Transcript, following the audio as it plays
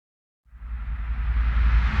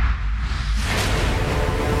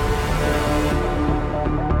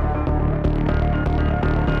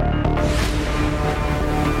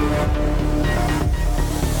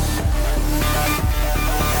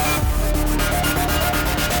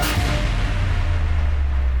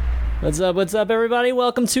What's up, everybody?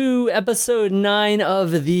 Welcome to episode 9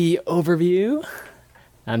 of the Overview.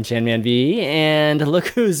 I'm Chanman V, and look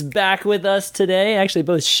who's back with us today. Actually,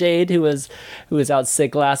 both Shade, who was out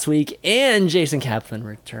sick last week, and Jason Kaplan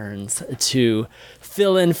returns to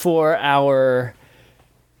fill in for our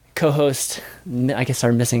co-host, I guess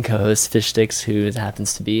our missing co-host, Fish Sticks, who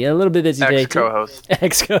happens to be a little bit busy today. Ex-co-host.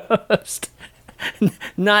 Ex-co-host.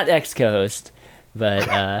 Not ex-co-host. But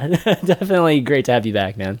definitely great to have you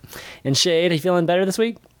back, man. And Shade, are you feeling better this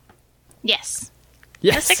week? Yes.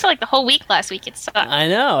 Yes. I was sick for like the whole week last week. It sucked. I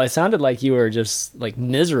know. It sounded like you were just like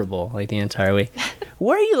miserable like the entire week.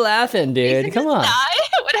 Where are you laughing, dude? Come on.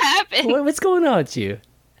 What happened? What's going on with you?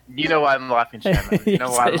 You know why I'm laughing, Shannon. You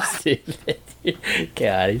know why I'm laughing.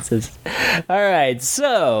 God, he says. All right,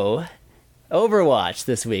 so Overwatch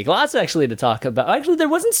this week. Lots actually to talk about. Actually, there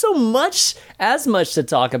wasn't as much to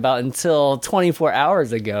talk about until 24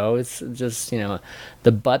 hours ago. It's just,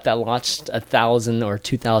 the butt that launched 1,000 or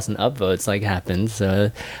 2,000 upvotes like happened.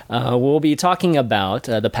 So we'll be talking about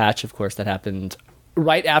the patch, of course, that happened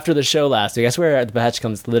right after the show last week. I swear the patch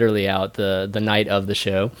comes literally out the night of the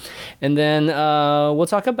show. And then we'll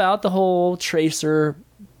talk about the whole Tracer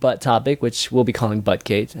butt topic, which we'll be calling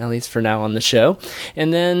Buttgate, at least for now on the show.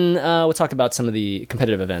 And then we'll talk about some of the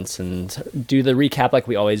competitive events and do the recap like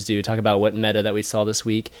we always do, talk about what meta that we saw this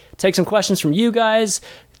week, take some questions from you guys.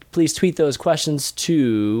 Please tweet those questions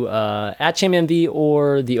to @ChampionV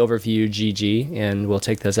or the Overview GG, and we'll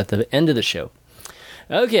take those at the end of the show.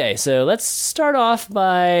 Okay, so let's start off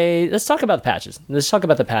let's talk about the patches. Let's talk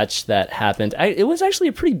about the patch that happened. It was actually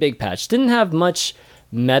a pretty big patch. Didn't have much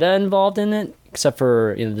meta involved in it, except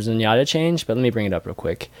for there's a Zenyatta change, but let me bring it up real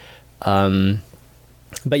quick. But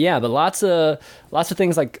lots of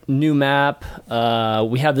things like new map.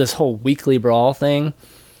 We have this whole weekly brawl thing.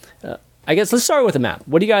 I guess let's start with the map.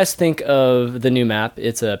 What do you guys think of the new map?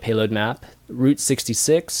 It's a payload map, Route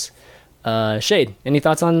 66. Shade, any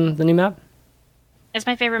thoughts on the new map? It's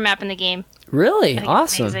my favorite map in the game. Really?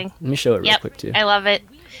 Awesome. Let me show it real quick too. I love it.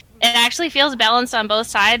 It actually feels balanced on both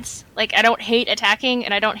sides. Like, I don't hate attacking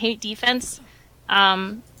and I don't hate defense.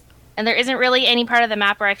 And there isn't really any part of the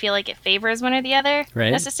map where I feel like it favors one or the other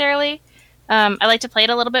necessarily. I like to play it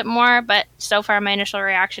a little bit more, but so far my initial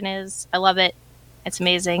reaction is I love it. It's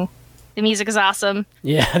amazing. The music is awesome.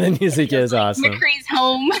 Yeah, the music is awesome. McCree's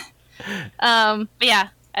home. But yeah,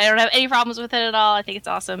 I don't have any problems with it at all. I think it's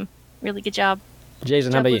awesome. Really good job.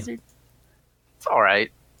 Jason, how about Blizzard. you? It's all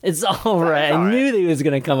right. It's all right. I knew that he was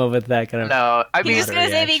going to come up with that kind of. No, I mean, he's just going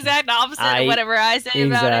to say the exact opposite of whatever I say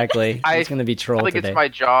about it. Exactly. He's going to be trolled today. I think today. it's my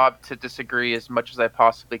job to disagree as much as I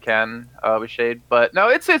possibly can with Shade. But no,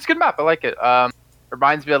 it's a good map. I like it.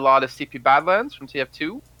 Reminds me a lot of CP Badlands from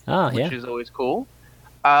TF2, which is always cool.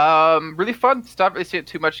 Really fun. Not really seeing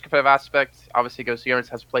too much competitive aspect. Obviously, Ghost Gamers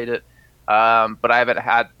has played it, but I haven't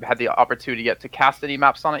had the opportunity yet to cast any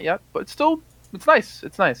maps on it yet. But it's nice.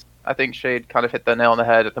 It's nice. I think Shade kind of hit the nail on the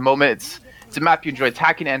head. At the moment, it's a map you enjoy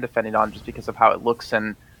attacking and defending on just because of how it looks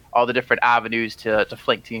and all the different avenues to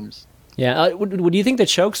flank teams. Yeah. Would you think the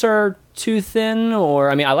chokes are too thin?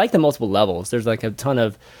 Or, I mean, I like the multiple levels. There's like a ton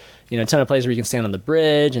of places where you can stand on the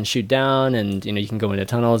bridge and shoot down, and you can go into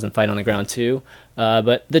tunnels and fight on the ground too.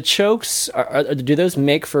 But the chokes, do those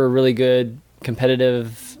make for really good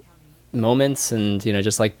competitive moments and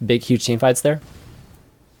just like big, huge team fights there?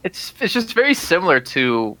 It's just very similar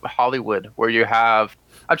to Hollywood, where you have.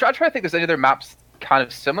 I'm trying to think. There's any other maps kind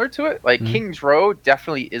of similar to it. Like Kings Row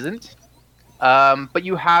definitely isn't. But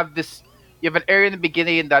you have this. You have an area in the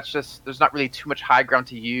beginning that's just there's not really too much high ground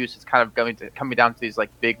to use. It's kind of coming down to these like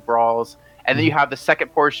big brawls, and then you have the second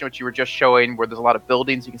portion, which you were just showing, where there's a lot of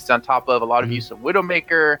buildings you can stand on top of. A lot of use of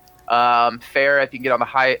Widowmaker, Fair if you can get on the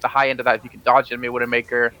high end of that, if you can dodge enemy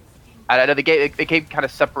Widowmaker. And I know the game kind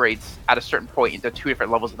of separates at a certain point into two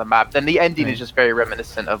different levels of the map. Then the ending is just very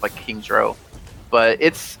reminiscent of like Kings Row, but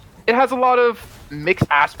it has a lot of mixed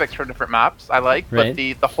aspects from different maps. I like, but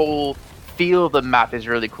the whole feel of the map is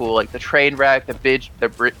really cool. Like the train wreck, the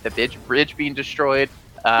bridge being destroyed,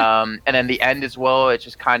 and then the end as well. It's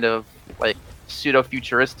just kind of like pseudo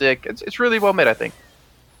futuristic. It's really well made, I think.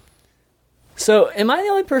 So, am I the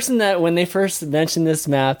only person that when they first mentioned this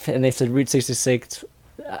map and they said Route 66?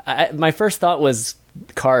 My first thought was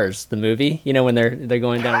Cars, the movie. When they're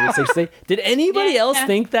going down Route 66. Did anybody else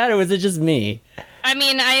think that, or was it just me? I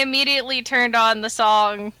mean, I immediately turned on the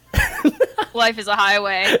song "Life is a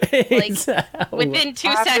Highway" within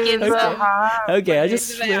 2 seconds. Okay, I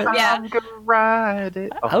just I'm gonna ride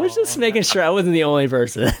it. I was just making sure I wasn't the only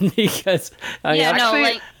person because I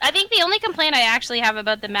think the only complaint I actually have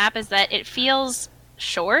about the map is that it feels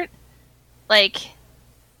short. Like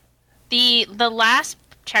the last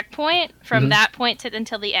checkpoint from that point to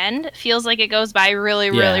until the end feels like it goes by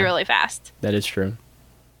really fast. That is true.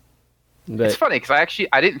 But it's funny because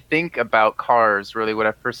I didn't think about cars really when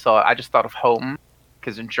I first saw it. I just thought of home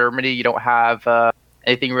because in Germany you don't have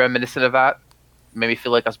anything reminiscent of that. It made me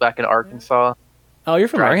feel like I was back in Arkansas. Oh, you're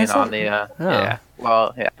from Arkansas? Yeah.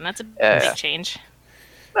 Well, yeah. And that's a big change.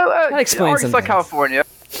 Well, that explains Arkansas, California.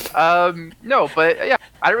 No, but yeah,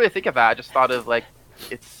 I didn't really think of that. I just thought of like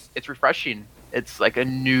it's refreshing. It's like a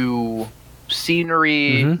new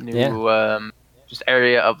scenery, just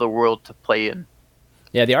area of the world to play in.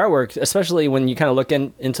 Yeah, the artwork, especially when you kind of look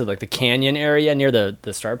into like the canyon area near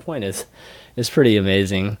the start point, is pretty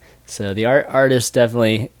amazing. So the artist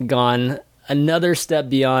definitely gone another step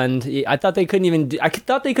beyond. I thought they couldn't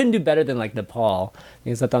do better than like Nepal,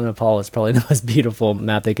 because I thought Nepal was probably the most beautiful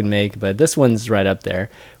map they could make, but this one's right up there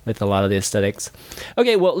with a lot of the aesthetics.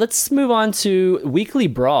 Okay, well, let's move on to Weekly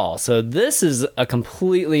Brawl. So this is a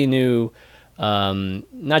completely new,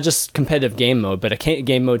 not just competitive game mode, but a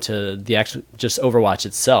game mode to the actual just Overwatch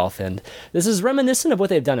itself. And this is reminiscent of what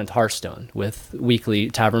they've done in Hearthstone with weekly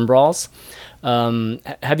tavern brawls.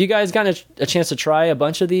 Have you guys gotten a chance to try a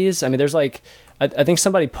bunch of these? I mean, there's like, I think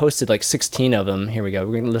somebody posted like 16 of them. Here we go.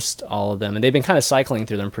 We're going to list all of them, and they've been kind of cycling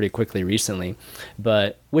through them pretty quickly recently.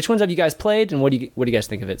 But which ones have you guys played, and what do you guys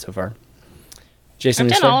think of it so far? Jason,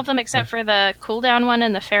 I've done all of them except for the cooldown one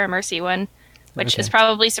and the Fair Mercy one, which is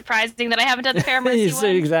probably surprising that I haven't done the Fair Mercy one.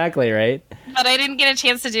 Exactly right. But I didn't get a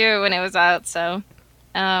chance to do it when it was out, so.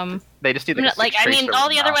 They just do all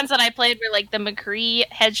the other ones that I played were like the McCree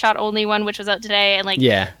headshot only one, which was out today, and like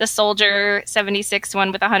the Soldier 76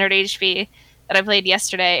 one with 100 HP that I played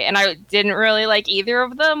yesterday, and I didn't really like either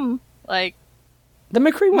of them. Like the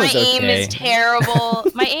McCree one's okay. My aim is terrible.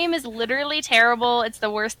 My aim is literally terrible. It's the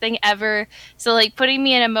worst thing ever. So like putting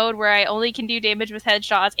me in a mode where I only can do damage with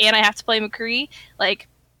headshots and I have to play McCree, like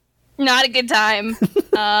not a good time.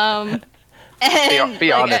 And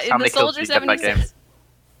be honest, how many kills did you get that game?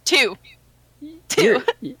 Two.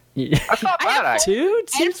 That's not bad, actually.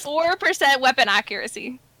 And 4% weapon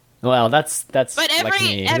accuracy. Well, that's. But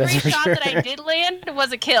every shot that I did land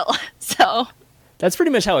was a kill. So. That's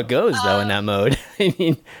pretty much how it goes, though, in that mode. I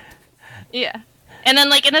mean. Yeah, and then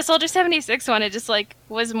like in the Soldier 76 one, it just like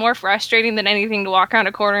was more frustrating than anything to walk around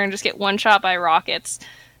a corner and just get one shot by rockets.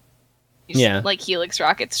 Like Helix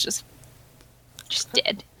rockets, just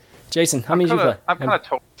dead. Jason, how many did you play? I'm kind of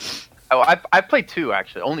told. Oh, I played two,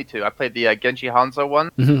 actually. Only two. I played the Genji Hanzo one.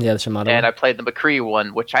 Mm-hmm, yeah, the Shimada and one. I played the McCree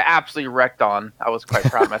one, which I absolutely wrecked on. I was quite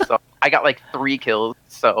proud of myself. I got like 3 kills,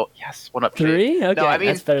 so yes, one up. 3? Okay, no, I mean,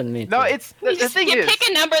 that's better than me. No, it's the thing is, pick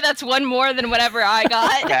a number that's one more than whatever I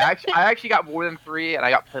got. Yeah, I actually got more than 3, and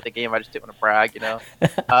I got to play the game. I just didn't want to brag, you know.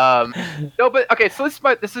 No, but okay, so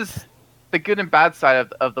this is the good and bad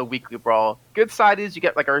side of the weekly brawl. Good side is you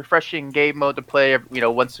get like a refreshing game mode to play,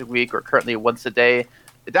 once a week or currently once a day.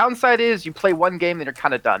 The downside is you play one game and you're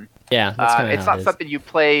kind of done. Yeah, that's it's not something you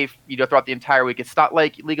play throughout the entire week. It's not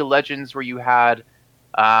like League of Legends where you had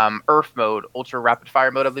Earth mode, Ultra Rapid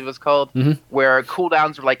Fire mode, I believe it was called, where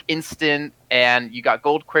cooldowns were like instant and you got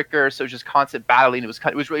gold quicker, so it was just constant battling. It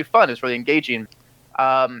was really fun. It was really engaging.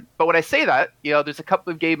 But when I say that, there's a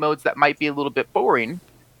couple of game modes that might be a little bit boring.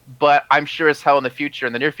 But I'm sure as hell in the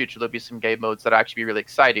near future, there'll be some game modes that actually be really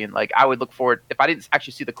exciting. Like I would look forward, if I didn't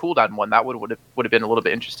actually see the cooldown one, that would have been a little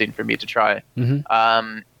bit interesting for me to try.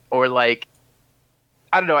 Or like,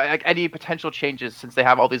 I don't know, like any potential changes since they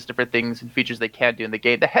have all these different things and features they can do in the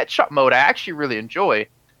game. The headshot mode I actually really enjoy.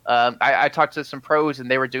 I talked to some pros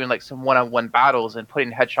and they were doing like some one-on-one battles and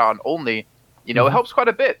putting headshot on only. It helps quite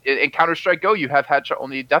a bit. In Counter-Strike Go, you have headshot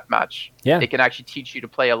only deathmatch. Yeah, it can actually teach you to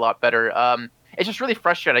play a lot better. It's just really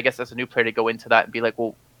frustrating, I guess, as a new player to go into that and be like,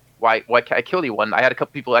 well, why can't I kill anyone? I had a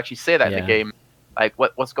couple people actually say that in the game. Like, why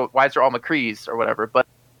is there all McCrees or whatever? But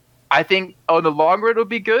I think, in the long run, it'll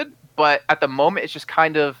be good. But at the moment, it's just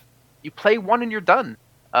kind of, you play one and you're done.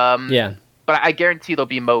 But I guarantee there'll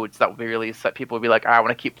be modes that will be released that people will be like, I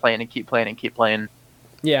want to keep playing and keep playing and keep playing.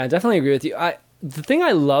 Yeah, I definitely agree with you. The thing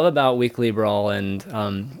I love about Weekly Brawl, and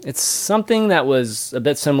it's something that was a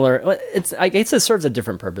bit similar. I guess it serves a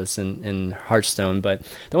different purpose in Hearthstone, but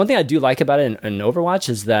the one thing I do like about it in Overwatch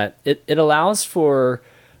is that it allows for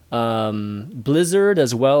Blizzard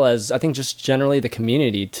as well as I think just generally the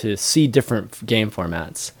community to see different game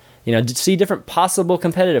formats. To see different possible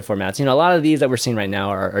competitive formats. A lot of these that we're seeing right now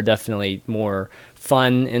are definitely more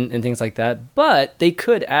fun and things like that, but they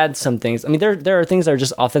could add some things. I mean, there are things that are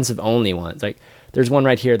just offensive only ones. Like there's one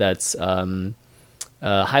right here that's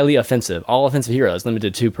highly offensive, all offensive heroes,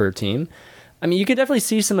 limited 2 per team. I mean, you could definitely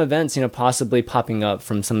see some events, possibly popping up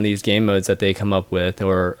from some of these game modes that they come up with,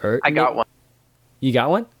 or I got one. You got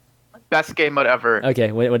one? Best game mode ever.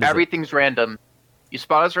 Okay, what is Everything's random. You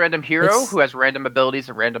spawn as a random hero who has random abilities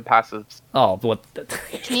and random passives. Oh, what?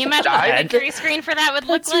 Can you imagine what the victory screen for that would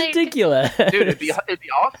look like? That's ridiculous. Dude, it'd be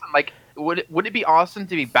awesome. Like, would it be awesome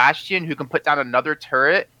to be Bastion who can put down another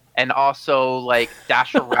turret and also like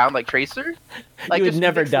dash around like Tracer? Like, you would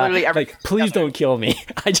never die. Like, please don't kill me.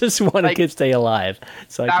 I just want to stay alive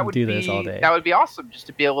so I can do this all day. That would be awesome, just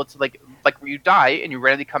to be able to like when you die and you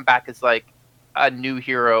randomly come back as like a new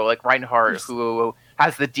hero, like Reinhardt, who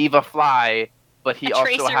has the Diva Fly. But he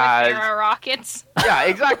also has with rockets. Yeah,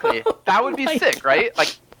 exactly. That would be sick, right?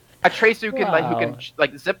 Like a Tracer who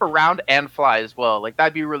can zip around and fly as well. Like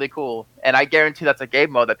that'd be really cool. And I guarantee that's a game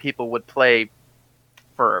mode that people would play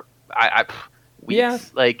for weeks. Yeah.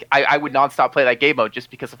 Like I would nonstop play that game mode just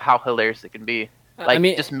because of how hilarious it can be. Like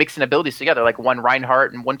just mixing abilities together, like one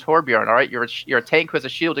Reinhardt and one Torbjorn. All right, you're a tank who has a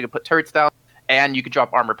shield. You can put turrets down, and you can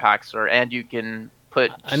drop armor packs, and you can put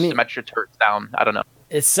symmetric turrets down. I don't know.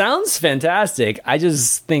 It sounds fantastic. I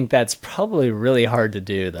just think that's probably really hard to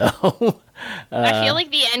do, though. I feel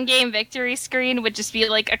like the endgame victory screen would just be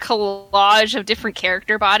like a collage of different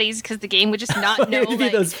character bodies because the game would just not know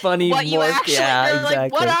like, those funny what you actually are. exactly.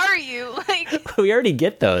 Like, what are you? Like, we already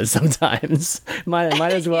get those sometimes. Might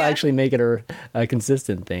as well actually make it a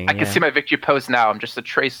consistent thing. I can see my victory pose now. I'm just a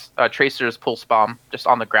Tracer's pulse bomb, just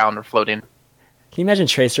on the ground or floating. Can you imagine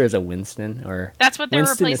Tracer as a Winston? Or that's what they're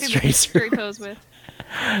Winston replacing the victory pose with.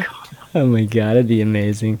 Oh my god, it'd be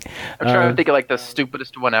amazing. I'm trying to think of like the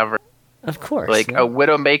stupidest one ever. Of course. Like a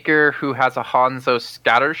Widowmaker who has a Hanzo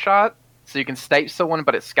scatter shot, so you can snipe someone,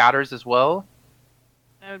 but it scatters as well.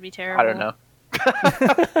 That would be terrible. I don't know.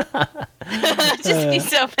 Just be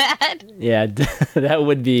so bad. Yeah, that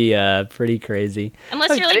would be pretty crazy.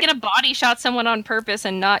 Unless you're like gonna body shot someone on purpose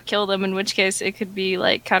and not kill them, in which case it could be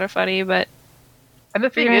like kind of funny. But and the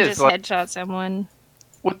thing is, just headshot someone.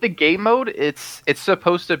 With the game mode, it's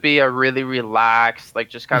supposed to be a really relaxed, like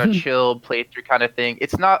just kind of chill playthrough kind of thing.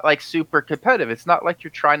 It's not like super competitive. It's not like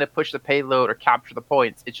you're trying to push the payload or capture the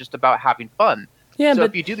points. It's just about having fun. Yeah, so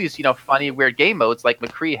if you do these, funny, weird game modes like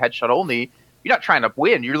McCree headshot only, you're not trying to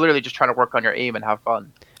win. You're literally just trying to work on your aim and have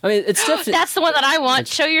fun. I mean, it's definitely that's the one that I want.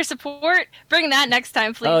 Show your support. Bring that next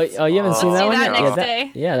time, please. Oh, you haven't seen that one? That next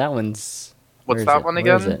day. Yeah, that one's. What's that one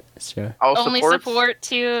again? Where is it? Sure. Only support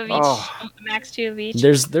 2 of each, max 2 of each.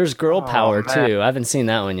 There's girl power too. I haven't seen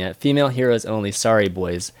that one yet. Female heroes only. Sorry,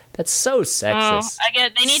 boys. That's so sexist.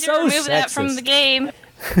 They need to remove that from the game.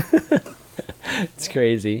 It's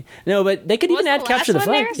crazy. No, but they could even add capture the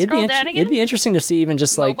flag. It'd be interesting to see even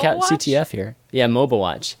just like CTF here. Yeah, Mobile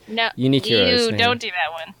Watch. No, unique heroes. Don't do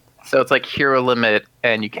that one. So it's like hero limit,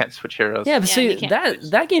 and you can't switch heroes. Yeah, but see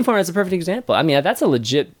that game format is a perfect example. I mean, that's a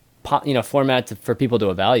legit format for people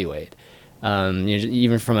to evaluate,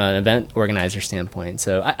 even from an event organizer standpoint.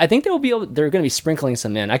 So I think they're going to be sprinkling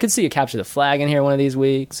some in. I could see a capture the flag in here one of these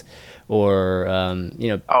weeks, or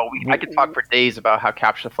I could talk for days about how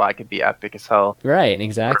capture the flag could be epic as hell. Right,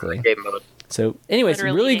 exactly. Game mode. So, anyways,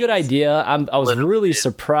 really good idea. I was really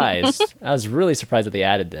surprised. I was really surprised that they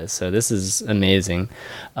added this. So this is amazing.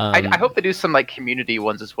 I hope they do some like community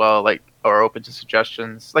ones as well, like or open to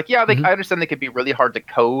suggestions. Like, I understand they could be really hard to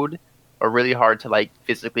code or really hard to like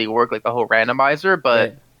physically work, like the whole randomizer.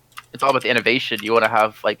 But it's all about the innovation. You want to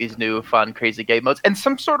have like these new, fun, crazy game modes, and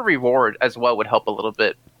some sort of reward as well would help a little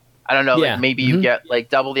bit. I don't know. Like maybe you get like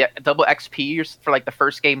double XP for like the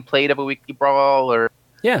first game played of a weekly brawl, or.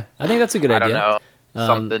 Yeah, I think that's a good idea. I don't know.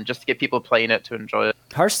 Something just to get people playing it to enjoy it.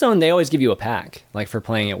 Hearthstone, they always give you a pack, like for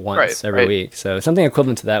playing it once every week. So something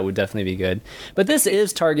equivalent to that would definitely be good. But this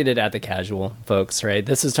is targeted at the casual folks, right?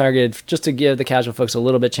 This is targeted just to give the casual folks a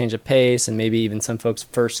little bit change of pace, and maybe even some folks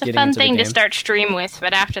first getting into the game. It's a fun thing to start stream with,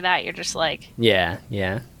 but after that, you're just like... Yeah.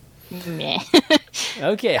 Meh.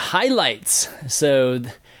 Okay, highlights. So...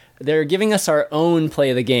 They're giving us our own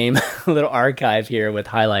play of the game little archive here with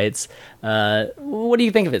highlights. What do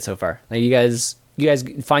you think of it so far? Like you guys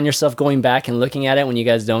find yourself going back and looking at it when you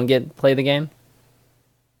guys don't get play the game?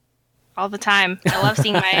 All the time. I love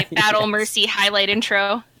seeing my Battle Mercy highlight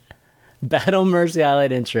intro. Battle Mercy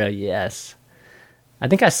highlight intro, yes. I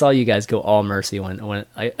think I saw you guys go all Mercy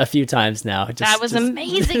a few times now. That was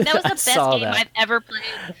amazing. That was the best game I've ever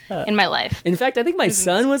played in my life. In fact, I think my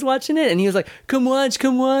son was watching it, and he was like, come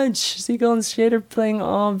watch. Seagull and Shade are playing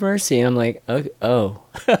all Mercy. And I'm like, oh.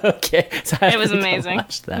 Okay. So it was amazing.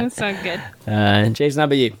 It was so good. Jason, how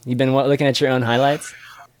about you? You've been looking at your own highlights?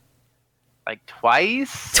 Like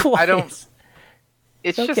twice? I don't...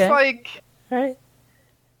 It's okay. Just like... All right.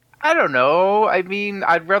 I don't know. I mean,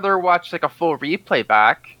 I'd rather watch like a full replay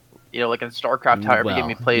back. Like in StarCraft, how every game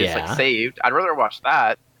you play is like saved. I'd rather watch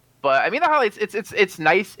that. But I mean, the highlights. It's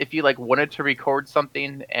nice if you like wanted to record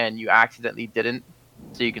something and you accidentally didn't,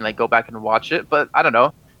 so you can like go back and watch it. But I don't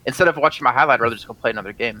know. Instead of watching my highlight, I'd rather just go play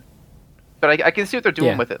another game. But I can see what they're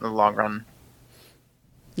doing with it in the long run.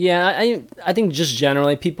 Yeah, I think just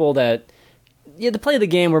generally people that the play of the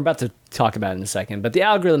game we're about to talk about in a second, but the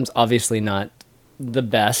algorithm's obviously not the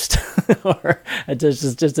best, or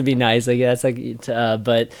just to be nice, I guess.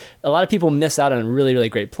 But a lot of people miss out on really, really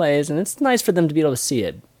great plays, and it's nice for them to be able to see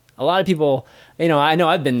it. A lot of people, I know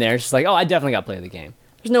I've been there. It's just like, oh, I definitely got play of the game.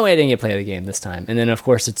 There's no way I didn't get play of the game this time. And then of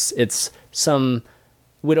course it's some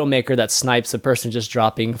Widowmaker that snipes a person just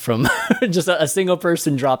dropping from just a single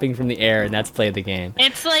person dropping from the air, and that's play of the game.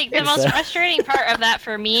 It's like the most frustrating part of that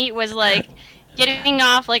for me was like getting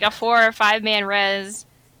off like a 4 or 5 man res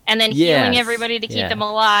and then healing everybody to keep them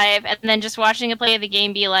alive, and then just watching a play of the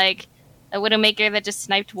game be like a Widowmaker that just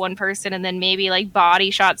sniped one person and then maybe like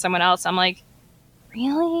body shot someone else. I'm like,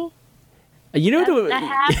 really? You know that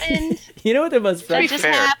happened? You know what the most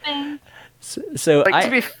frustrating? That just happened. So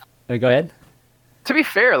go ahead. To be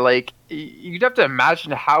fair, like, you'd have to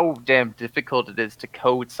imagine how damn difficult it is to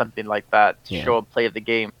code something like that to show a play of the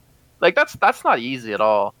game. Like, that's not easy at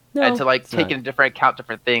all. No, and to, like, take into different account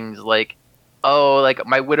different things. Like, like,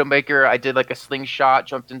 my Widowmaker, I did, like, a slingshot,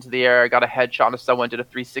 jumped into the air, got a headshot on someone, did a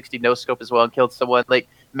 360 no-scope as well, and killed someone. Like,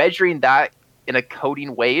 measuring that in a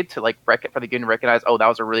coding way to, like, for the game to recognize, that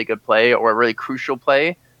was a really good play or a really crucial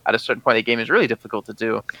play at a certain point in the game is really difficult to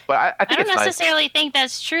do. But I think I don't necessarily think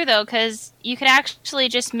that's true, though, because you could actually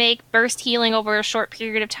just make burst healing over a short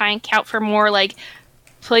period of time count for more, like,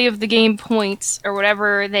 play of the game points or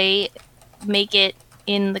whatever they make it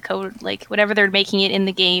in the code, like, whatever they're making it in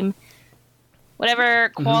the game. Whatever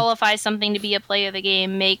qualifies something to be a play of the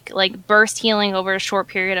game, make, like, burst healing over a short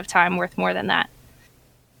period of time worth more than that.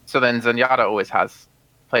 So then Zenyatta always has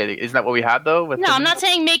play. Isn't that what we had though? No, I'm not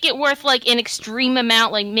saying make it worth like an extreme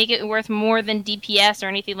amount, like make it worth more than DPS or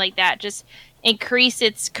anything like that. Just increase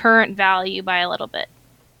its current value by a little bit.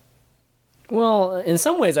 Well, in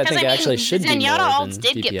some ways, I think it actually should be more than Zenyatta ults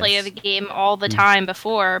did DPS. get play of the game all the time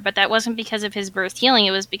before, but that wasn't because of his burst healing.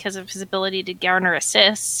 It was because of his ability to garner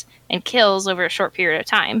assists and kills over a short period of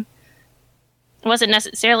time. It wasn't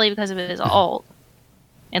necessarily because of his ult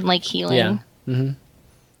and like healing. Yeah. Mm-hmm.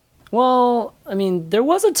 Well, I mean, there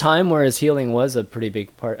was a time where his healing was a pretty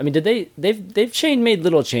big part. I mean, they've made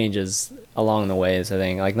little changes along the ways, I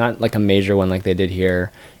think, like not like a major one like they did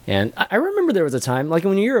here. And I remember there was a time, like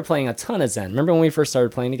when you were playing a ton of Zen. Remember when we first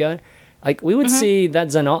started playing together? Like we would see that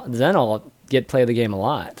Zen ult get play of the game a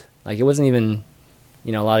lot. Like it wasn't even,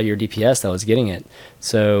 a lot of your DPS that was getting it.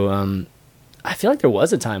 So I feel like there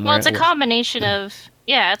was a time where... Well, it's a combination of...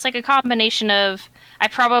 Yeah, it's like a combination of... I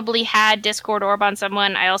probably had Discord Orb on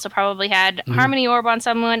someone. I also probably had Harmony Orb on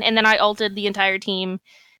someone, and then I ulted the entire team,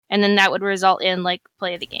 and then that would result in like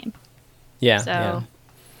play of the game. Yeah. So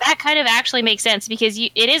that kind of actually makes sense because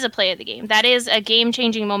it is a play of the game. That is a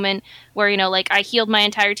game-changing moment where like I healed my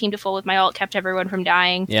entire team to full with my ult, kept everyone from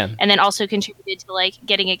dying, and then also contributed to like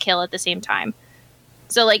getting a kill at the same time.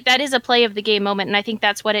 So like that is a play of the game moment, and I think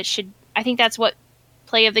that's what it should. I think that's what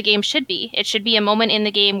play of the game should be. It should be a moment in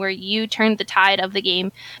the game where you turned the tide of the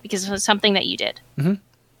game because it was something that you did. Mm-hmm.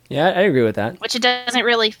 Yeah, I agree with that. Which it doesn't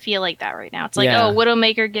really feel like that right now. It's like,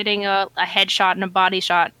 Widowmaker getting a headshot and a body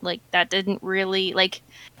shot. Like, that didn't really, like,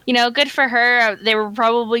 good for her. They were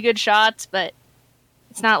probably good shots, but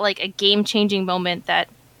it's not like a game-changing moment that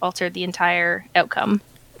altered the entire outcome.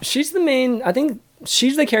 She's the main, I think,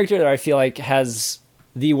 she's the character that I feel like has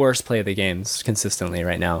the worst play of the games consistently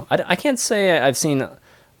right now. I can't say I've seen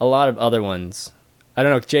a lot of other ones. I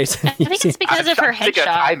don't know, Jason. I think it's because of her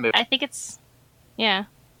headshot. I think it's, yeah.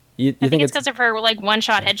 You I think it's because of her like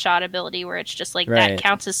one-shot headshot ability, where it's just like that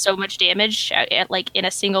counts as so much damage like in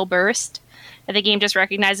a single burst, that the game just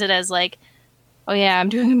recognizes it as like, oh yeah, I'm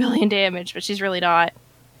doing 1 million damage, but she's really not.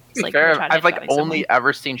 It's like I've like only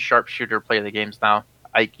ever seen sharpshooter play the games now.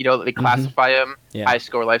 Like they classify them high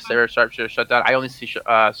score, lifesaver, sharpshooter, shutdown. I only see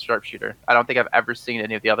sharpshooter. I don't think I've ever seen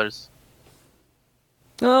any of the others.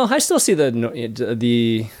 Oh, I still see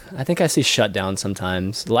the. I think I see shutdown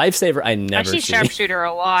sometimes. Lifesaver, I never see. I see sharpshooter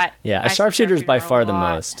a lot. Yeah, sharpshooter is by far the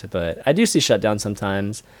most, but I do see shutdown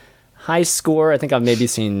sometimes. High score, I think I've maybe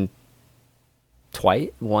seen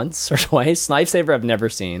once or twice. Lifesaver, I've never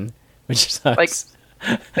seen, which sucks.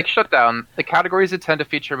 Like shutdown, the categories that tend to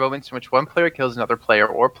feature moments in which one player kills another player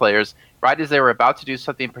or players right as they were about to do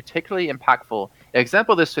something particularly impactful. An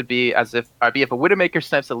example of this would be if a Widowmaker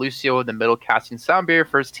snipes a Lucio in the middle, casting sound barrier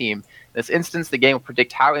for his team. In this instance, the game will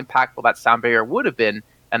predict how impactful that sound barrier would have been,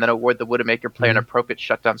 and then award the Widowmaker player an appropriate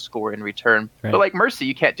shutdown score in return. Right. But like Mercy,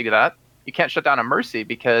 you can't do that. you can't shut down a Mercy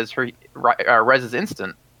because her res is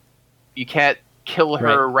instant. You can't kill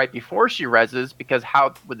her right before she reses because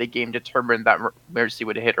how would the game determine that Mercy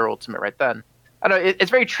would hit her ultimate right then? I don't know. It's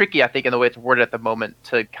very tricky, I think, in the way it's worded at the moment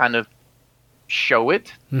to kind of show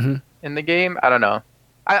it in the game. I don't know.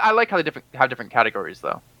 I like how they have different categories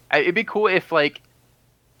though. It'd be cool if like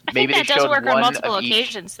maybe that they does showed work one on multiple of each.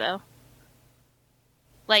 occasions though.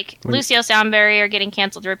 Like Lucio Sound Barrier getting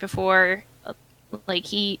canceled right before, like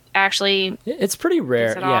he actually. It's pretty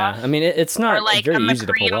rare. Yeah, I mean it's not like very easy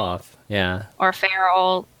to pull off. Yeah. Or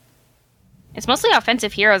Feral. It's mostly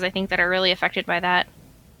offensive heroes, I think, that are really affected by that.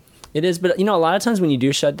 It is, but a lot of times when you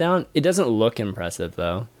do shut down, it doesn't look impressive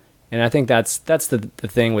though. And I think that's the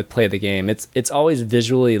thing with play the game. It's always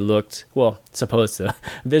visually looked, well, supposed to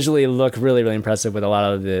visually look really, really impressive with a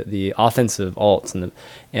lot of the offensive alts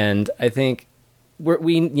and I think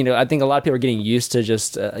I think a lot of people are getting used to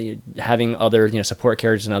just having other support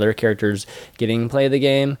characters and other characters getting play the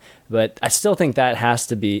game, but I still think that has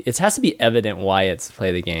to be evident why it's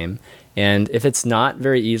play the game. And if it's not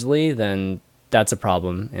very easily, then that's a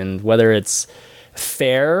problem. And whether it's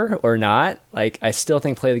fair or not, like I still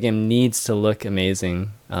think play the game needs to look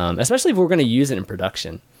amazing, especially if we're going to use it in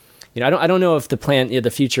production. I don't know if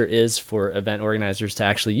the future is for event organizers to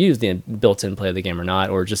actually use the built-in play of the game or not,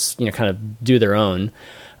 or just kind of do their own.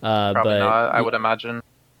 Probably but not. I would imagine.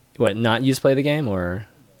 What, not use play the game, or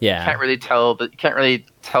yeah? You can't really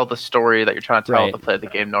tell the story that you're trying to tell with the play of the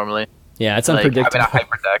game normally. Yeah, it's unpredictable. Having a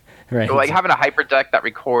hyper deck, right? So, like having a hyper deck that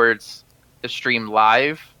records the stream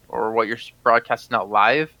live or what you're broadcasting out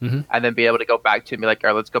live, and then be able to go back to and be like, all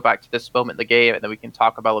right, let's go back to this moment in the game, and then we can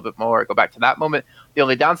talk about it a little bit more, go back to that moment. The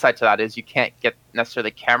only downside to that is you can't get necessarily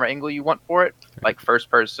the camera angle you want for it, like first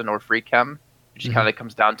person or free cam, which kind of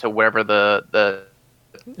comes down to wherever the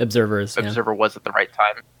observer was at the right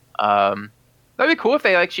time. That'd be cool if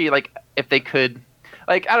they actually, if they could,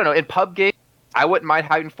 I don't know, in pub games, I wouldn't mind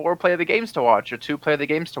having 4 play of the games to watch or 2 play of the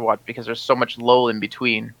games to watch because there's so much lull in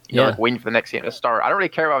between. You know, waiting for the next game to start. I don't really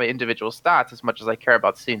care about my individual stats as much as I care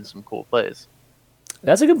about seeing some cool plays.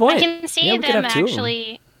 That's a good point. I can see them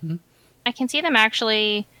actually. I can see them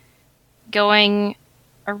actually going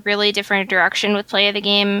a really different direction with play of the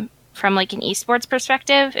game from an esports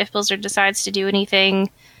perspective. If Blizzard decides to do anything,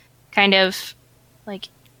 kind of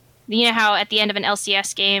how at the end of an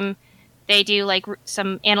LCS game, they do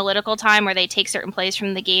some analytical time where they take certain plays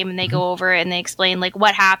from the game and they go over it and they explain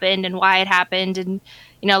what happened and why it happened and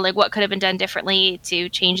what could have been done differently to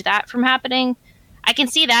change that from happening. I can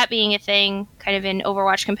see that being a thing kind of in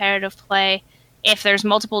Overwatch competitive play if there's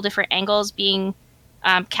multiple different angles being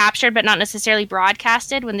captured but not necessarily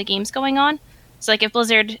broadcasted when the game's going on. So if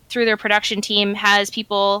Blizzard through their production team has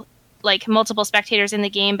people multiple spectators in the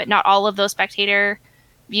game but not all of those spectator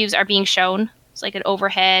views are being shown. It's an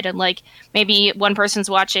overhead and maybe one person's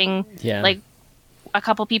watching a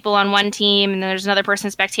couple people on one team and then there's another person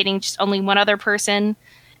spectating just only one other person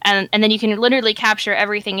and then you can literally capture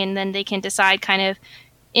everything and then they can decide kind of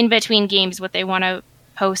in between games what they want to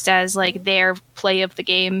post as their play of the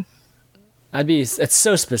game. It's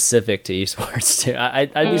so specific to esports too.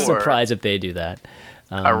 I'd be surprised if they do that.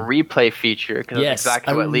 A replay feature, because that's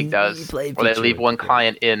exactly what League does. Where they leave one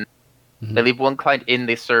client in. They leave one client in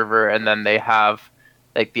the server, and then they have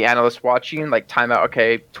the analyst watching, timeout.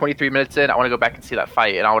 Okay, 23 minutes in, I want to go back and see that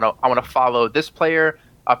fight, and I want to follow this player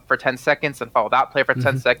up for 10 seconds and follow that player for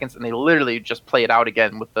 10 seconds, and they literally just play it out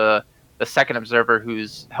again with the second observer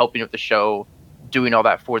who's helping with the show, doing all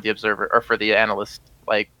that for the observer or for the analyst.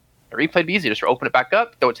 A replay would be easy. Just open it back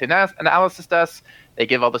up, throw it to an analysis desk. They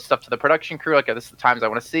give all this stuff to the production crew. This is the times I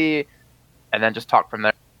want to see, and then just talk from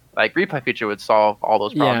there. Replay feature would solve all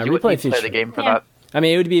those problems. Yeah, you wouldn't need to play the game for that. I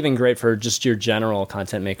mean, it would be even great for just your general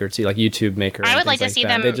content maker too, YouTube maker. I would like to see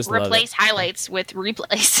them replace highlights with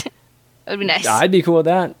replays. That would be nice. I'd be cool with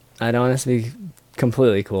that. I'd honestly be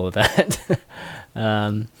completely cool with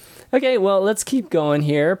that. Okay, well, let's keep going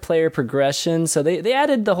here. Player progression. So they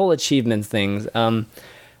added the whole achievements things.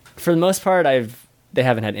 For the most part, they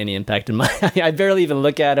haven't had any impact in my. I barely even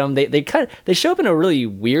look at them. They show up in a really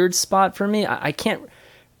weird spot for me.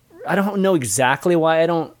 I don't know exactly why I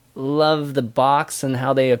don't love the box and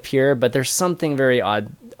how they appear, but there's something very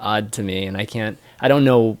odd to me, and I don't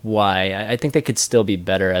know why. I think they could still be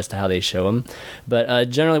better as to how they show them.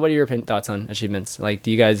 But generally, what are your thoughts on achievements?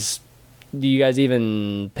 Do you guys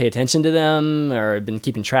even pay attention to them or been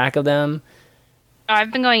keeping track of them? Oh,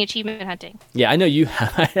 I've been going achievement hunting. Yeah, I know you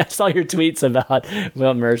have. I saw your tweets about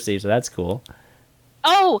Mercy, so that's cool.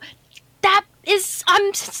 Oh,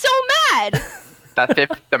 I'm so mad.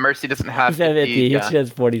 the Mercy doesn't have 50. Yeah. She has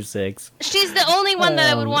 46. She's the only one that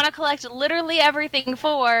I would want to collect literally everything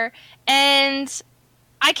for, and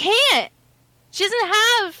I can't. She doesn't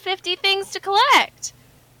have 50 things to collect.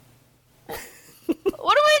 What do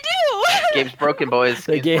I do? Game's broken, boys.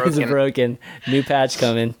 The game's broken. New patch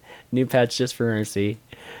coming. New patch just for Mercy.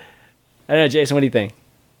 I don't know, Jason, what do you think?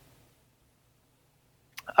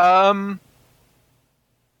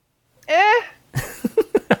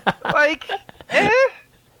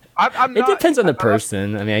 It depends on the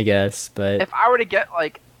person. I mean, I guess, but if I were to get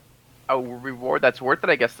like a reward that's worth it,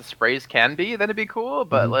 I guess the sprays can be. Then it'd be cool.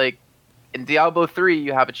 But like in Diablo 3,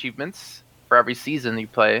 you have achievements for every season you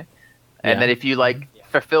play, and then if you like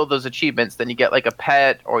fulfill those achievements, then you get like a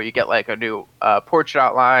pet or you get like a new portrait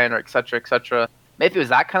outline or etc. etc. Maybe it was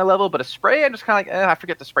that kind of level, but a spray, I'm just kind of like, I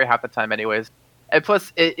forget to spray half the time anyways. And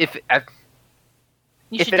plus, if it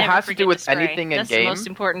has to do with anything in game, that's the most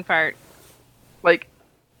important part. Like,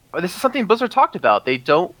 this is something Blizzard talked about. They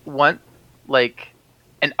don't want like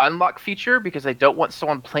an unlock feature because they don't want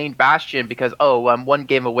someone playing Bastion because I'm one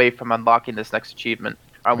game away from unlocking this next achievement.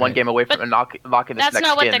 Or I'm one game away from unlocking this next skin. That's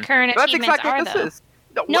not what the current achievements are,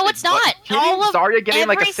 though. No, it's not. Zarya getting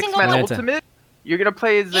like a 6-man ultimate? You're going to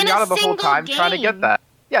play Zenyatta the whole time trying to get that.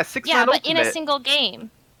 Yeah, 6-man ultimate. Yeah, but in a single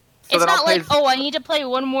game. So it's not like, I need to play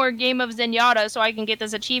one more game of Zenyatta so I can get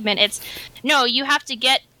this achievement. No, you have to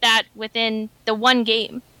get that within the one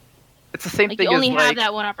game. It's the same thing. You only have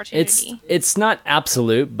that one opportunity. It's not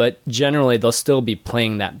absolute, but generally they'll still be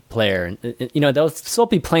playing that player. They'll still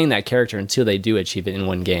be playing that character until they do achieve it in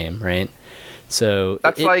one game, right? So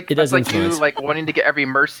that's like you like wanting to get every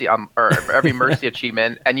Mercy or every Mercy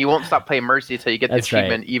achievement, and you won't stop playing Mercy until you get the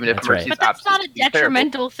achievement, even if Mercy's But that's not a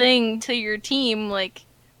detrimental thing to your team, like.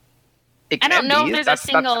 I don't know if there's a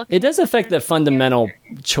single. It does affect the fundamental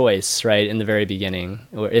choice, right, in the very beginning.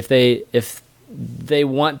 Or if they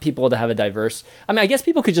want people to have a diverse. I mean, I guess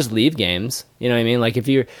people could just leave games. You know what I mean? Like if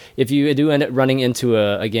you do end up running into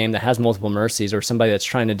a game that has multiple Mercies or somebody that's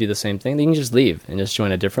trying to do the same thing, they can just leave and just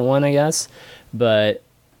join a different one, I guess. But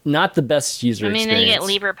not the best user experience. Then you get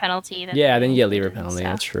leaver penalty. Then you get leaver penalty.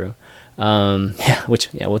 That's true.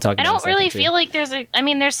 We'll talk. I don't really feel like there's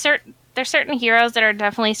certain heroes that are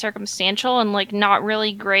definitely circumstantial and like not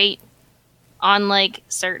really great on like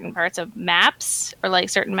certain parts of maps or like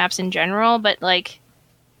certain maps in general, but like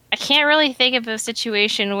I can't really think of a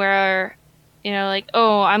situation where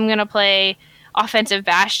I'm gonna play offensive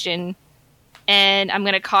Bastion and I'm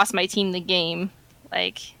gonna cost my team the game.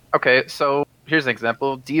 Like, okay, so here's an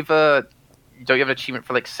example. D.Va, don't you have an achievement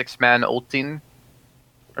for like 6-man ulting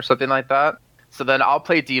or something like that? So then I'll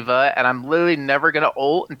play D.Va, and I'm literally never going to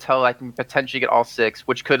ult until I can potentially get all 6,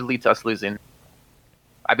 which could lead to us losing.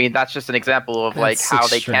 I mean, that's just an example of like how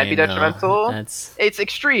they can be detrimental. It's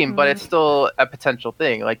extreme, but it's still a potential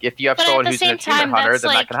thing. Like if you have someone who's an achievement hunter,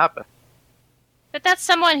 then that can happen. But that's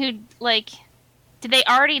someone who, like, did they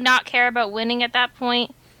already not care about winning at that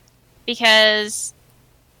point? Because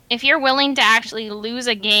if you're willing to actually lose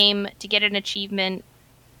a game to get an achievement,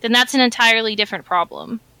 then that's an entirely different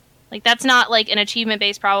problem. Like, that's not, like, an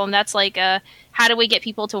achievement-based problem. That's, like, a how do we get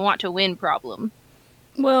people to want to win problem.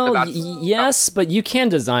 Well, yes, but you can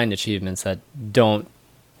design achievements that don't,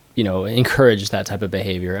 encourage that type of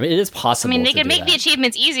behavior. I mean, it is possible. I mean, they can make the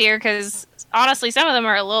achievements easier because, honestly, some of them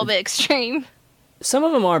are a little bit extreme. Some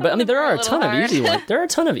of them are, but I mean, there are a ton of easy ones. There are a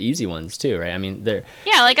ton of easy ones too, right? I mean,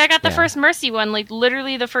 yeah, like I got the first Mercy one, like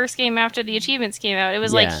literally the first game after the achievements came out. It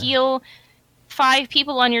was like heal 5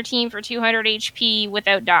 people on your team for 200 HP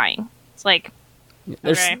without dying. It's like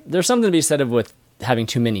there's something to be said with having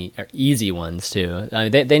too many easy ones too. I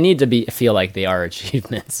mean, they need to feel like they are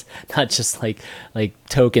achievements, not just like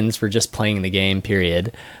tokens for just playing the game.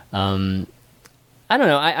 Period. I don't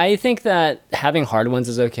know. I think that having hard ones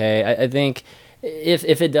is okay. I think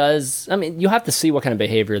if it does, I mean, you have to see what kind of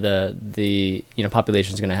behavior the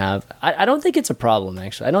population is going to have. I don't think it's a problem,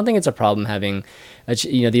 actually. I don't think it's a problem having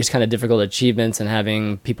these kind of difficult achievements and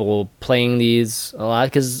having people playing these a lot,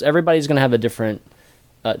 because everybody's going to have a different.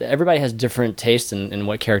 Everybody has different tastes in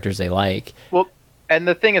what characters they like. Well, and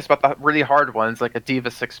the thing is about the really hard ones, like a D.Va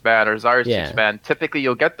 6-man or Zarya 6-man, typically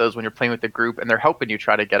you'll get those when you're playing with a group and they're helping you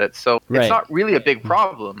try to get it. So it's not really a big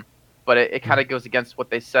problem, but it kind of goes against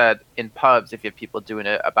what they said in pubs, if you have people doing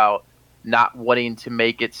it, about not wanting to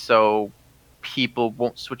make it so people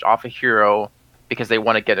won't switch off a hero because they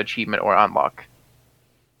want to get achievement or unlock.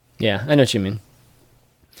 Yeah, I know what you mean.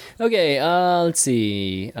 Okay, let's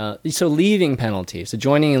see. So leaving penalty. So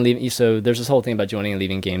joining and leaving. So there's this whole thing about joining and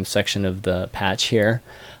leaving games section of the patch here.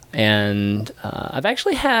 And I've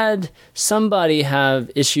actually had somebody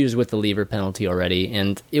have issues with the lever penalty already,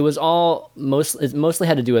 and it was it mostly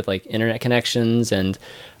had to do with like internet connections, and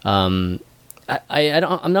I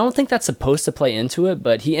don't think that's supposed to play into it,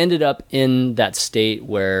 but he ended up in that state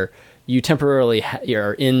where you temporarily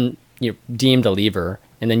you're deemed a lever,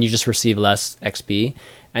 and then you just receive less XP.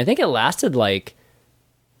 And I think it lasted like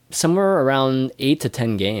somewhere around 8 to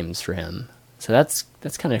 10 games for him. So that's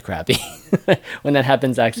kind of crappy when that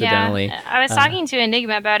happens accidentally. Yeah. I was talking to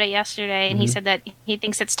Enigma about it yesterday, and he said that he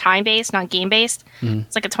thinks it's time-based, not game-based.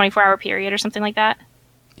 It's like a 24-hour period or something like that.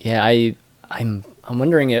 Yeah, I'm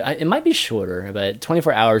wondering, it might be shorter, but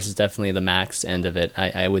 24 hours is definitely the max end of it,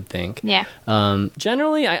 I would think. Yeah.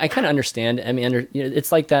 Generally, I kind of understand. I mean,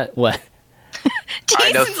 it's like that, what?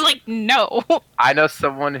 Jason's like, no. I know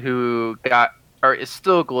someone who is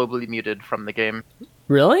still globally muted from the game.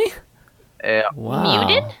 Really? Wow.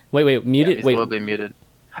 Muted? Wait, muted? Yeah, he's globally muted.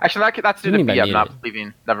 Actually, that's due to me. I'm not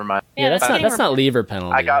leaving. Never mind. Yeah, that's not lever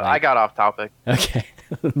penalty. I got off topic. Okay.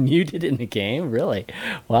 Muted in the game? Really?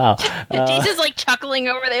 Wow. Jason's like chuckling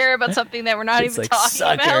over there about something that we're not even talking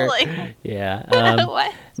about. Like, yeah.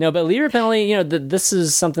 What? No, but lever penalty, this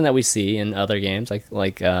is something that we see in other games, like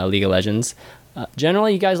League of Legends.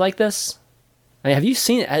 Generally, you guys like this? I mean, have you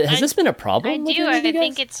seen it? Has this been a problem? I do. I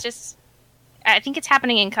think it's just... I think it's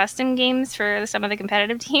happening in custom games for some of the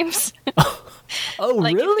competitive teams. Oh,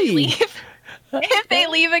 like really? If they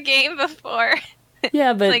leave a game before,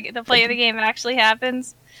 yeah, but like the play of the game actually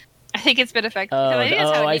happens, I think it's been affected.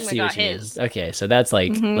 I see what you mean. Okay, so that's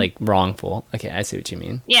like like wrongful. Okay, I see what you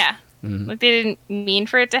mean. Yeah, like they didn't mean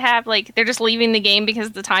for it to have. Like they're just leaving the game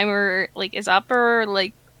because the timer like is up, or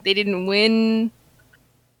like they didn't win,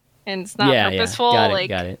 and it's not purposeful. Yeah,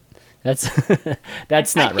 got it. That's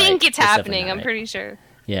not right. I think it's happening. I'm pretty sure.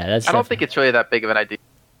 Yeah, I don't think it's really that big of an idea,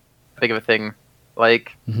 big of a thing.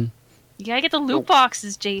 Like, you gotta get the loot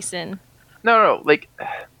boxes, Jason. No. Like,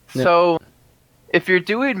 so if you're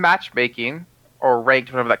doing matchmaking or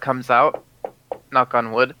ranked, whenever that comes out, knock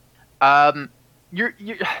on wood, you're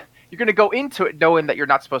gonna go into it knowing that you're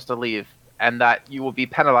not supposed to leave, and that you will be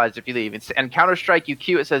penalized if you leave. And Counter-Strike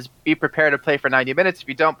UQ, it says, be prepared to play for 90 minutes. If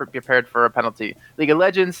you don't, be prepared for a penalty. League of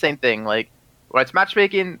Legends, same thing. Like, when it's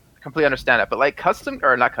matchmaking, completely understand it. But, like,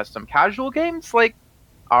 casual games, like,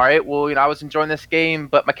 all right, well, I was enjoying this game,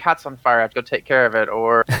 but my cat's on fire. I have to go take care of it.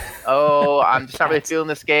 Or, oh, I'm just not really feeling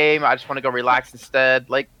this game. I just want to go relax instead.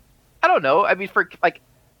 Like, I don't know. I mean, for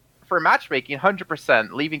matchmaking,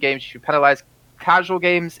 100%. Leaving games, you should penalize. Casual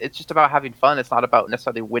games, it's just about having fun. It's not about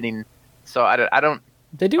necessarily winning. So I don't.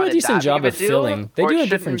 They do a decent job of filling. They do a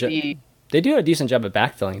different job. They do a decent job of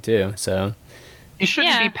backfilling too. So you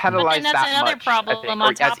shouldn't be penalized that much. But then that's another problem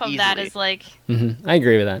on top of that is like. I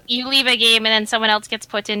agree with that. You leave a game and then someone else gets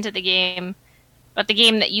put into the game, but the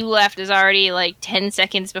game that you left is already like 10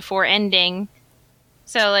 seconds before ending.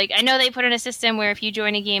 So like I know they put in a system where if you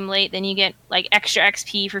join a game late, then you get like extra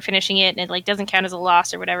XP for finishing it, and it like doesn't count as a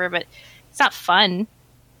loss or whatever. But it's not fun.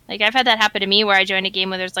 Like, I've had that happen to me where I joined a game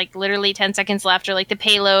where there's, like, literally 10 seconds left, or, like, the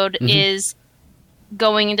payload is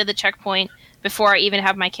going into the checkpoint before I even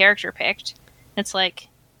have my character picked. It's like...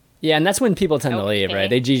 Yeah, and that's when people tend to leave, right?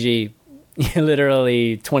 They GG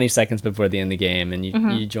literally 20 seconds before the end of the game, and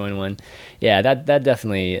you join one. Yeah, that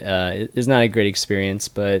definitely is not a great experience,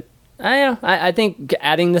 but I think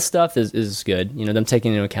adding this stuff is good. Them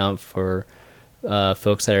taking into account for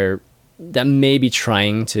folks that may be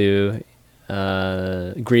trying to...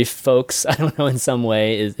 grief folks, I don't know, in some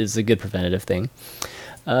way is a good preventative thing.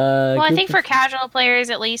 Well, I think for casual players,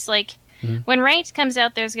 at least, like, when ranked comes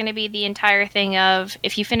out, there's going to be the entire thing of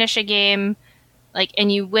if you finish a game, like,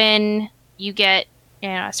 and you win, you get,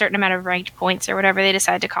 a certain amount of ranked points or whatever they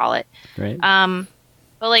decide to call it. Right.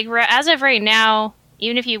 But, like, as of right now,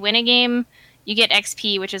 even if you win a game, you get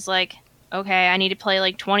XP, which is like, okay, I need to play,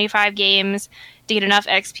 like, 25 games to get enough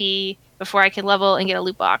XP before I can level and get a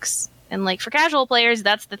loot box. And, like, for casual players,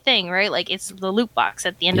 that's the thing, right? Like, it's the loot box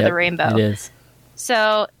at the end of the rainbow. It is.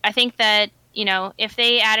 So I think that, if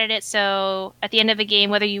they added it so at the end of a game,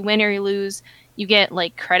 whether you win or you lose, you get,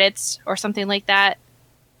 like, credits or something like that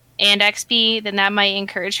and XP, then that might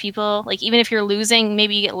encourage people. Like, even if you're losing,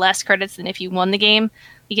 maybe you get less credits than if you won the game.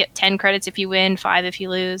 You get 10 credits if you win, 5 if you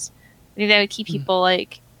lose. I think that would keep people,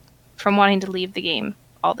 like, from wanting to leave the game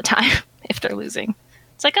all the time if they're losing.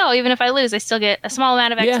 It's like, oh, even if I lose, I still get a small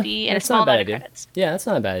amount of XP and a small amount of credits. Yeah, that's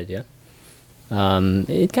not a bad idea.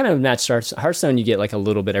 It kind of matched Hearthstone. You get like a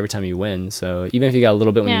little bit every time you win. So even if you got a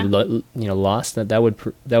little bit when you lost, that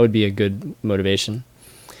would be a good motivation.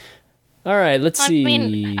 All right, let's see. I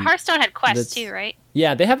mean, Hearthstone had quests too, right?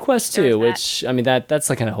 Yeah, they have quests too, which I mean that's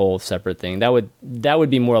like a whole separate thing. That would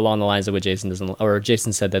be more along the lines of what Jason doesn't, or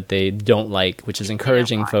Jason said that they don't like, which is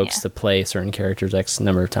encouraging folks to play certain characters X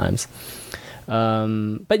number of times.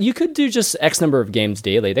 But you could do just X number of games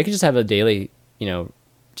daily. They could just have a daily,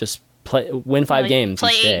 just win 5 games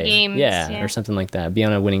each day. Games, or something like that. Be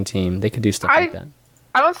on a winning team. They could do stuff like that.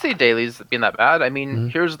 I don't see dailies being that bad. I mean,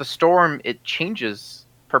 Here's the Storm. It changes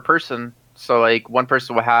per person. So, like, one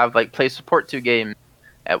person will have, like, play support 2 games,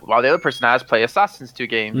 while the other person has play assassins 2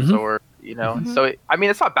 games, or, So, I mean,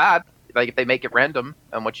 it's not bad, like, if they make it random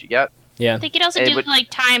on what you get. Yeah. They could also do, like,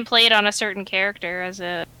 time played on a certain character as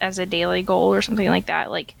a daily goal or something like that.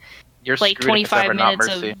 Like, you're play 25 minutes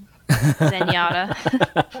of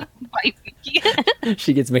Zenyatta.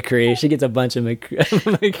 She gets McCree. She gets a bunch of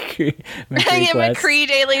McCree McCree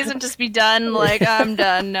dailies and just be done. Like, I'm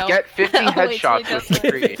done. No. Get 50 headshots with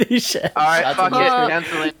McCree. Alright, fuck it.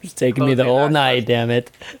 Canceling. It's taking me the whole night, damn it.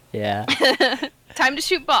 Yeah. Time to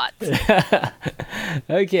shoot bots.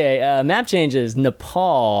 Okay, map changes.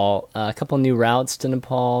 Nepal. A couple new routes to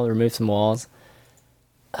Nepal. Remove some walls.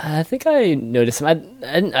 I think I noticed some. I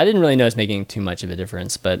didn't really notice making too much of a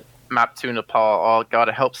difference, but map to Nepal. Oh god,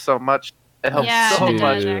 it helps so much. It helps so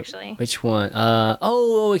much. Actually. Which one?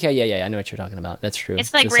 Okay, yeah. I know what you're talking about. That's true.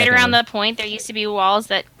 It's like right around the point. There used to be walls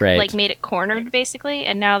that like made it cornered, basically,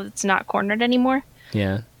 and now it's not cornered anymore.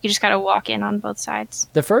 Yeah. You just gotta walk in on both sides.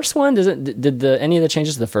 The first one did any of the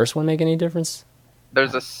changes to the first one make any difference?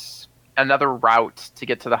 There's another route to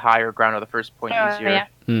get to the higher ground of the first point easier,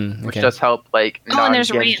 which does help like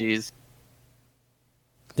non-Genjis.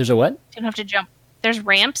 There's a what? You don't have to jump. There's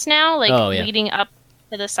ramps now, like leading up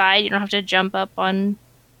to the side. You don't have to jump up on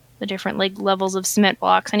the different like levels of cement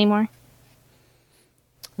blocks anymore.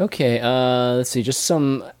 Okay, let's see. Just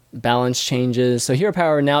some balance changes. So hero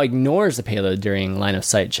power now ignores the payload during line of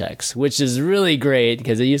sight checks, which is really great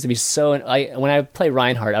because it used to be so. When I play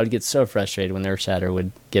Reinhardt, I would get so frustrated when their shatter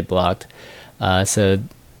would get blocked. So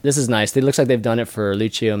this is nice. It looks like they've done it for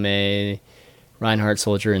Lucio, Mei, Reinhardt,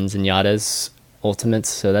 Soldier, and Zenyatta's ultimates.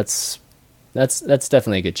 So that's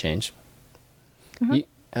definitely a good change.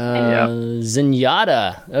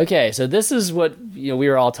 Zenyatta. Okay, so this is what we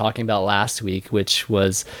were all talking about last week, which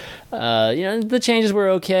was the changes were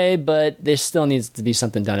okay, but there still needs to be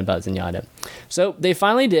something done about Zenyatta. So they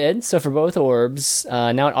finally did. So for both orbs,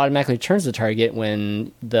 now it automatically turns the target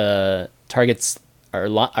when the targets are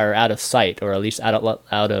out of sight, or at least out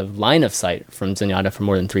of line of sight from Zenyatta for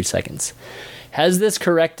more than 3 seconds. Has this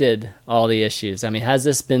corrected all the issues? I mean, has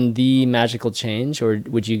this been the magical change, or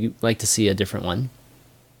would you like to see a different one?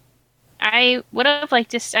 I would have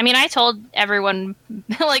liked to. I mean, I told everyone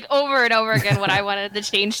like over and over again what I wanted the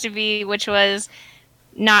change to be, which was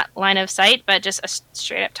not line of sight, but just a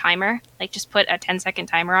straight up timer. Like, just put a 10-second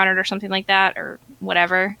timer on it or something like that, or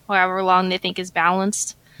whatever, however long they think is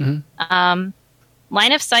balanced. Line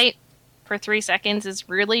of sight for 3 seconds is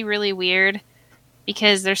really, really weird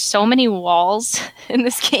because there's so many walls in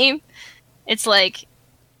this game. It's like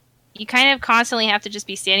you kind of constantly have to just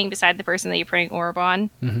be standing beside the person that you're putting orb on,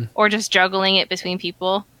 or just juggling it between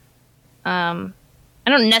people. I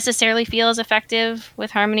don't necessarily feel as effective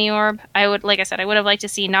with Harmony Orb. Like I said, I would have liked to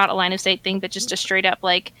see not a line of sight thing, but just a straight up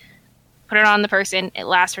like put it on the person. It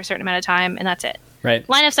lasts for a certain amount of time, and that's it. Right.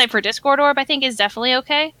 Line of sight for Discord Orb, I think, is definitely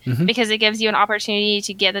okay because it gives you an opportunity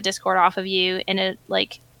to get the Discord off of you in a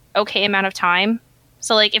like okay amount of time.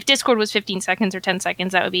 So, like, if Discord was 15 seconds or 10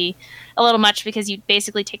 seconds, that would be a little much because you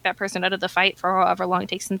basically take that person out of the fight for however long it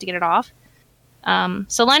takes them to get it off.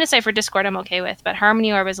 So, line of sight for Discord, I'm okay with, but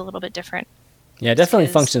Harmony Orb is a little bit different. Yeah, it definitely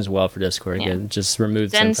functions well for Discord. Yeah. It just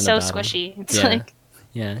removes them from so the battle. Squishy. It's like,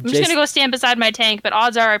 I'm just going to go stand beside my tank, but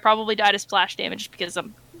odds are I probably died of splash damage because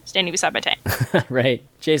I'm standing beside my tank. Right.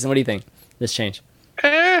 Jason, what do you think? This change?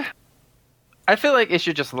 I feel like it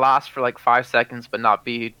should just last for like 5 seconds, but not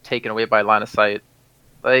be taken away by line of sight.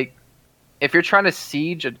 Like, if you're trying to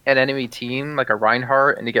siege an enemy team, like a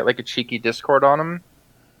Reinhardt, and you get like a cheeky Discord on him,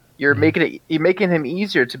 you're making him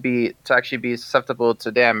easier to actually be susceptible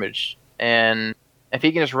to damage. And if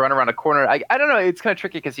he can just run around a corner, I don't know, it's kind of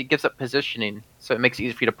tricky because he gives up positioning, so it makes it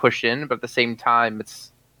easy for you to push in. But at the same time,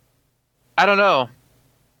 I don't know.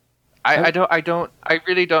 I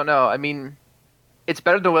really don't know. I mean, it's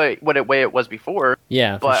better the way it was before.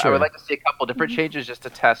 Yeah, but for sure. I would like to see a couple different changes just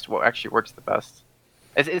to test what actually works the best.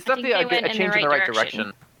 It's definitely a change in the right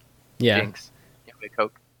direction. Yeah. Jinx. Give me a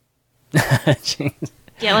Coke.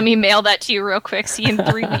 Yeah, let me mail that to you real quick. See you in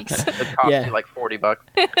 3 weeks. It costs you like $40.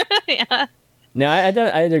 Yeah. No, I'd agree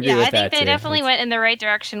with that. Yeah, I think they definitely went in the right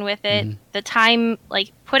direction with it. The time,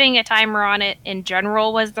 like putting a timer on it in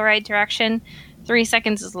general was the right direction. 3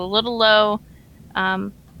 seconds is a little low. I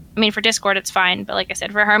mean, for Discord, it's fine. But like I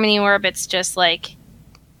said, for Harmony Orb, it's just like,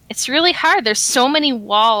 it's really hard. There's so many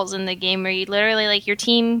walls in the game where you literally, like, your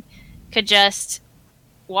team could just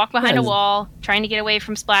walk behind a wall trying to get away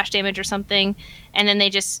from splash damage or something, and then they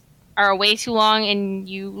just are away too long and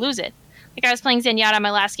you lose it. Like, I was playing Zenyatta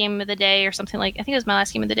my last game of the day or something, like, I think it was my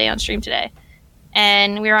last game of the day on stream today.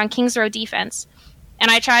 And we were on King's Row defense. And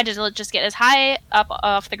I tried to just get as high up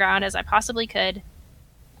off the ground as I possibly could.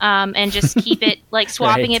 And just keep it, like,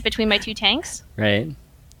 swapping it between my two tanks. Right.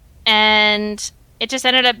 And it just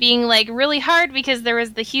ended up being, like, really hard because there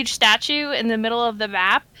was the huge statue in the middle of the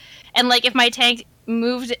map. And, like, if my tank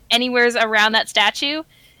moved anywhere around that statue,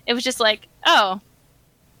 it was just like, oh,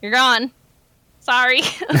 you're gone. Sorry.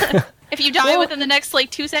 If you die within the next,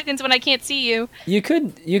 like, 2 seconds when I can't see you. You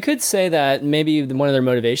could say that maybe one of their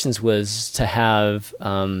motivations was to have,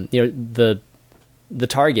 the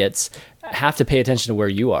targets have to pay attention to where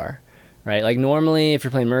you are, right? Like, normally if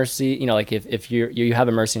you're playing Mercy, like if you have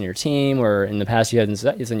a Mercy in your team, or in the past you had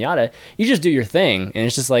Zenyatta, you just do your thing, and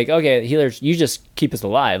it's just like, okay, healers, you just keep us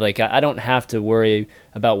alive. Like, I don't have to worry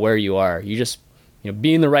about where you are. You just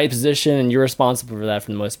be in the right position, and you're responsible for that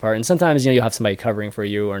for the most part. And sometimes you'll have somebody covering for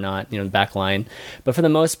you or not, the back line. But for the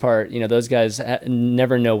most part, those guys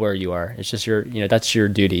never know where you are. It's just that's your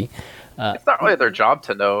duty. It's not really their job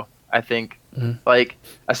to know, I think. Like,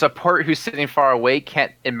 a support who's sitting far away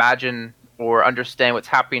can't imagine or understand what's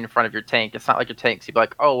happening in front of your tank. It's not like your tanks. You'd be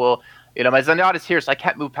like, oh, well, my Zenyatta's here, so I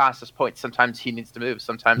can't move past this point. Sometimes he needs to move.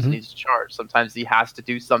 Sometimes he needs to charge. Sometimes he has to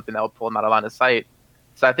do something that will pull him out of line of sight.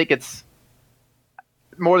 So I think it's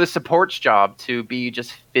more the support's job to be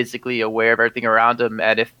just physically aware of everything around them.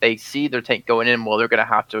 And if they see their tank going in, well, they're going to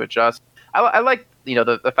have to adjust. I like,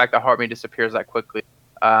 the fact that Harmony disappears that quickly.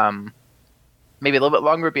 Maybe a little bit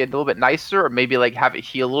longer would be a little bit nicer, or maybe like have it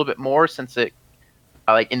heal a little bit more since it,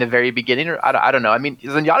 like in the very beginning, or I don't know. I mean,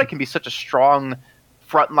 Zenyatta can be such a strong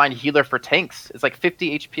frontline healer for tanks. It's like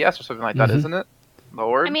 50 HPS or something like that, isn't it?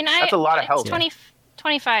 Lord, I mean, that's a lot of health.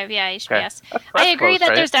 25, yeah, HPS. Okay. That's I agree close, that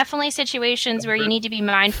right? there's definitely situations where you need to be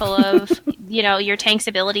mindful of, your tank's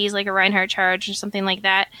abilities, like a Reinhardt charge or something like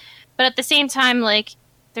that. But at the same time, like,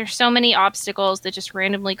 there's so many obstacles that just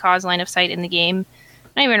randomly cause line of sight in the game.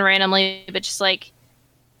 Not even randomly, but just like...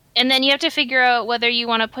 And then you have to figure out whether you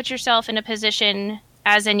want to put yourself in a position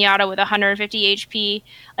as Zenyatta with 150 HP.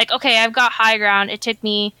 Like, okay, I've got high ground. It took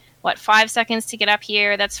me, 5 seconds to get up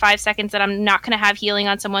here. That's 5 seconds that I'm not going to have healing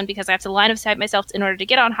on someone because I have to line of sight myself in order to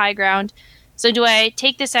get on high ground. So do I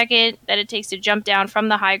take the second that it takes to jump down from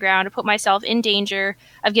the high ground to put myself in danger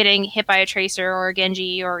of getting hit by a Tracer or a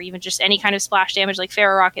Genji or even just any kind of splash damage like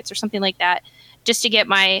Pharaoh Rockets or something like that, just to get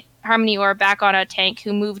my Harmony Orb back on a tank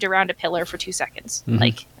who moved around a pillar for 2 seconds?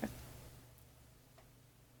 Like,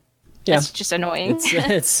 that's just annoying.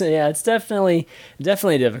 It's definitely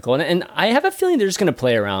difficult, and I have a feeling they're just going to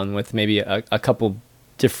play around with maybe a couple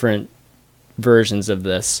different versions of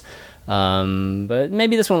this. But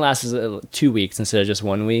maybe this one lasts 2 weeks instead of just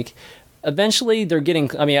 1 week. Eventually, they're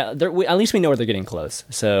getting. I mean, at least we know where they're getting close.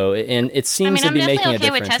 So, and it seems to be making a difference in the meta. I'm definitely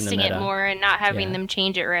okay with testing it more and not having them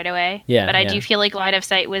change it right away. Yeah, but I do feel like line of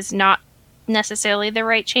sight was not necessarily the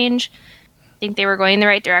right change. I think they were going in the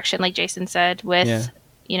right direction, like Jason said, with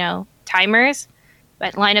timers.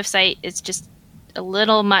 But line of sight is just a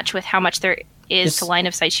little much with how much there is to line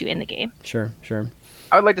of sight you in the game. Sure.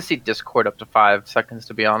 I would like to see Discord up to 5 seconds,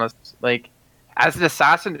 to be honest. Like, as an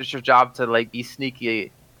assassin, it's your job to, like, be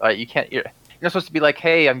sneaky. You're not supposed to be like,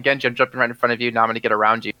 hey, I'm Genji, I'm jumping right in front of you, now I'm going to get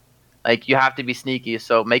around you. Like, you have to be sneaky,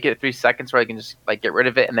 so make it 3 seconds where I can just, like, get rid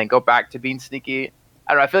of it and then go back to being sneaky.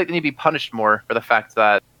 I don't know, I feel like they need to be punished more for the fact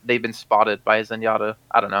that they've been spotted by Zenyatta.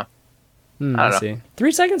 I don't know. I don't know. See.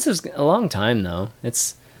 3 seconds is a long time, though.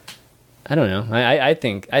 I don't know. I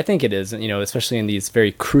think it is, especially in these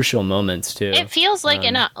very crucial moments, too. It feels like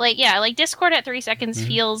enough. Like Discord at 3 seconds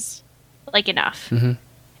feels like enough.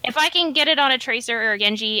 If I can get it on a Tracer or a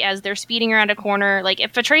Genji as they're speeding around a corner, like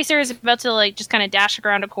if a Tracer is about to like just kind of dash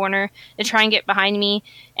around a corner to try and get behind me,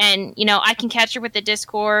 and I can catch her with the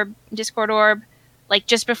Discord orb, like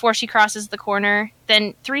just before she crosses the corner,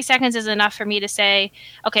 then 3 seconds is enough for me to say,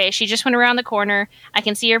 okay, she just went around the corner. I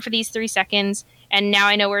can see her for these 3 seconds, and now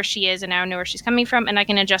I know where she is, and now I know where she's coming from, and I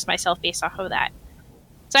can adjust myself based off of that.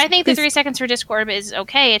 So I think the 3 seconds for Discord is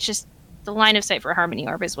okay. It's just the line of sight for Harmony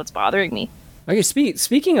Orb is what's bothering me. Okay,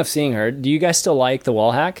 speaking of seeing her, do you guys still like the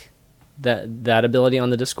wall hack? That ability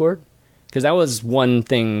on the Discord? Because that was one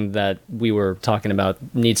thing that we were talking about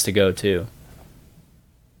needs to go too.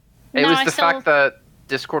 It was the fact that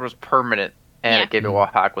Discord was permanent and it gave a wall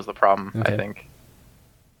hack was the problem, I think.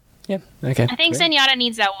 Yeah, okay. I think Zenyatta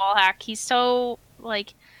needs that wall hack. He's so,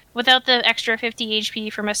 like, without the extra 50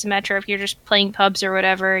 HP from a Symmetra, if you're just playing pubs or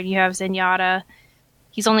whatever, and you have Zenyatta,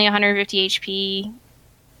 he's only 150 HP.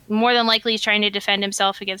 More than likely, he's trying to defend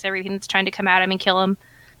himself against everything that's trying to come at him and kill him.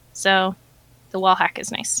 So, the wall hack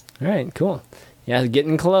is nice. All right, cool. Yeah,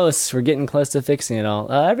 getting close. We're getting close to fixing it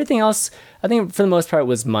all. Everything else, I think, for the most part,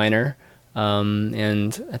 was minor.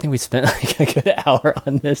 And I think we spent like a good hour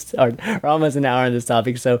on this, or almost an hour on this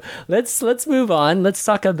topic. So let's move on. Let's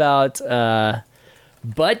talk about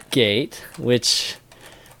Buttgate, which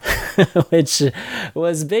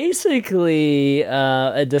was basically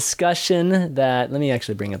a discussion that, let me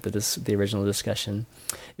actually bring up the original discussion.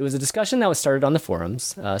 It was a discussion that was started on the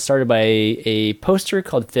forums, started by a poster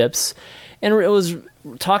called Phipps, and it was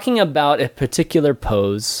talking about a particular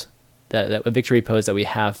pose, that a victory pose that we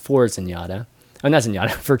have for Zenyatta. Oh, not Zenyatta,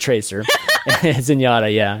 for Tracer.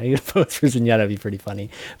 Zenyatta, yeah. A pose for Zenyatta would be pretty funny.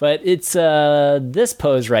 But it's this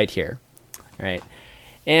pose right here. All right.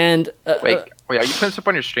 And wait, are you putting this up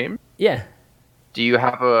on your stream? Yeah. Do you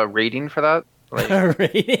have a rating for that? Like, a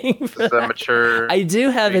rating for that? Mature. I do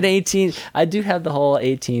have an 18. I do have the whole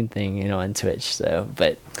 18 thing, on Twitch. So,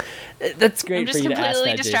 but that's great. I'm just for you to ask that,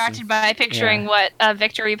 completely distracted Jason. by picturing what a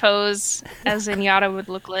victory pose as Zenyatta would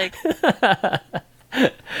look like.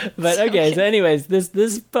 But okay, so anyways,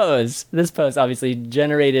 this pose obviously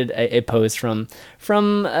generated a post from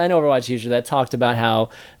an Overwatch user that talked about how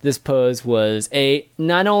this pose was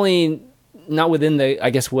not only not within the, I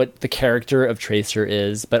guess, what the character of Tracer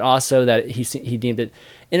is, but also that he deemed it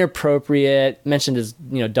inappropriate. Mentioned his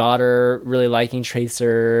daughter really liking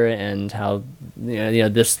Tracer, and how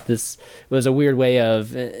this was a weird way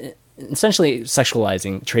of essentially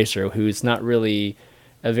sexualizing Tracer, who's not really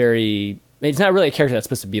it's not really a character that's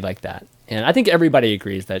supposed to be like that. And I think everybody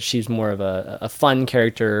agrees that she's more of a fun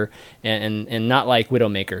character and not like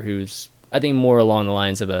Widowmaker, who's, I think, more along the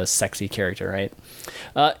lines of a sexy character, right?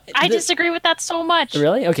 I disagree with that so much.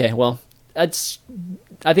 Really? Okay, well, I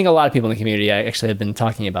think a lot of people in the community actually have been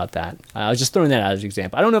talking about that. I was just throwing that out as an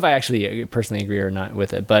example. I don't know if I actually personally agree or not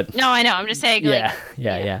with it, but... No, I know. I'm just saying,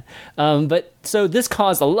 Yeah. But so this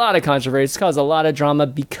caused a lot of controversy. This caused a lot of drama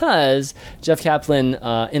because Jeff Kaplan,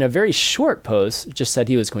 in a very short post, just said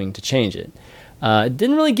he was going to change it.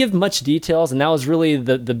 Didn't really give much details, and that was really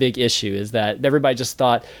the big issue, is that everybody just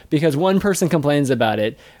thought because one person complains about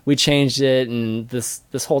it, we changed it, and this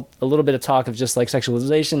whole a little bit of talk of just like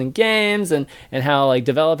sexualization in games and how like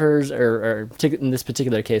developers or in this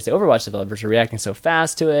particular case the Overwatch developers are reacting so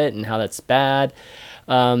fast to it and how that's bad.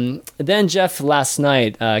 Then Jeff last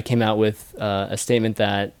night came out with a statement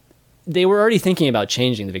that they were already thinking about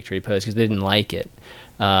changing the victory pose because they didn't like it.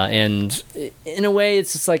 And in a way,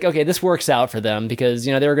 it's just like, okay, this works out for them because,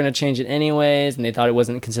 they were going to change it anyways, and they thought it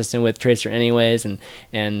wasn't consistent with Tracer anyways,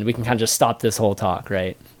 and we can kind of just stop this whole talk,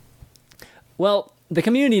 right? Well, the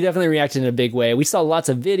community definitely reacted in a big way. We saw lots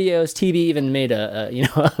of videos. TB even made a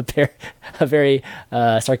very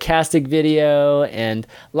sarcastic video, and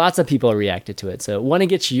lots of people reacted to it. So I want to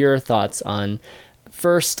get your thoughts on,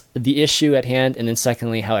 first, the issue at hand, and then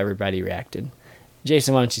secondly, how everybody reacted.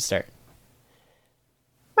 Jason, why don't you start?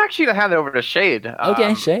 I'm actually going to hand it over to Shade.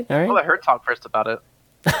 Okay, Shade, all right. I'll let her talk first about it.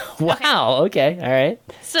 Wow, okay, all right.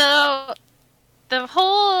 So, the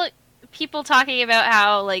whole people talking about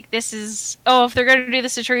how, like, this is... Oh, if they're going to do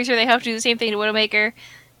this to Tracer, they have to do the same thing to Widowmaker.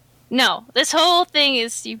 No, this whole thing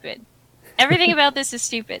is stupid. Everything about this is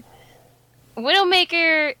stupid.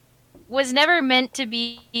 Widowmaker was never meant to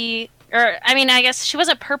be... Or, I mean, I guess she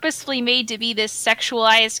wasn't purposefully made to be this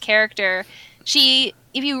sexualized character. She...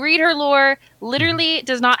 If you read her lore, literally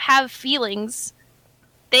does not have feelings.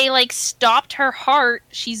 They, like, stopped her heart.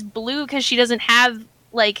 She's blue because she doesn't have,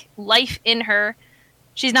 like, life in her.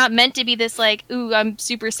 She's not meant to be this, like, ooh, I'm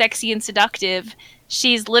super sexy and seductive.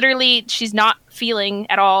 She's not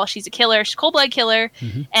feeling at all. She's a killer. She's a cold-blooded killer.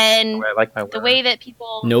 Mm-hmm. And I like my word. The way that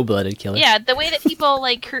people... No-blooded killer. Yeah, the way that people,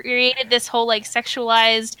 like, created this whole, like,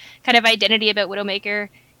 sexualized kind of identity about Widowmaker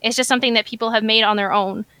is just something that people have made on their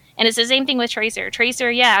own. And it's the same thing with Tracer.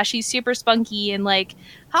 Tracer, yeah, she's super spunky and like,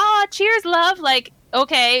 cheers, love. Like,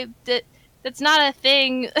 okay, that's not a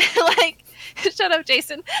thing. Like, shut up,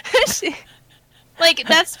 Jason. Like,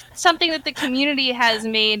 that's something that the community has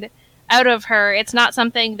made out of her. It's not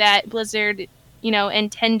something that Blizzard,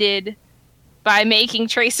 intended by making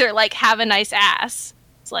Tracer, like, have a nice ass.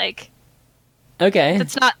 It's like, okay,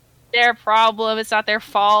 it's not their problem. It's not their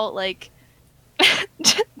fault. Like,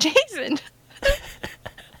 Jason.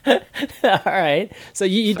 All right. So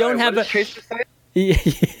you don't have a Tracer say?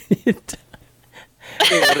 Wait,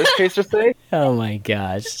 what does Tracer say? Oh my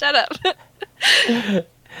gosh. Shut up.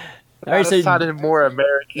 All right, so sounded more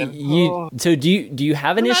American. So do you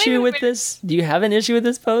have an issue with this? Do you have an issue with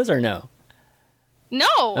this pose or no? No,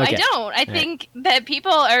 okay. I don't. I think that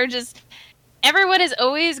people are just... Everyone is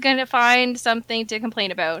always going to find something to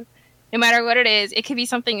complain about. No matter what it is. It could be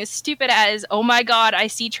something as stupid as, oh my god, I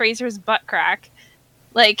see Tracer's butt crack.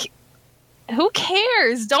 Like, who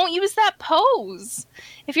cares? Don't use that pose.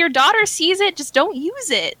 If your daughter sees it, just don't use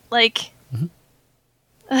it. Like...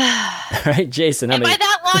 All right, Jason. And by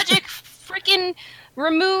that logic, freaking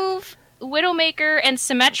remove Widowmaker and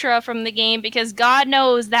Symmetra from the game, because God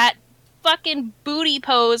knows that fucking booty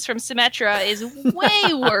pose from Symmetra is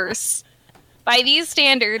way worse by these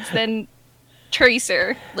standards than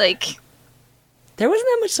Tracer. Like, there wasn't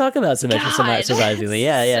that much talk about Symmetra, surprisingly.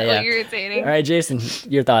 Yeah. Irritating. All right, Jason,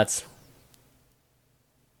 your thoughts.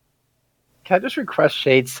 Can I just request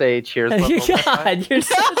Shade say cheers? God, you're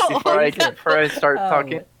so before I start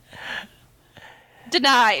talking.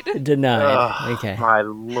 Denied. Okay. My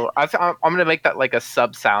lord, I'm gonna make that like a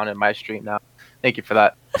sub sound in my stream now. Thank you for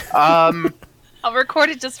that. I'll record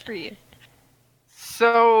it just for you.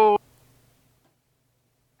 So,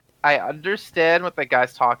 I understand what the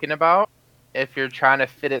guy's talking about. If you're trying to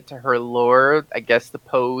fit it to her lore, I guess the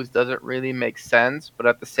pose doesn't really make sense. But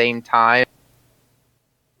at the same time,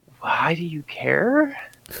 why do you care?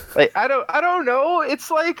 Like, I don't know.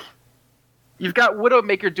 It's like you've got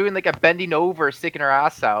Widowmaker doing like a bending over, sticking her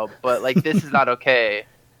ass out, but like this is not okay.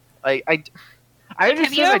 Like I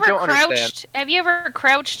understand. I don't understand. Have you ever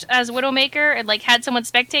crouched as Widowmaker and like had someone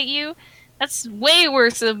spectate you? That's way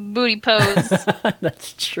worse than booty pose.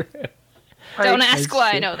 That's true. Don't ask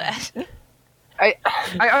why I know that.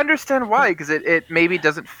 I understand why, because it maybe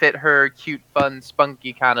doesn't fit her cute, fun,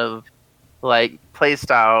 spunky kind of like play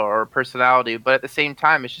style or personality, but at the same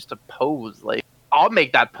time it's just a pose. Like, I'll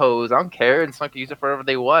make that pose, I don't care, and someone can use it for whatever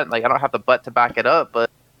they want. Like, I don't have the butt to back it up, but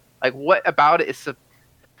like, what about it is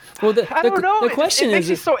well, I don't know. The question it makes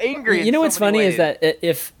me so angry. You know what's funny ways. is that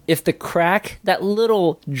if the crack, that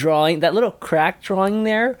little crack drawing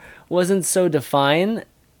there wasn't so defined,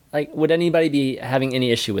 like, would anybody be having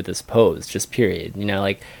any issue with this pose? Just period. You know,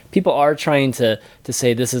 like, people are trying to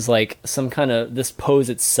say this is like some kind of, this pose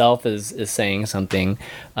itself is saying something,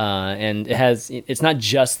 and it's not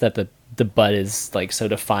just that the butt is like so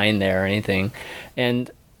defined there or anything. And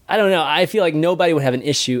I don't know. I feel like nobody would have an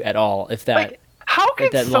issue at all if that. Like, how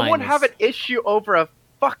can someone have an issue over a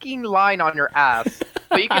fucking line on your ass?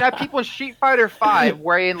 But you can have people in Street Fighter V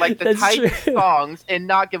wearing like the tight thongs and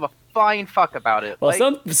not give a flying fuck about it. Well,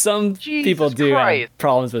 like, some people do have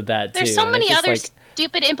problems with that too. There's so many other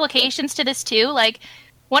stupid implications to this too. Like,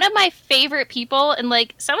 one of my favorite people, and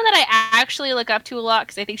like someone that I actually look up to a lot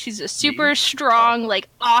because I think she's a super strong, like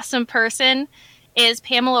awesome person, is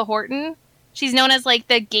Pamela Horton. She's known as like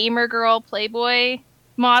the gamer girl Playboy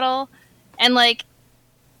model. And, like,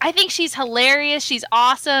 I think she's hilarious. She's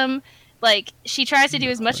awesome. Like, she tries to do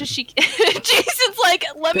as much as she can. Jason's like,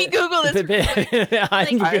 let me Google this. I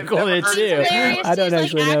can Google it, too. I don't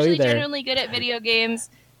actually know either. She's genuinely good at video games.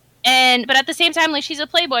 But at the same time, like, she's a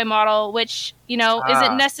Playboy model, which, you know,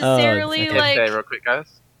 isn't necessarily, like... Okay, real quick, guys.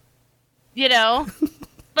 You know?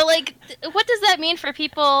 But, like, what does that mean for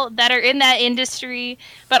people that are in that industry,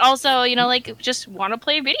 but also, you know, like, just want to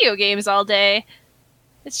play video games all day?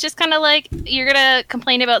 It's just kind of like, you're going to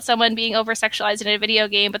complain about someone being over-sexualized in a video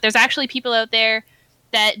game, but there's actually people out there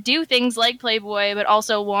that do things like Playboy, but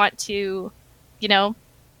also want to, you know,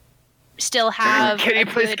 still have... Can you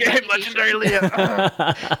please get Legendary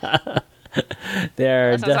Leah?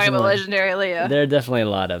 There are talking about Legendary Leah. There are definitely a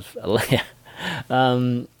lot of... okay,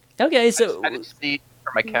 so... I just need to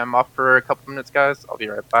turn my cam off for a couple minutes, guys. I'll be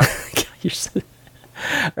right back.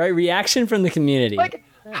 All right, reaction from the community. Like,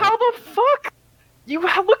 how the fuck? You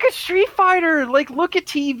look at Street Fighter, like, look at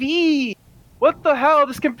TV. What the hell?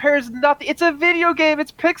 This compares nothing. It's a video game.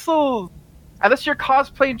 It's pixels. Unless you're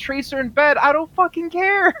cosplaying Tracer in bed, I don't fucking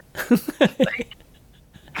care. Like,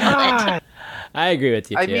 God. I agree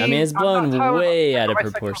with you, too. I mean, it's blown way out of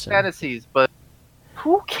proportion. Fantasies, but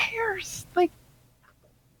who cares? Like,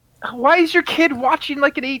 why is your kid watching,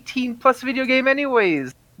 like, an 18-plus video game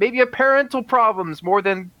anyways? Maybe a parental problems more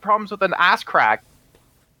than problems with an ass crack.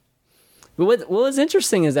 But what was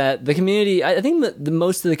interesting is that the community, I think the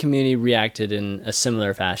most of the community reacted in a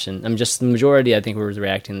similar fashion. Just the majority, I think,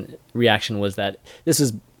 reaction was that this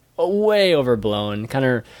was way overblown, kind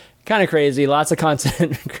of crazy. Lots of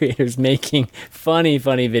content creators making funny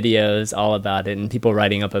videos all about it, and people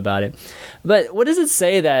writing up about it. But what does it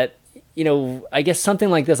say that, you know, I guess something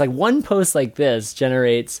like this, like one post like this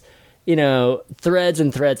generates, you know, threads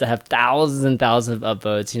and threads that have thousands and thousands of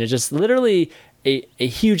upvotes, you know, just literally a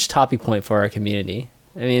huge topic point for our community.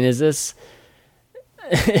 I mean, is this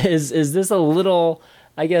is this a little?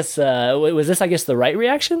 I guess was this the right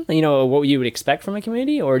reaction? You know, what you would expect from a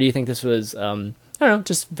community, or do you think this was I don't know,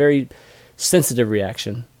 just very sensitive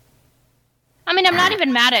reaction? I mean, I'm not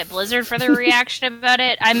even mad at Blizzard for their reaction about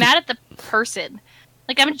it. I'm mad at the person.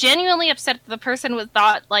 Like, I'm genuinely upset that the person was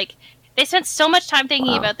thought, like, they spent so much time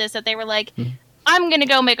thinking about this that they were like, I'm going to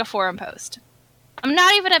go make a forum post. I'm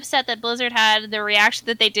not even upset that Blizzard had the reaction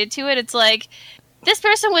that they did to it. It's like, this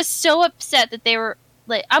person was so upset that they were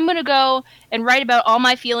like, I'm going to go and write about all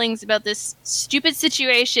my feelings about this stupid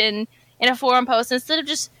situation in a forum post instead of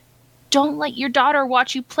just, don't let your daughter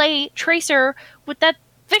watch you play Tracer with that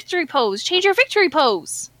victory pose. Change your victory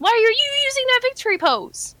pose. Why are you using that victory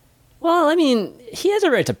pose? Well, I mean, he has a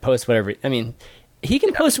right to post whatever. I mean, he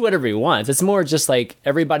can post whatever he wants. It's more just like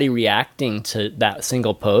everybody reacting to that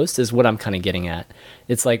single post is what I'm kind of getting at.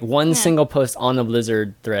 It's like one single post on the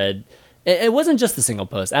Blizzard thread. It wasn't just the single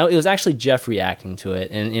post. It was actually Jeff reacting to it,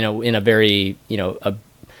 and in a very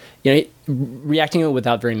reacting to it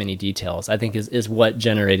without very many details. I think is what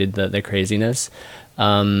generated the craziness.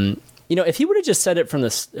 If he would have just said it from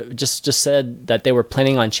just said that they were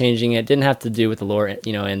planning on changing it, didn't have to do with the lore,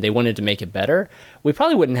 and they wanted to make it better, we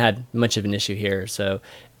probably wouldn't have had much of an issue here. So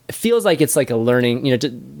it feels like it's like a learning,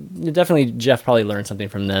 definitely Jeff probably learned something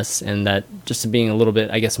from this, and that just being a little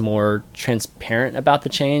bit, I guess, more transparent about the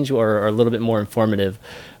change or a little bit more informative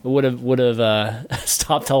would have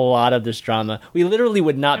stopped a lot of this drama. We literally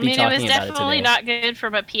would not be talking about it today. It was definitely not good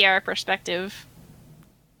from a PR perspective.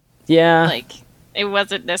 Yeah. Like, it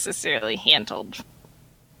wasn't necessarily handled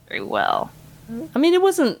very well. I mean, it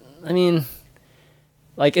wasn't. I mean,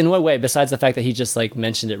 like, in what way? Besides the fact that he just like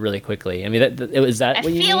mentioned it really quickly. I mean, was that. I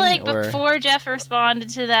what you feel mean, like before Jeff responded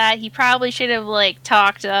to that, he probably should have like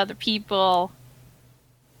talked to other people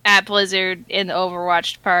at Blizzard in the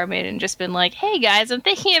Overwatch department and just been like, "Hey guys, I'm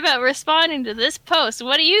thinking about responding to this post.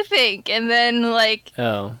 What do you think?" And then like,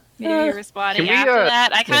 maybe responding after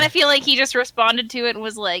that. I kind of feel like he just responded to it and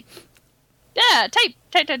was like, yeah, type.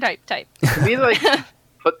 Can we like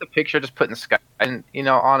put the picture just put in Skype and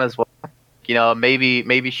on as well?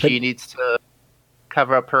 Maybe she needs to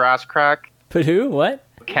cover up her ass crack. Put who? What?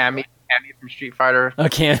 Cammy from Street Fighter. Oh,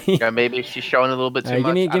 Cammy. Maybe she's showing a little bit too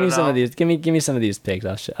much. Give me some of these. Give me some of these pics.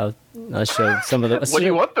 I'll show some of the. What do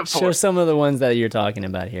you want them for? Show some of the ones that you're talking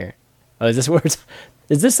about here. Oh, is this where?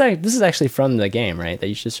 Is this is actually from the game, right? That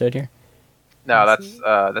you just showed here. No, that's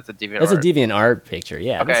a DeviantArt. That's a DeviantArt picture.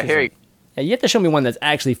 Yeah. Okay, here you go. Yeah, you have to show me one that's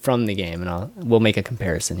actually from the game, and we'll make a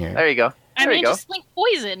comparison here. There you go. Just link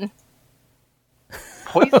Poison.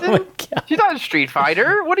 Poison? Oh my God. She's not a Street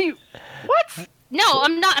Fighter. What? No,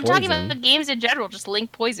 I'm not. I'm talking about the games in general. Just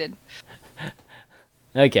link Poison.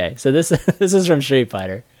 Okay, so this is from Street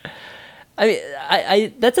Fighter. I mean,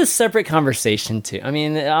 I that's a separate conversation too. I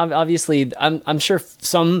mean, obviously, I'm sure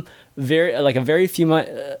some very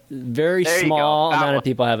small amount of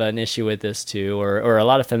people have an issue with this too, or a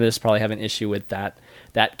lot of feminists probably have an issue with that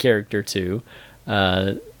character too.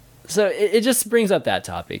 So it just brings up that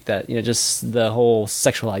topic, that just the whole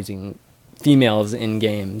sexualizing females in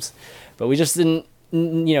games, but we just didn't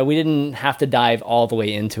we didn't have to dive all the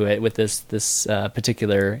way into it with this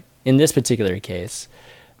particular case.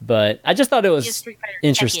 But I just thought it was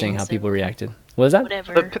interesting how people reacted. What was that?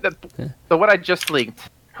 Whatever. So what I just linked,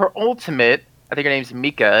 her ultimate, I think her name's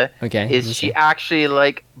Mika, is she actually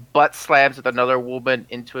like butt slams with another woman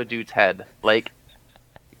into a dude's head. Like,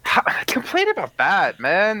 complain about that,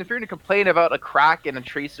 man. If you're gonna complain about a crack in a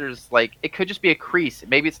Tracer's, like, it could just be a crease.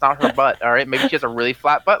 Maybe it's not her butt, all right? Maybe she has a really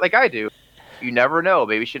flat butt like I do. You never know.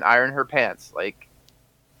 Maybe she should iron her pants. Like,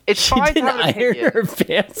 it's fine to have an opinion. Iron her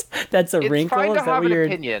pants? That's a wrinkle? It's fine to have an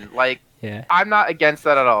opinion. Like, I'm not against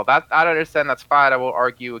that at all. I don't understand. That's fine. I won't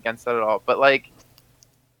argue against that at all. But, like,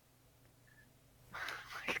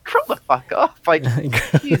 grow the fuck up. Like,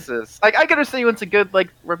 Jesus. Like, I can understand he wants a good, like,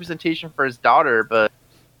 representation for his daughter, but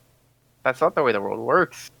that's not the way the world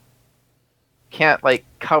works. You can't, like,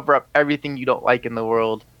 cover up everything you don't like in the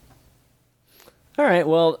world. All right.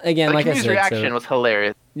 Well, again, like I said, his reaction was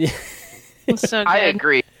hilarious. So I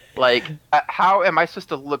agree. Like, how am I supposed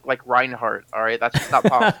to look like Reinhardt? All right, that's just not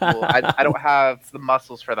possible. I don't have the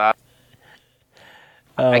muscles for that.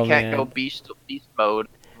 I can't go beast mode.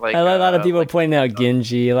 Like, a lot of people pointing out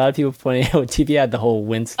Genji. A lot of people pointing out TP had the whole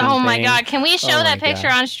Winston Oh my thing. God! Can we show that picture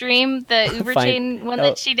on stream? The Uber chain one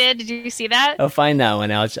that she did. Did you see that? Oh, find that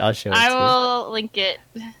one. I'll show it. I will link it.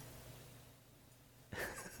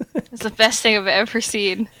 It's the best thing I've ever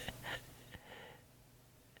seen.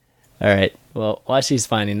 All right. Well, while she's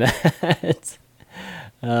finding that,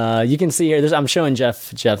 you can see here. I'm showing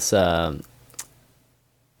Jeff's. I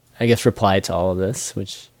I guess, reply to all of this,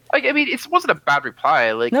 which... Like, I mean, it wasn't a bad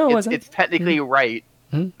reply. Like, no, it wasn't. It's technically right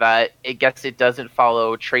that I guess it doesn't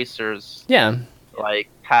follow Tracer's like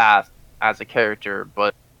path as a character,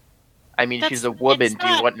 but I mean, she's a woman. Do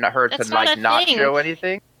you want her to like not show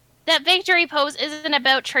anything? That victory pose isn't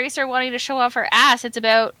about Tracer wanting to show off her ass. It's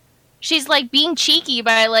about she's like being cheeky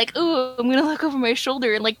by like, ooh, I'm gonna look over my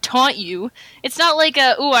shoulder and like taunt you. It's not like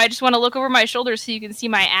ooh, I just want to look over my shoulder so you can see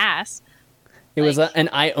my ass. It was an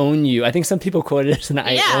 "I own you." I think some people quoted it as an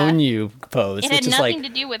 "I own you" pose. It had nothing to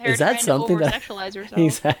do with her is that trying something to over-sexualize herself.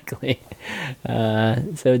 Exactly.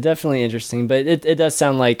 So definitely interesting, but it does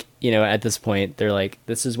sound like, you know, at this point they're like,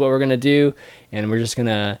 this is what we're gonna do, and we're just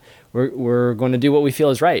gonna we're going to do what we feel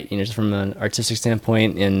is right, you know, just from an artistic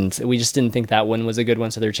standpoint, and we just didn't think that one was a good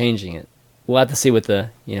one, so they're changing it. We'll have to see what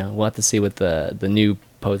the new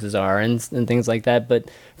poses are and things like that. But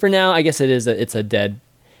for now, I guess it's a dead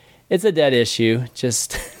issue.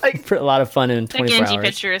 Just for a lot of fun in 24 hours. The Genji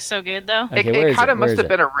picture is so good, though. Okay, it kind of must have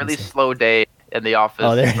been a really slow day in the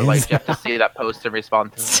office for like Jeff to see that post and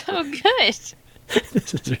respond to it. So good.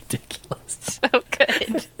 This is ridiculous. So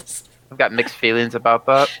good. I've got mixed feelings about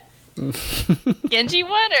that. Genji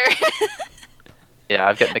one or? Yeah,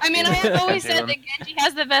 I've got mixed feelings. I have always said that Genji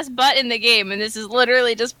has the best butt in the game, and this is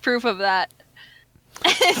literally just proof of that.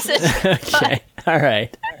 Okay. All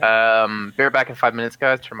right. Be right back in 5 minutes,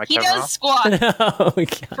 guys. Turn my camera off. He does squat. Oh,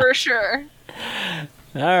 God. For sure.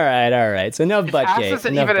 All right. So no butt gate. His ass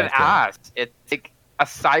isn't even an ass. It's like a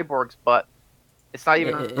cyborg's butt. It's not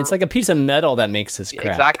even... It's like a piece of metal that makes this crap.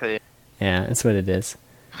 Exactly. Yeah, that's what it is.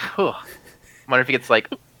 I wonder if he gets like...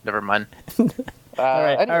 Never mind. All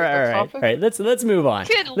right. Let's move on.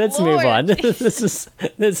 Let's move on.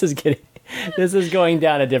 This is going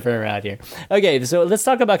down a different route here. Okay, so let's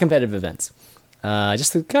talk about competitive events.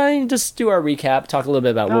 Just to just do our recap, talk a little bit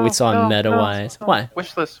about what we saw meta-wise. What?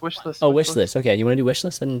 Wish list. Oh, wish list. Okay, you want to do wish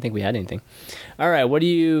list? I didn't think we had anything. All right, what do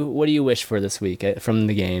you wish for this week from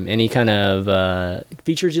the game? Any kind of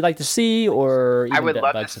features you'd like to see, or I would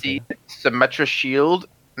love to see Symmetra Shield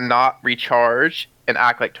not recharge and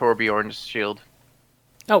act like Torbjorn's shield.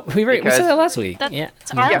 Oh, we said that last week. Yeah,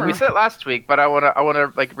 we said it last week, but I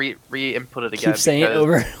wanna like re-input it again. Keep saying it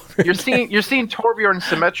over. You're seeing Torbjorn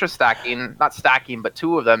Symmetra stacking, not stacking, but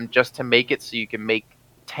two of them just to make it so you can make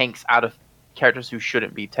tanks out of characters who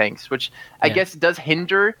shouldn't be tanks, which I guess does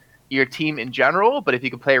hinder your team in general. But if you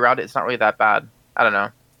can play around it, it's not really that bad. I don't know.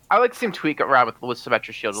 I like to see him tweak around with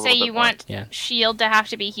Symmetra Shield a little bit more. So you want Shield to have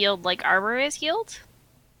to be healed like Armor is healed?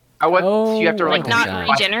 You have to not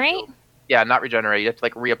regenerate. Yeah, not regenerate. You have to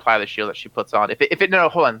like reapply the shield that she puts on. No,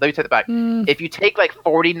 hold on. Let me take it back. If you take like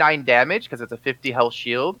 49 damage because it's a 50 health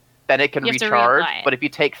shield, then it can recharge. But if you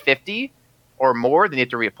take 50 or more, then you have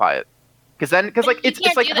to reapply it. Because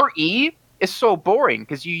it's like her E is so boring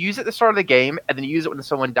because you use it at the start of the game and then you use it when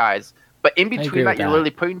someone dies. But in between that, you're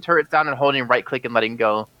literally putting turrets down and holding right click and letting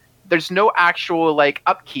go. There's no actual like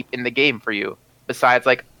upkeep in the game for you besides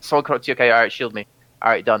like someone comes to you, okay, all right, shield me, all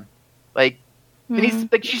right, done. Like. You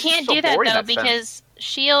can't do that though because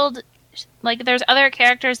shield, like there's other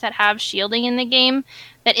characters that have shielding in the game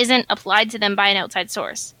that isn't applied to them by an outside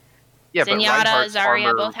source. Yeah, Zenyatta,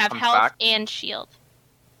 Zarya both have health and shield.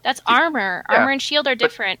 That's armor. Yeah. Armor and shield are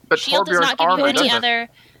different. But shield does not give you any other.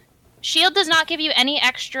 Shield does not give you any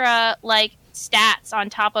extra like stats on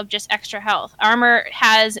top of just extra health. Armor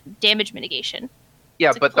has damage mitigation.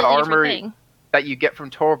 Yeah, but the armor that you get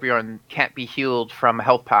from Torbjorn can't be healed from a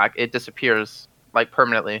health pack. It disappears. Like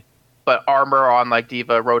permanently, but armor on like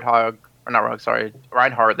Diva, Reinhardt,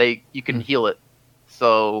 you can heal it.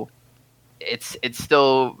 So it's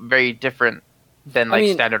still very different than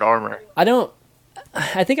standard armor.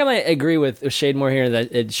 I think I might agree with Shademore here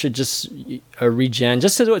that it should just regen,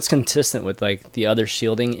 just so it's consistent with like the other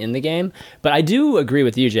shielding in the game. But I do agree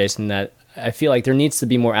with you, Jason, that I feel like there needs to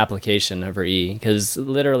be more application of her E, because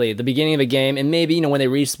literally at the beginning of a game, and maybe when they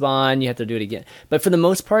respawn, you have to do it again. But for the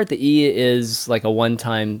most part, the E is like a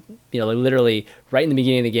one-time, like literally right in the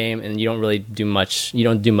beginning of the game, and you don't really do much. You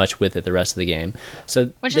don't do much with it the rest of the game.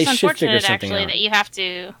 So which they is should figure unfortunate, something actually, out. that you have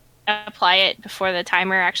to apply it before the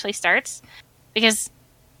timer actually starts, because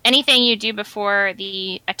anything you do before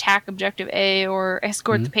the attack objective A or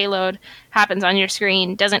escort the payload happens on your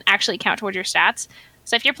screen doesn't actually count towards your stats.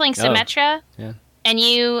 So if you're playing Symmetra and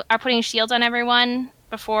you are putting shields on everyone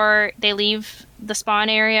before they leave the spawn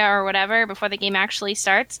area or whatever, before the game actually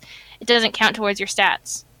starts, it doesn't count towards your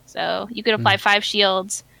stats. So you could apply 5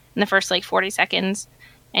 shields in the first 40 seconds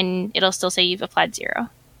and it'll still say you've applied 0.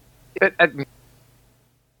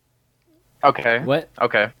 Okay. What?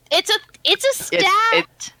 Okay. It's a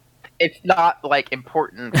stat. it's not like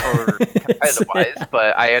important for competitive wise,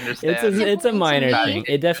 but I understand. It's a minor thing.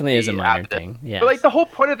 It definitely is a minor thing. Yeah. But like the whole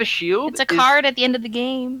point of the shield, it's a card at the end of the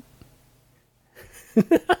game.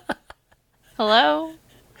 Hello,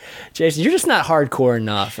 Jason, you're just not hardcore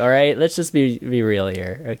enough. All right, let's just be real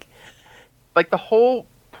here. Okay. Like the whole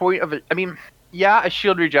point of it. I mean, yeah, a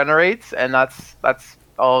shield regenerates, and that's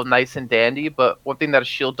all nice and dandy. But one thing that a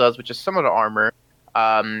shield does, which is similar to armor,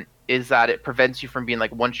 is that it prevents you from being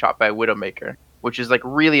like one shot by a Widowmaker, which is like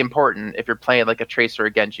really important if you're playing like a Tracer or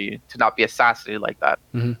Genji to not be assassinated like that.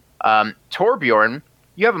 Torbjorn,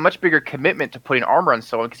 you have a much bigger commitment to putting armor on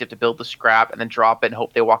someone because you have to build the scrap and then drop it and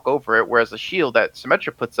hope they walk over it. Whereas the shield that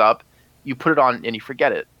Symmetra puts up, you put it on and you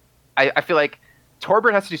forget it. I feel like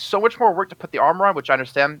Torbjorn has to do so much more work to put the armor on, which I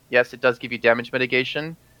understand. Yes, it does give you damage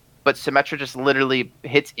mitigation, but Symmetra just literally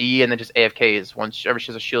hits E and then just AFKs. Whenever she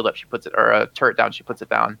has a shield up, she puts it, or a turret down, she puts it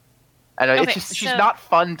down. And it's just she's not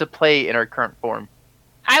fun to play in her current form.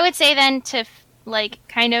 I would say then to like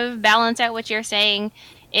kind of balance out what you're saying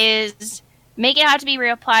is make it have to be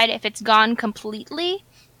reapplied if it's gone completely.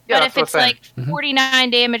 Yeah, but if it's like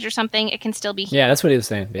 49 damage or something, it can still be healed. Yeah, that's what he was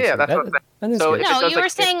saying. Basically. Yeah, that's what I'm saying. So no, you were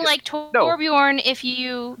saying like Torbjorn, if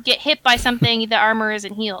you get hit by something, the armor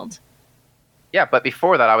isn't healed. Yeah, but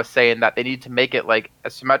before that, I was saying that they need to make it like a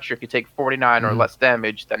Symmetra. If you take 49 or less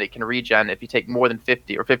damage, then it can regen. If you take more than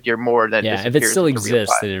 50 or 50 or more, then yeah, if it still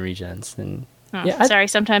exists, then it regens. Then sorry,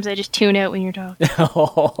 sometimes I just tune out when you're talking.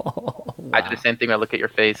 Wow. I do the same thing when I look at your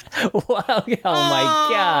face. Wow! Oh my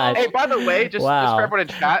god! Hey, by the way, just for everyone in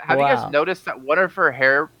chat, have you guys noticed that one of her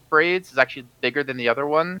hair braids is actually bigger than the other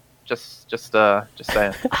one? Just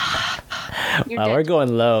saying. Wow, we're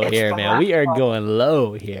going low here, man. We are going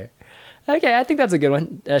low here. Okay, I think that's a good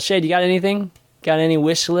one. Shade, you got anything? Got any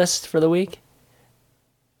wish list for the week?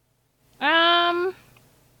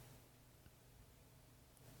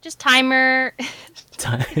 Just timer.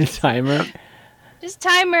 Timer? Just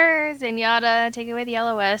timer, Zenyatta, take away the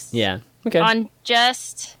LOS. Yeah, okay. On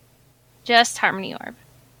just Harmony Orb.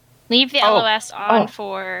 Leave the LOS on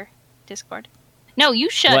for Discord. No, you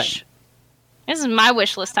shush. What? This is my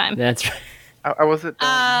wish list time. That's right. I wasn't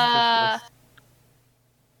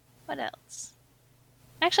what else?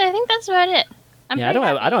 Actually, I think that's about it. I don't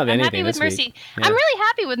have anything. I'm happy with Mercy. Week. Yeah. I'm really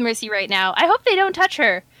happy with Mercy right now. I hope they don't touch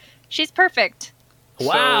her. She's perfect.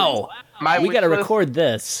 Wow. We got to record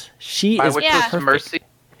this. She is perfect. Mercy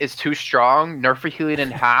is too strong. Nerf her healing in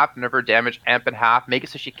half. Nerf her damage amp in half. Make it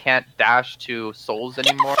so she can't dash to souls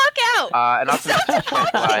anymore. Get the fuck out! And also,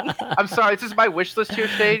 I'm sorry. This is my wish list here,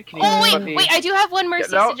 Shade. Can you wait! I do have one Mercy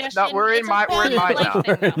suggestion. No, we're in mine now.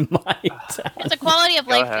 It's a quality of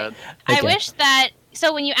life thing. Okay. I wish that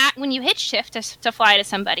when you hit shift to fly to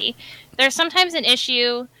somebody, there's sometimes an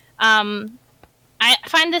issue. I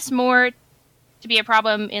find this more to be a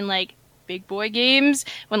problem in like big boy games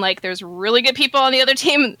when like there's really good people on the other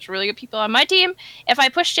team and there's really good people on my team. If I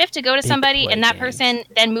push shift to go to somebody and that person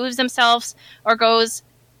then moves themselves or goes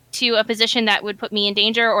to a position that would put me in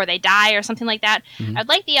danger or they die or something like that, I'd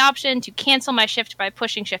like the option to cancel my shift by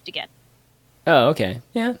pushing shift again. Oh, okay.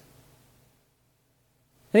 Yeah. I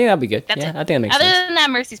think that'd be good. That's it. I think that makes sense. Other than that,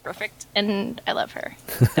 Mercy's perfect and I love her.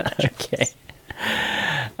 Okay.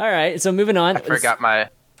 All right, so moving on. I forgot my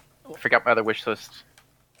other wish list.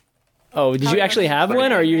 Oh, did you actually have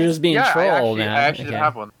one, or are you just being trolled now? I actually did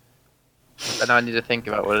have one. But now I need to think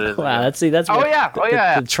about what it is. Wow, that's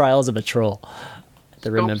the trials of a troll.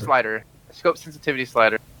 Scope sensitivity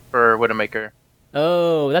slider for Widowmaker.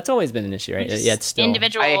 Oh, that's always been an issue, right? Yeah, it's still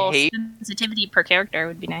individual sensitivity per character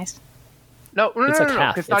would be nice. No, it's like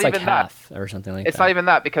half. It's not even half or something like that. It's not even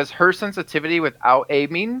that because her sensitivity without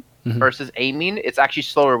aiming versus aiming, it's actually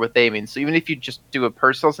slower with aiming. So even if you just do a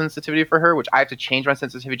personal sensitivity for her, which I have to change my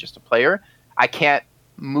sensitivity just to play her, I can't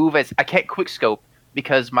quick scope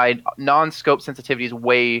because my non-scope sensitivity is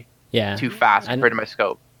way too fast compared to my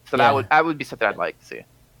scope. So that would be something I'd like to see.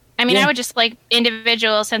 I mean, I would just like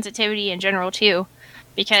individual sensitivity in general too,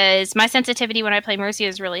 because my sensitivity when I play Mercy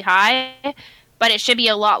is really high, but it should be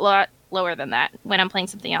a lot lower than that when I'm playing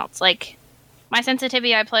something else. Like my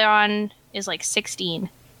sensitivity I play on is like 16.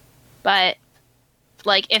 But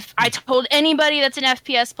like if I told anybody that's an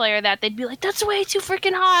FPS player that, they'd be like, that's way too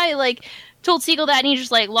freaking high. Like told Siegel that and he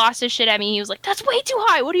just like lost his shit at me. He was like, that's way too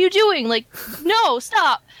high. What are you doing? Like, no,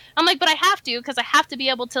 stop. I'm like, but I have to, because I have to be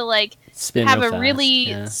able to like have a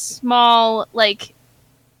really small like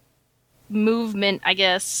movement, I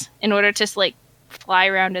guess, in order to like fly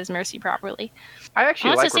around as Mercy properly. I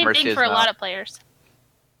actually like the same thing for a lot of players.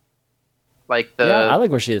 Like I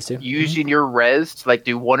like where she is too. Using your res to like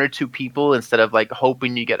do one or two people instead of like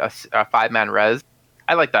hoping you get a 5-man res.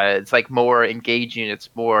 I like that. It's like more engaging. It's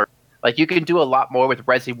more Like you can do a lot more with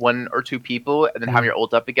resing 1 or 2 people and then have your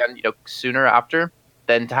ult up again, sooner after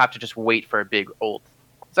than to have to just wait for a big ult.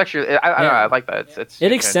 It's actually I don't know, I like that.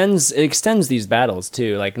 It extends these battles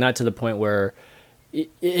too, like not to the point where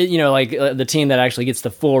the team that actually gets the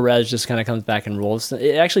full res just kind of comes back and rolls.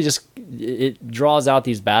 It actually it draws out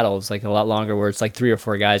these battles like a lot longer, where it's like 3 or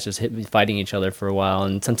 4 guys just fighting each other for a while,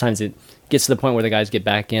 and sometimes it gets to the point where the guys get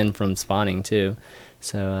back in from spawning too.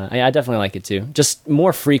 So I definitely like it too. Just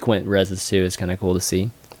more frequent reses too is kind of cool to see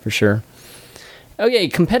for sure. Okay,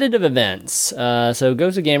 competitive events. So Go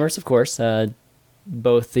to Gamers, of course.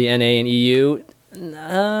 Both the NA and EU.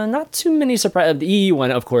 Not too many surprises. The EU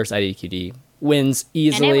one, of course, IDQD wins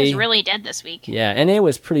easily. NA was really dead this week. Yeah, NA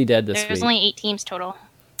was pretty dead this week. There's only 8 teams total.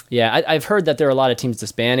 Yeah, I've heard that there are a lot of teams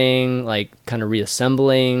disbanding, like kind of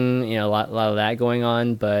reassembling. A lot of that going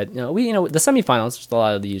on. But the semifinals, just a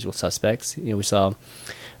lot of the usual suspects. We saw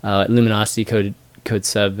Luminosity, Code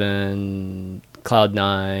 7,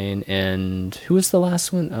 Cloud9, and who was the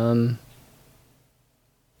last one?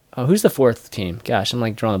 Who's the 4th team? Gosh, I'm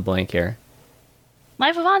like drawing a blank here.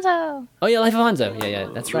 Life of Hanzo. Oh yeah, Life of Hanzo. Yeah,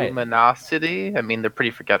 that's right. Luminosity. I mean, they're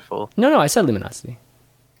pretty forgetful. No, I said Luminosity.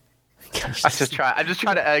 Gosh, I'm just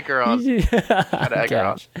trying to egg her on.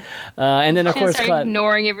 And then of course,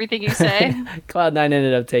 ignoring everything you say. Cloud9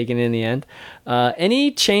 ended up taking it in the end.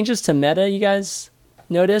 Any changes to meta you guys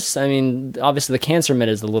notice? I mean, obviously the cancer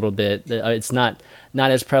meta is a little bit. It's not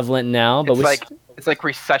as prevalent now, but it's like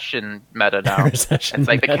recession meta now. It's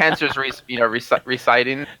like the cancer's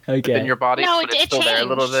residing within your body, no, but it's still changed. there a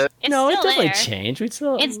little bit. It's no, it definitely there. changed.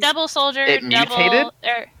 It's double soldier. It mutated?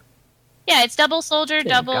 Yeah, it's double soldier,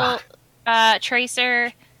 double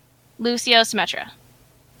Tracer, Lucio, Symmetra.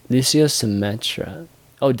 Lucio, Symmetra.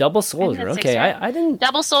 Oh, double soldier. Okay, I didn't.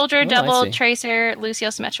 Double soldier, double Tracer, Lucio,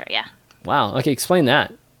 Symmetra. Yeah. Wow. Okay, explain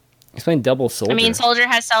that. Explain double soldier. I mean, soldier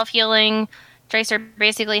has self-healing. Tracer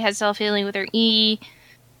basically has self-healing with her E.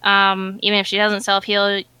 Even if she doesn't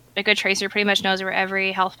self-heal, a good Tracer pretty much knows where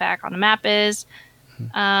every health pack on the map is.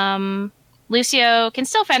 Lucio can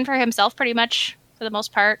still fend for himself pretty much for the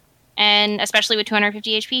most part, and especially with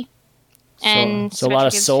 250 HP. And so a lot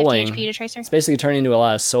of soloing. HP to Tracer. It's basically turning into a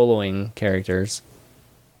lot of soloing characters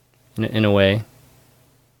in a way.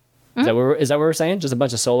 Mm-hmm. Is that what we're saying? Just a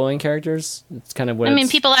bunch of soloing characters? It's kind of what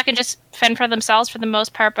people that can just fend for themselves for the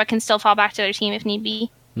most part, but can still fall back to their team if need be.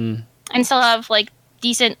 And still have like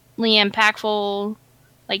decently impactful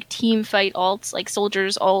like team fight ults, like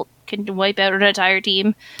Soldier's ult can wipe out an entire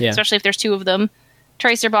team, especially if there's 2 of them.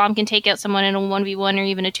 Tracer Bomb can take out someone in a 1v1 or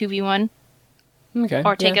even a 2v1. Okay.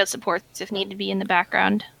 Or take out supports if need to be in the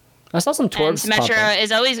background. I saw some Torbs pop up. Symmetra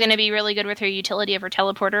is always going to be really good with her utility of her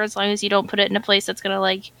teleporter, as long as you don't put it in a place that's going to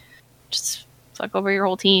like just fuck over your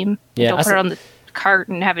whole team. Yeah, don't put it on the cart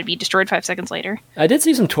and have it be destroyed 5 seconds later. I did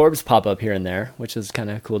see some Torbs pop up here and there, which is kind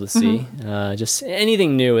of cool to see. Just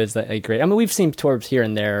anything new is like, great. I mean, we've seen Torbs here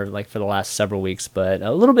and there like for the last several weeks, but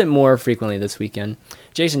a little bit more frequently this weekend.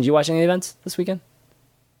 Jason, did you watch any events this weekend?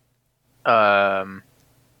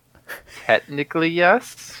 Technically,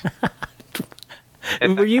 yes.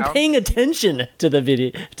 Were you paying attention to the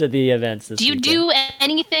events this weekend? Do you do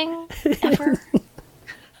anything ever?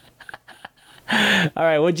 All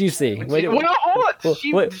right, what'd you see? Hold on.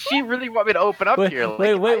 She really want me to open up here.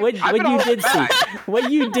 What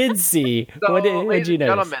you did see? So, What did you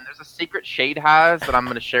notice? Gentlemen, there's a secret Shade has that I'm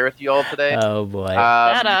going to share with you all today. Oh boy!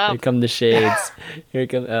 Shut up. Here come the shades. Here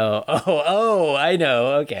come. Oh! I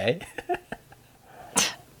know. Okay.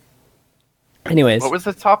 Anyways, what was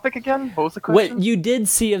the topic again? What was the question? What you did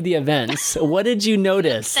see of the events? What did you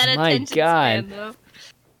notice? My God!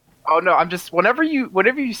 Oh no, I'm just whenever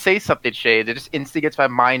you say something, Shade, it just instantly gets my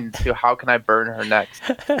mind to how can I burn her next.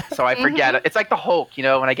 So I forget it. It's like the Hulk, when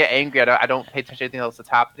I get angry, I don't pay attention to anything else that's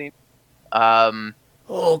happening. No, I mean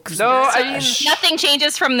nothing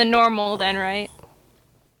changes from the normal, then, right?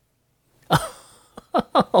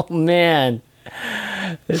 Oh man,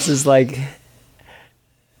 this is like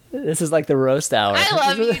the roast hour. I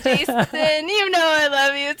love you, Jason. You know I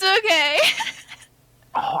love you. It's okay.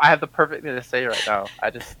 Oh, I have the perfect thing to say right now.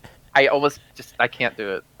 I can't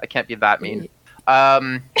do it. I can't be that mean.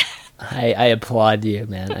 I applaud you,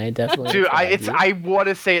 man. I definitely Dude, you. I want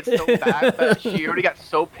to say it so bad, but she already got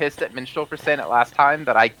so pissed at Minstrel for saying it last time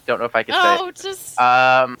that I don't know if I can say. Oh, just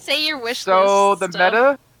say your wish so list the stuff.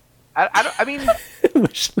 meta, I mean,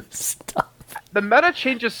 wish list stuff. The meta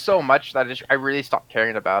changes so much that I really stopped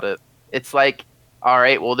caring about it. It's like, all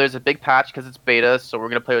right, well, there's a big patch because it's beta, so we're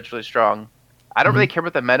gonna play what's really strong. I don't really care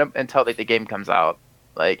about the meta until the game comes out.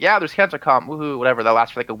 Like, yeah, there's cancer comp, woohoo, whatever. That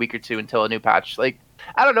lasts for like a week or two until a new patch. Like,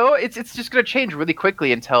 I don't know. It's just gonna change really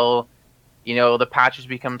quickly until the patches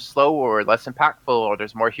become slower or less impactful, or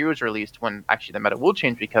there's more heroes released when actually the meta will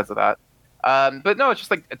change because of that. But no, it's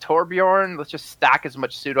just like a Torbjorn. Let's just stack as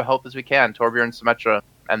much pseudo health as we can, Torbjorn, Symmetra,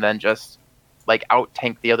 and then just like out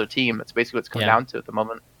tank the other team. That's basically what it's come down to at the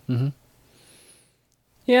moment. Mm-hmm.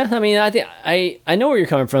 Yeah, I mean, I think I know where you're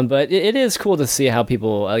coming from, but it is cool to see how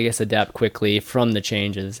people, I guess, adapt quickly from the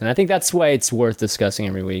changes, and I think that's why it's worth discussing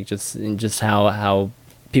every week. Just how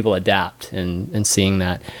people adapt and seeing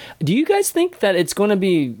that. Do you guys think that it's going to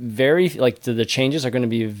be the changes are going to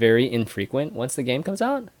be very infrequent once the game comes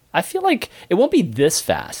out? I feel like it won't be this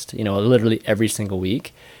fast, literally every single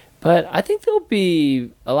week, but I think they'll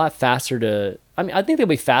be a lot faster I think they'll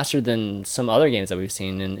be faster than some other games that we've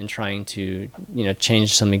seen in trying to,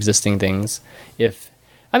 change some existing things.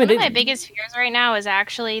 One of my biggest fears right now is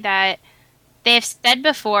actually that they've said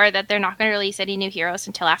before that they're not going to release any new heroes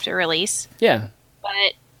until after release. Yeah.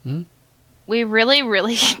 But we really,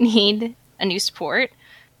 really need a new support.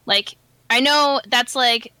 Like, I know that's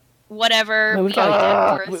like whatever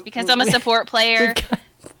because I'm a support player.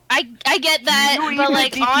 I get that, but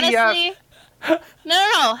like honestly,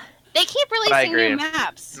 no. They keep releasing new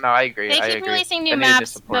maps. No, I agree. They keep releasing new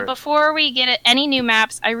maps, but before we get any new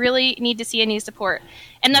maps, I really need to see a new support.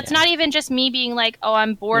 And that's not even just me being like, oh,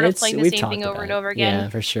 I'm bored of playing the same thing over and over again. Yeah,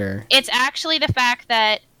 for sure. It's actually the fact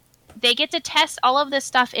that they get to test all of this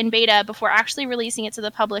stuff in beta before actually releasing it to the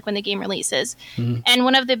public when the game releases. Mm-hmm. And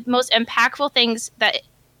one of the most impactful things that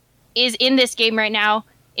is in this game right now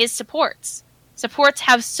is supports. Supports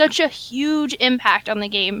have such a huge impact on the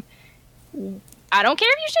game. I don't care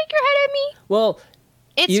if you shake your head at me. Well,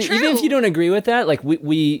 it's true. Even if you don't agree with that, like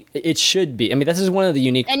it should be. I mean, this is one of the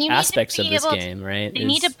unique aspects of this game, right? They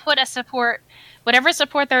need to put a support, whatever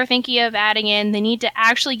support they're thinking of adding in, they need to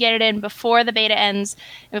actually get it in before the beta ends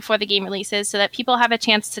and before the game releases so that people have a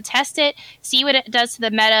chance to test it, see what it does to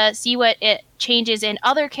the meta, see what it changes in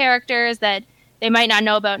other characters that they might not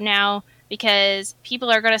know about now, because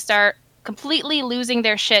people are going to start completely losing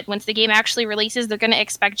their shit once the game actually releases. They're going to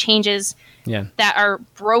expect changes that are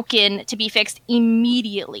broken to be fixed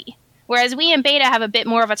immediately. Whereas we in beta have a bit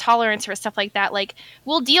more of a tolerance for stuff like that. Like,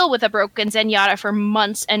 we'll deal with a broken Zenyatta for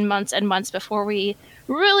months and months and months before we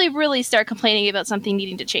really, really start complaining about something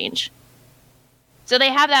needing to change. So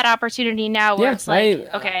they have that opportunity now where it's like,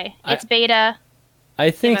 it's beta.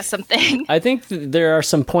 I think give us something. I think there are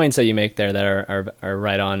some points that you make there that are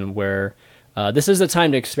right on, where this is the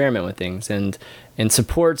time to experiment with things, and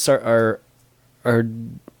supports are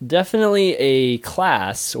definitely a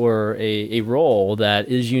class or a role that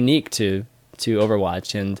is unique to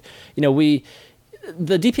Overwatch. And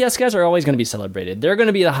the DPS guys are always going to be celebrated. They're going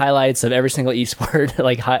to be the highlights of every single esport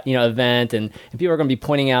event, and people are going to be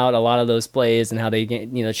pointing out a lot of those plays and how they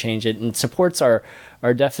change it. And supports are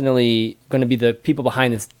definitely going to be the people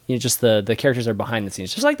behind this. Just the characters are behind the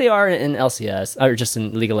scenes, just like they are in LCS or just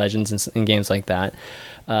in League of Legends and in games like that.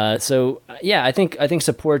 So I think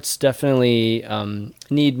supports definitely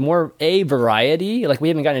need more variety. Like, we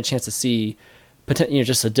haven't gotten a chance to see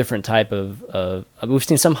just a different type of we've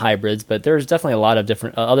seen some hybrids, but there's definitely a lot of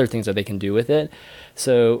different other things that they can do with it.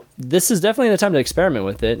 So this is definitely the time to experiment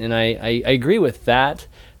with it, and I agree with that.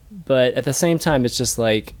 But at the same time, it's just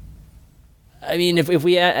like, I mean, if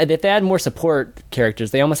they add more support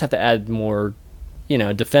characters, they almost have to add more,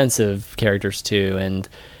 defensive characters too, and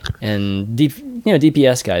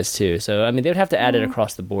DPS guys too. So I mean, they'd have to add it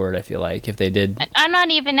across the board, I feel like, if they did. I'm not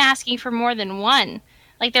even asking for more than one.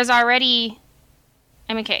 Like, there's already.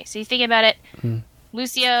 I mean, okay, so you think about it,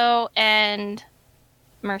 Lucio and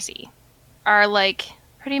Mercy are like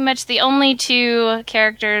pretty much the only two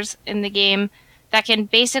characters in the game that can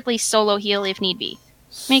basically solo heal if need be.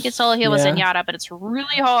 I mean, you can solo heal with Zenyatta, but it's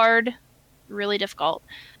really hard, really difficult.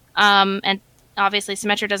 And obviously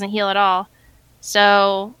Symmetra doesn't heal at all.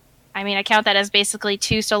 So, I mean, I count that as basically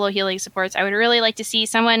two solo healing supports. I would really like to see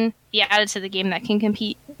someone be added to the game that can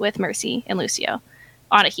compete with Mercy and Lucio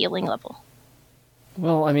on a healing level.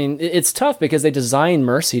 Well, I mean, it's tough because they designed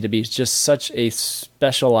Mercy to be just such a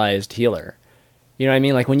specialized healer. You know what I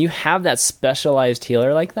mean? Like, when you have that specialized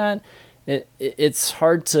healer like that, it's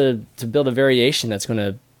hard to build a variation that's going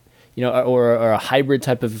to, or a hybrid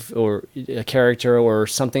type of, or a character or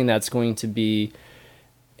something that's going to be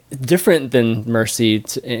different than Mercy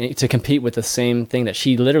to compete with the same thing that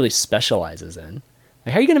she literally specializes in.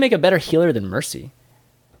 Like, how are you going to make a better healer than Mercy?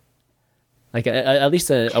 Like, at least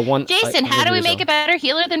a one. Jason, how do we make a better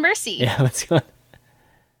healer than Mercy? Yeah, let's go.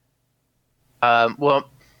 Well,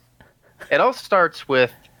 it all starts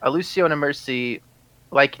with a Lucio and a Mercy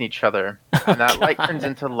liking each other, and that like turns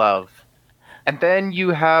into love. And then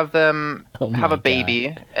you have them have a baby,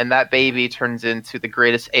 God. and that baby turns into the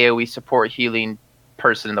greatest AoE support healing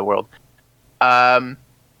person in the world. I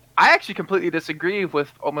actually completely disagree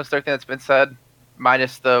with almost everything that's been said,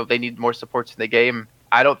 minus they need more supports in the game.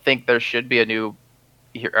 I don't think there should be a new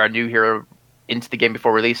hero into the game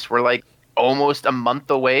before release. We're like almost a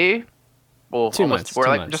month away. Well, 2 months. We're 2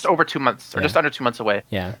 like months. just over 2 months, or just under 2 months away.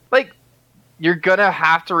 Yeah. Like, you're gonna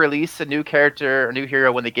have to release a new character, a new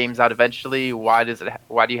hero when the game's out eventually. Why do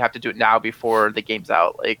you have to do it now before the game's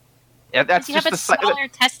out? Like, yeah, that's you just have a smaller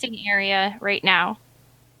testing area right now.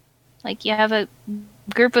 Like, you have a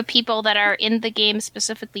group of people that are in the game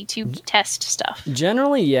specifically to test stuff.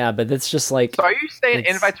 Generally, yeah, but it's just like... So are you saying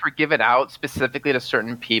invites were given out specifically to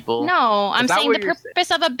certain people? No, I'm saying the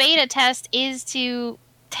purpose of a beta test is to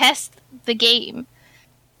test the game.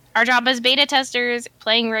 Our job as beta testers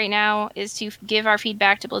playing right now is to give our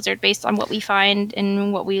feedback to Blizzard based on what we find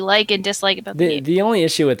and what we like and dislike about the game. The only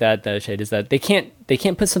issue with that, though, Shade, is that they can't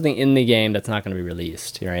put something in the game that's not going to be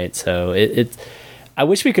released, right? So I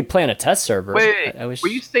wish we could play on a test server. Wait, I wish... were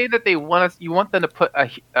you saying that you want them to put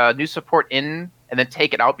a new support in and then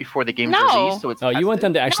take it out before the game's released? So it's you want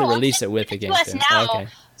them to actually release it with the game. Now, okay.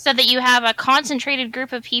 So that you have a concentrated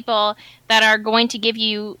group of people that are going to give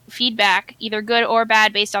you feedback, either good or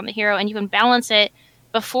bad, based on the hero, and you can balance it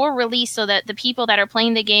before release so that the people that are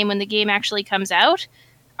playing the game when the game actually comes out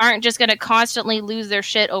aren't just going to constantly lose their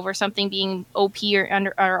shit over something being OP or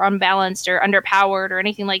unbalanced or underpowered or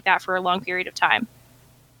anything like that for a long period of time.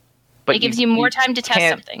 But it gives you more time to test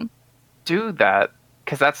something. Do that,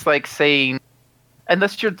 because that's like saying...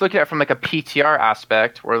 Unless you're looking at it from like a PTR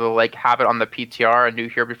aspect, where they'll like have it on the PTR, a new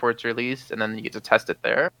hero before it's released, and then you get to test it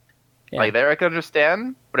there. Yeah. Like there, I can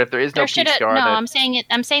understand. But if there is no PTR,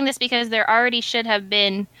 I'm saying this because there already should have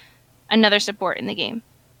been another support in the game.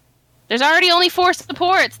 There's already only 4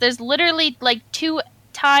 supports. There's literally like 2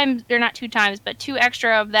 times, or not 2 times, but 2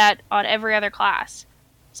 extra of that on every other class.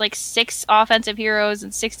 It's like 6 offensive heroes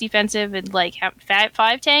and 6 defensive, and like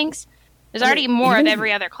 5 tanks. There's already more of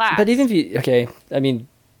every other class. But even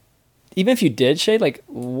if you did, Shade, like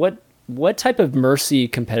what type of Mercy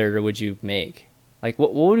competitor would you make? Like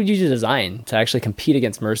what would you design to actually compete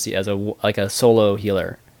against Mercy as a solo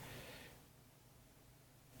healer?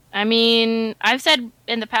 I mean, I've said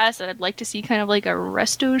in the past that I'd like to see kind of like a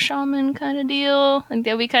resto shaman kind of deal. I think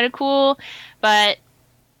that'd be kind of cool. But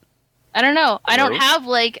I don't know. I don't have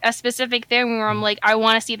like a specific thing where I'm like, I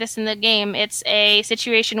want to see this in the game. It's a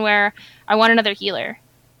situation where I want another healer.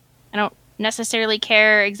 I don't necessarily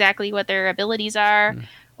care exactly what their abilities are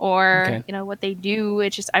or what they do.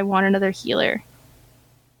 It's just I want another healer.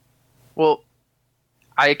 Well,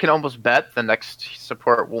 I can almost bet the next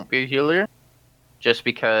support won't be a healer, just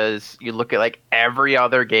because you look at like every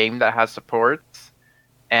other game that has supports,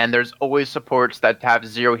 and there's always supports that have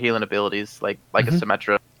 0 healing abilities, like a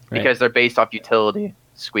Symmetra. Because they're based off utility.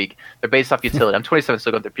 Squeak. They're based off utility. I'm 27,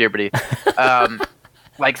 still going through puberty.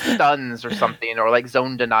 Like stuns or something, or like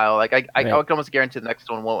zone denial. Like I can almost guarantee the next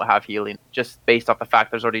one won't have healing, just based off the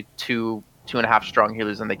fact there's already 2.5 strong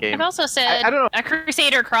healers in the game. I've also said a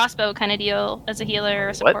Crusader crossbow kind of deal as a healer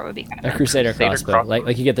or support would be kind of a Crusader crossbow.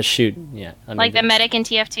 Like you get the shoot. Yeah. Like the medic in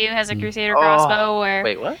TF2 has a Crusader crossbow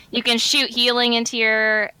where you can shoot healing into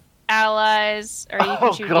your allies, or you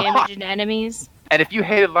can shoot damage into enemies. And if you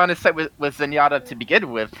hated line of sight with Zenyatta to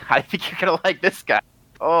begin with, I think you're going to like this guy.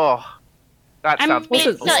 Oh, that sounds cool.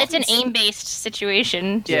 It's an aim-based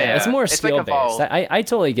situation. Yeah, it's more skill-based. Like I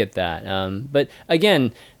totally get that. But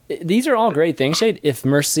again, these are all great things, Shade. If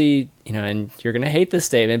Mercy, and you're going to hate this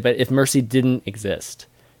statement, but if Mercy didn't exist,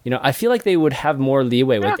 I feel like they would have more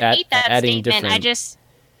leeway with adding different...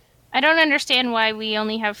 I don't understand why we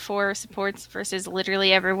only have 4 supports versus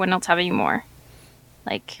literally everyone else having more.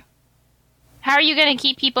 Like... How are you going to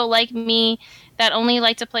keep people like me that only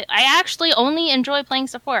like to play... I actually only enjoy playing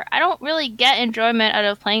support. I don't really get enjoyment out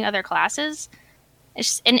of playing other classes. It's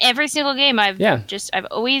just, in every single game, I've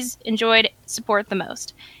always enjoyed support the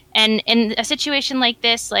most. And in a situation like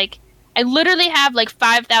this, like, I literally have like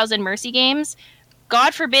 5,000 Mercy games.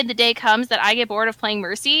 God forbid the day comes that I get bored of playing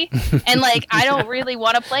Mercy and like I don't really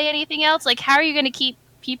want to play anything else. Like, how are you going to keep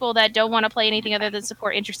people that don't want to play anything other than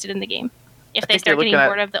support interested in the game? If they start getting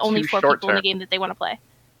bored of the only 4 people in the game that they want to play.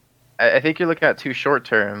 I think you're looking at too short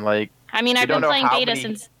term. Like, I mean, I've been playing beta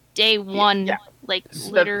since day 1. Yeah. Like,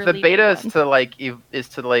 literally. The beta is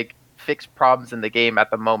to fix problems in the game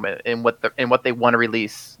at the moment and what they want to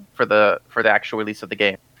release for the actual release of the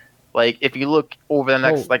game. Like, if you look over the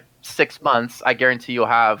next 6 months, I guarantee you'll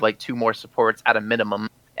have 2 more supports at a minimum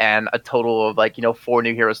and a total of 4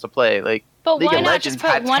 new heroes to play. Like, But League why of not Legends just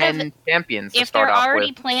put had one 10 of champions to if they're start off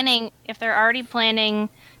already with. planning if they're already planning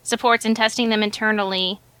supports and testing them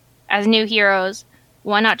internally as new heroes,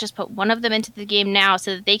 why not just put one of them into the game now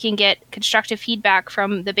so that they can get constructive feedback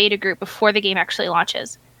from the beta group before the game actually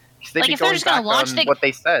launches? Like if they're just going to launch what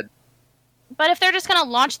they said. But if they're just going to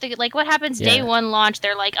launch what happens day one launch?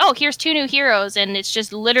 They're like, oh, here's 2 new heroes, and it's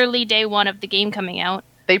just literally day one of the game coming out.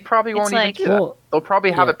 They probably won't even do that. They'll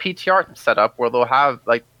probably have a PTR set up where they'll have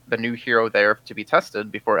like the new hero there to be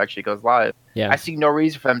tested before it actually goes live. Yeah. I see no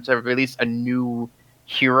reason for them to release a new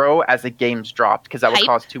hero as the game's dropped because that would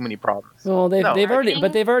cause too many problems. Well, they've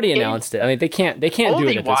already announced it. I mean, they can't do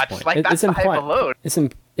it at this point. Like, that's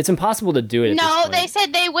it's impossible to do it. No, they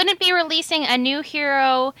said they wouldn't be releasing a new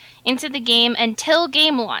hero into the game until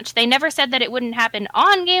game launch. They never said that it wouldn't happen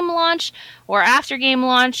on game launch or after game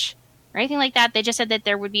launch or anything like that. They just said that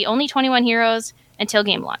there would be only 21 heroes until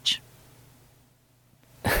game launch.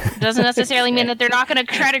 It doesn't necessarily mean that they're not going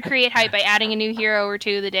to try to create hype by adding a new hero or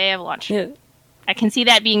two the day of launch. Yeah. I can see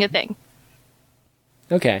that being a thing.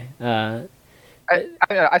 Okay. I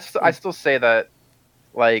still say that,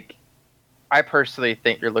 like, I personally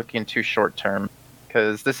think you're looking too short term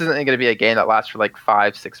because this isn't going to be a game that lasts for like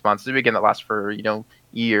 5-6 months. It's going to be a game that lasts for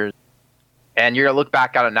years, and you're going to look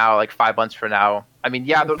back at it now like 5 months from now. I mean,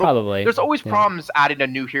 probably. There's always problems adding a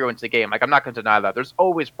new hero into the game. Like, I'm not going to deny that. There's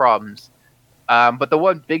always problems. But the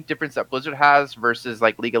one big difference that Blizzard has versus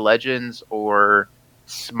like League of Legends or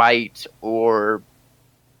Smite or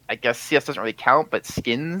I guess CS doesn't really count, but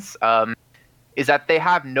skins, is that they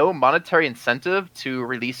have no monetary incentive to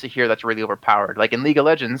release a hero that's really overpowered. Like in League of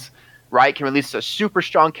Legends, Riot can release a super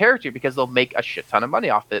strong character because they'll make a shit ton of money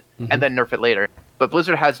off it and then nerf it later. But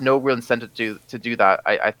Blizzard has no real incentive to do that,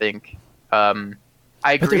 I think. I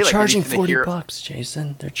agree. But they're charging $40,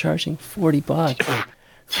 Jason. They're charging $40.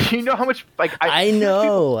 Do you know how much? Like I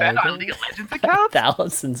know. On League of Legends accounts,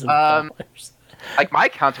 thousands of dollars. Like my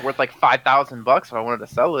account's worth like $5,000 if I wanted to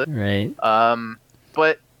sell it. Right.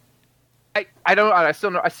 But I don't. I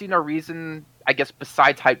see no reason. I guess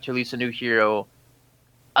besides hype to release a new hero,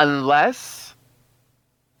 unless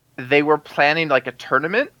they were planning like a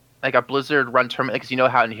tournament, like a Blizzard run tournament. Because you know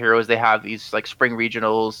how in Heroes they have these like spring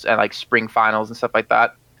regionals and like spring finals and stuff like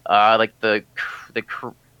that. Like the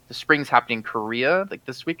spring's happening in Korea like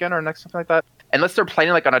this weekend or next, something like that. Unless they're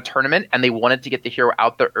planning like on a tournament and they wanted to get the hero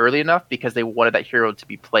out there early enough because they wanted that hero to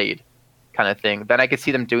be played, kind of thing, then I could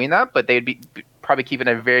see them doing that. But they'd be probably keeping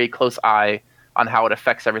a very close eye on how it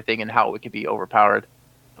affects everything and how it could be overpowered.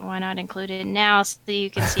 Why not include it now so you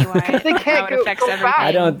can see why they can't how it affects everything?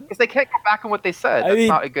 Back. Because they can't go back on what they said. That's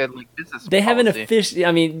not a good business. They policy. haven't officially.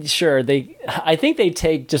 I mean, sure. I think they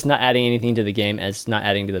take just not adding anything to the game as not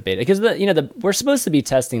adding to the beta because we're supposed to be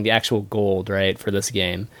testing the actual gold, right, for this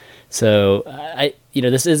game. So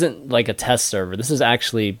this isn't like a test server. This is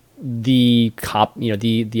actually the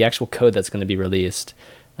the actual code that's going to be released,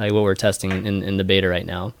 like what we're testing in the beta right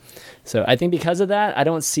now. So I think because of that, I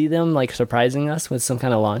don't see them like surprising us with some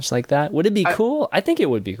kind of launch like that. Would it be cool? I think it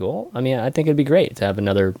would be cool. I mean, I think it'd be great to have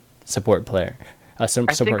another support player,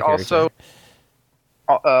 support character.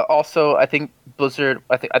 Also, I think Blizzard.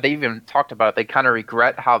 I think they even talked about it. They kind of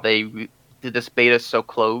regret how they did this beta so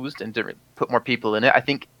closed and didn't put more people in it. I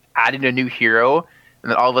think adding a new hero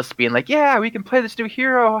and then all of us being like, "Yeah, we can play this new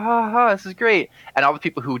hero. Ha ha, this is great." And all the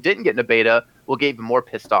people who didn't get in the beta will get even more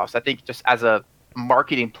pissed off. So I think just as a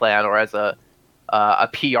marketing plan or as a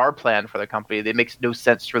PR plan for the company, it makes no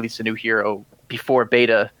sense to release a new hero before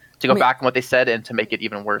beta to go back on what they said and to make it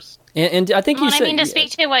even worse. And I think to speak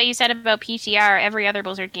to what you said about PTR, every other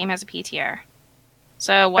Blizzard game has a PTR.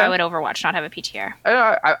 So why would Overwatch not have a PTR?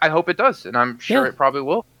 I hope it does, and I'm sure it probably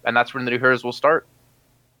will. And that's when the new heroes will start.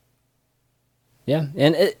 Yeah,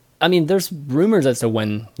 and there's rumors as to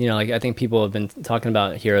when, I think people have been talking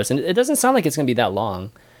about heroes, and it doesn't sound like it's going to be that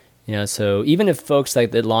long. So even if folks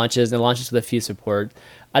like it launches with a few support,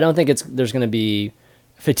 I don't think there's going to be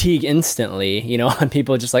fatigue instantly, on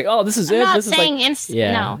people just like, oh, this is it. This is like,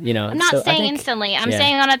 no, I'm not saying instantly. I'm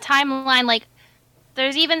saying on a timeline, like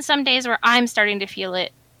there's even some days where I'm starting to feel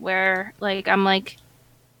it, where like I'm like,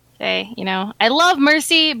 hey, I love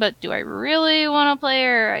Mercy, but do I really want to play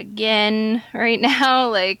her again right now?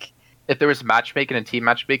 Like, if there was matchmaking and team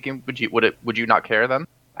matchmaking, would you not care then?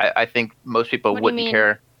 I think most people wouldn't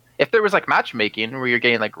care. If there was like matchmaking where you're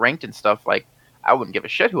getting like ranked and stuff, like I wouldn't give a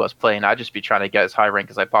shit who I was playing. I'd just be trying to get as high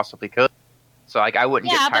rank as I possibly could. So like I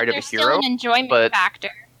wouldn't get tired of a hero. Still an enjoyment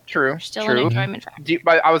factor. True. Still an enjoyment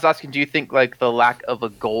factor. I was asking, do you think like the lack of a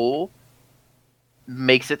goal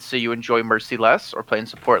makes it so you enjoy Mercy less or playing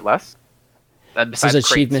support less? And besides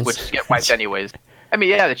achievements, which get wiped anyways. I mean,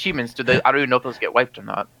 yeah, the achievements. I don't even know if those get wiped or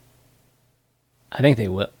not. I think they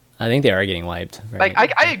will. I think they are getting wiped. Right?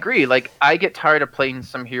 Like I agree. Like I get tired of playing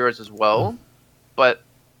some heroes as well, but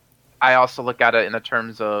I also look at it in the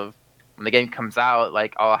terms of when the game comes out,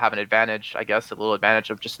 like I'll have an advantage, I guess, a little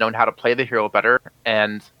advantage of just knowing how to play the hero better,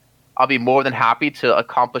 and I'll be more than happy to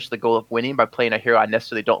accomplish the goal of winning by playing a hero I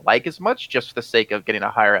necessarily don't like as much, just for the sake of getting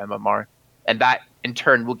a higher MMR, and that in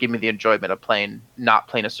turn will give me the enjoyment of not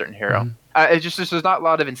playing a certain hero. It's just there's not a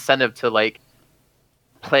lot of incentive to like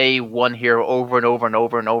play one hero over and over and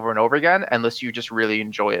over and over and over again unless you just really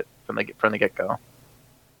enjoy it from the get go.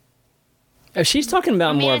 She's talking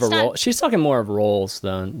about more of a role. She's talking more of roles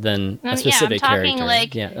than a specific character.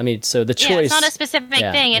 Like, I mean, so the choice. Yeah, it's not a specific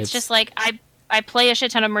thing. It's just like I play a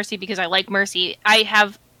shit ton of Mercy because I like Mercy.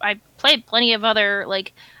 I played plenty of other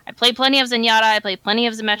I played plenty of Zenyatta. I played plenty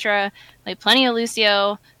of Symmetra. I played plenty of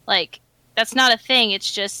Lucio. Like that's not a thing.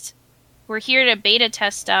 It's just we're here to beta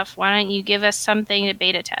test stuff. Why don't you give us something to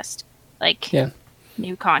beta test?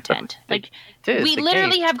 New content. Like we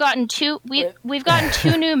literally have gotten we've gotten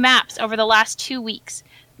 2 new maps over the last 2 weeks.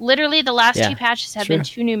 Literally the last 2 patches have been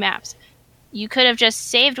 2 new maps. You could have just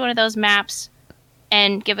saved one of those maps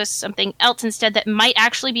and give us something else instead that might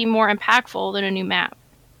actually be more impactful than a new map.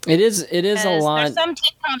 It is a lot. There's some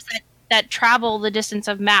team comps that travel the distance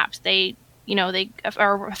of maps. They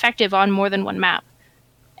are effective on more than one map.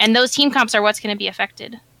 And those team comps are what's going to be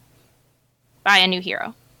affected by a new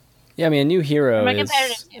hero. Yeah, I mean, a new hero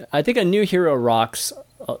I think a new hero rocks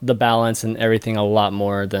the balance and everything a lot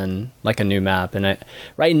more than like a new map. And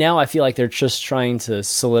right now, I feel like they're just trying to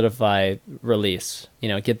solidify release.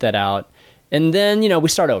 Get that out, and then we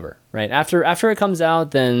start over. Right after it comes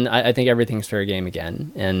out, then I think everything's fair game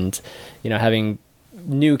again. And having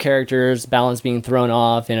new characters, balance being thrown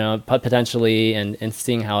off, potentially, and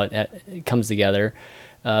seeing how it comes together.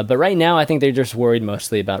 But right now, I think they're just worried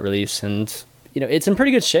mostly about release, and it's in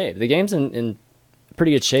pretty good shape. The game's in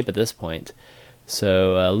pretty good shape at this point.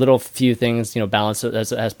 So little few things, balance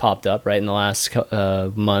has popped up right in the last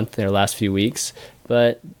month or last few weeks,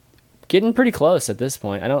 but getting pretty close at this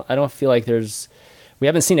point. I don't feel like we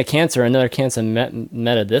haven't seen another cancer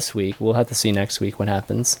meta this week. We'll have to see next week what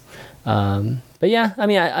happens. But yeah, I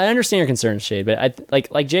mean, I understand your concerns, Shade, but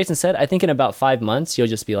like Jason said, I think in about 5 months you'll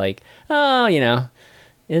just be like, oh,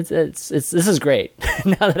 this is great.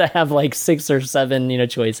 Now that I have like 6 or 7,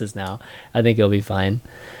 choices now, I think it'll be fine.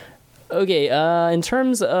 Okay, in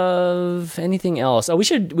terms of anything else, we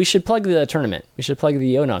should plug the tournament. We should plug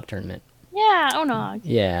the ONOG tournament. Yeah, ONOG.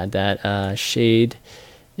 Yeah, that Shade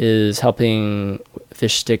is helping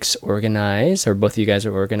Fish Sticks organize, or both of you guys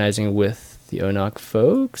are organizing with the ONOG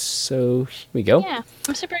folks. So here we go. Yeah,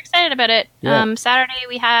 I'm super excited about it. Yeah. Saturday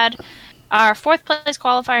we had our 4th place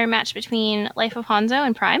qualifier match between Life of Hanzo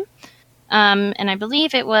and Prime. And I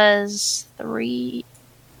believe it was 3-1?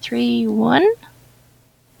 2-1?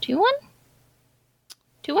 2-1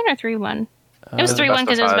 or 3-1? It was 3-1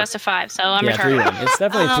 because it was best of 5, so I'm retarded. 3-1. It's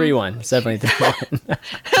definitely 3-1. It's definitely 3-1.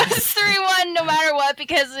 It was 3-1 no matter what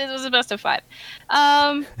because it was a best of 5.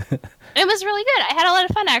 It was really good. I had a lot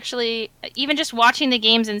of fun, actually. Even just watching the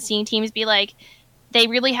games and seeing teams be like, they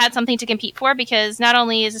really had something to compete for because not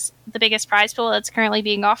only is this the biggest prize pool that's currently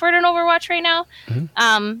being offered in Overwatch right now,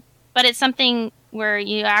 but it's something where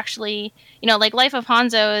you actually, like Life of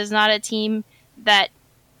Hanzo is not a team that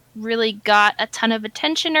really got a ton of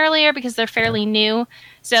attention earlier because they're fairly new.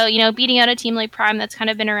 So, beating out a team like Prime that's kind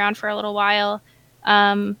of been around for a little while,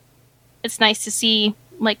 it's nice to see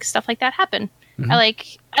like stuff like that happen. I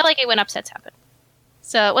like it when upsets happen.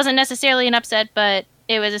 So it wasn't necessarily an upset, but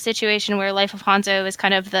it was a situation where Life of Hanzo is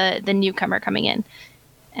kind of the newcomer coming in.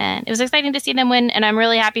 And it was exciting to see them win, and I'm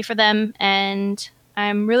really happy for them, and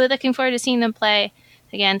I'm really looking forward to seeing them play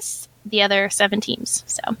against the other 7 teams.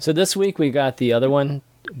 So this week we got the other one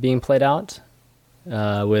being played out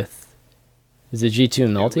with, is it G2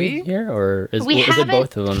 and Multi here, or is it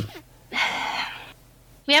both of them?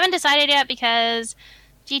 We haven't decided yet because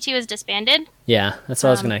G2 is disbanded. Yeah, that's what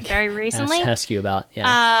I was going to very recently ask you about.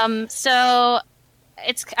 Yeah. So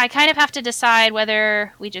I kind of have to decide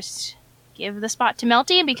whether we just give the spot to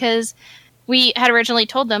Melty because we had originally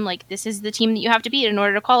told them like this is the team that you have to beat in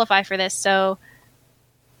order to qualify for this. So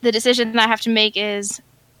the decision that I have to make is,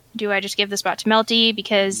 do I just give the spot to Melty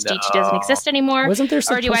because G2 doesn't exist anymore? Wasn't there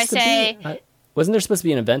supposed wasn't there supposed to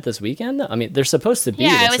be an event this weekend? I mean, there's supposed to be.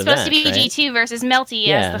 Yeah, it was supposed to be right? G2 versus Melty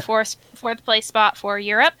as the fourth place spot for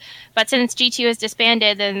Europe. But since G2 is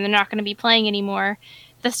disbanded, then they're not going to be playing anymore.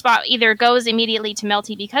 The spot either goes immediately to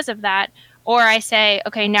Melty because of that, or I say,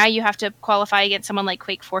 okay, now you have to qualify against someone like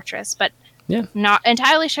Quake Fortress. But Yeah. Not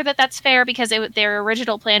entirely sure that that's fair because their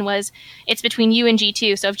original plan was it's between you and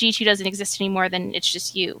G2. So if G2 doesn't exist anymore, then it's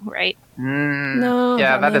just you, right? No.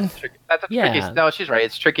 Yeah, I mean, is tricky. That's a tricky. No, she's right.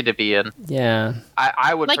 It's tricky to be in. Yeah.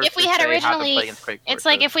 I would like if we had originally. It's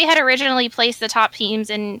like if we had originally placed the top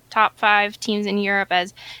 5 teams in Europe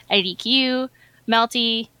as IDQ,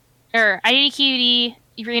 Melty, or IDQD,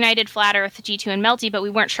 Reunited, Flat Earth, G2, and Melty, but we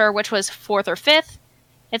weren't sure which was 4th or 5th.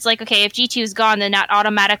 It's like, okay, if G2 is gone, then that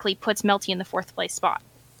automatically puts Melty in the 4th place spot.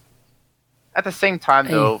 At the same time,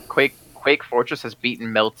 though, Quake Fortress has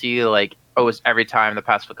beaten Melty like almost every time the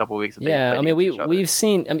past couple of weeks. Yeah, I mean we've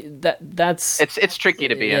seen. I mean that's it's tricky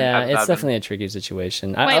to be in. Yeah, it's definitely a tricky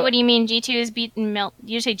situation. Wait, what do you mean G2 has beaten Melty?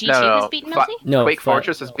 You say G2 has beaten Melty? No, Quake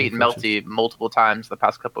Fortress has beaten Melty multiple times the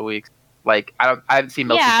past couple of weeks. Like I haven't seen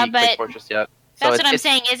Melty beat Quake Fortress yet. So that's what I'm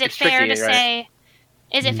saying. Is it fair to say?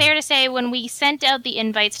 Is it fair to say when we sent out the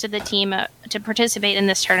invites to the team to participate in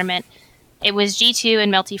this tournament, it was G2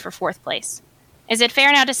 and Melty for 4th place? Is it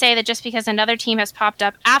fair now to say that just because another team has popped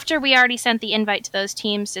up after we already sent the invite to those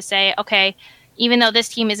teams to say, okay, even though this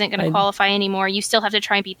team isn't going to qualify anymore, you still have to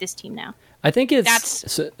try and beat this team now? I think it's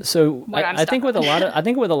I think with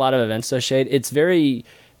a lot of events, though, Shade, it's very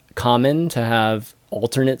common to have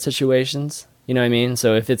alternate situations. You know what I mean?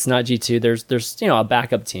 So if it's not G2, there's a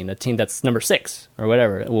backup team, a team that's number 6 or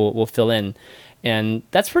whatever will fill in, and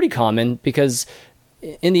that's pretty common because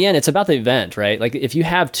in the end it's about the event, right? Like if you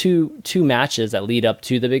have two matches that lead up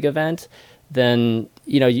to the big event, then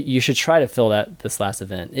you should try to fill this last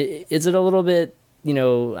event. Is it a little bit?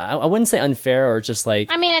 I wouldn't say unfair or just like.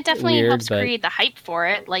 I mean, it definitely helps create the hype for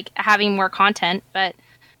it, like having more content, but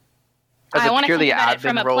I want to think about it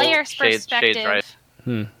from a player's perspective.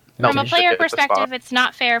 Right. From a player perspective, it's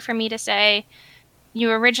not fair for me to say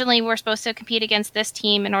you originally were supposed to compete against this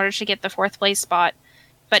team in order to get the 4th place spot,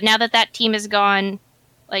 but now that team is gone,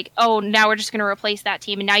 like, oh, now we're just going to replace that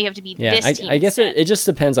team, and now you have to be this team. I guess it just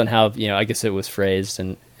depends on how I guess it was phrased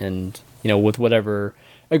and with whatever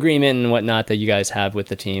agreement and whatnot that you guys have with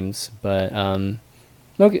the teams. But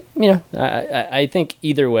okay, I think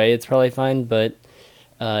either way it's probably fine, but.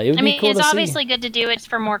 It would be cool it's to obviously good to do it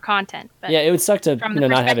for more content. But yeah, it would suck to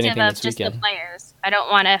not have anything this just weekend. The players, I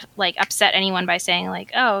don't want to upset anyone by saying you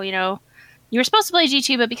were supposed to play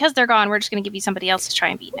G2, but because they're gone, we're just going to give you somebody else to try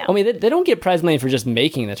and beat now. I mean, they don't get prize money for just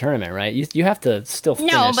making the tournament, right? You have to still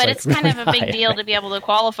finish. No, but it's kind really of a big deal to be able to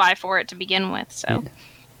qualify for it to begin with. So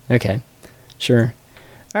yeah. Okay, sure.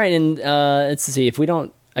 All right, and let's see if we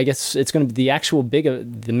don't. I guess it's going to be the actual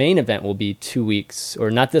the main event will be 2 weeks,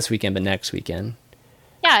 or not this weekend, but next weekend.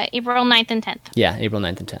 Yeah, April 9th and 10th. Yeah, April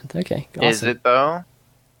 9th and 10th. Okay, awesome. Is it, though?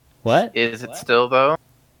 What? Is it still, though?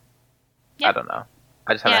 Yep. I don't know.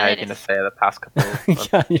 I just haven't had anything to say the past couple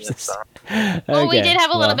of years. Well, we did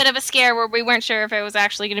have a little bit of a scare where we weren't sure if it was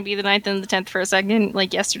actually going to be the 9th and the 10th for a second,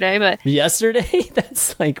 like yesterday. But yesterday?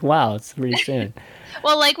 That's wow, it's pretty soon.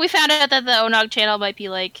 Well, we found out that the ONOG channel might be,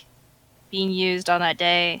 being used on that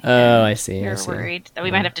day. Oh, I see. We were worried that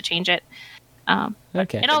we might have to change it.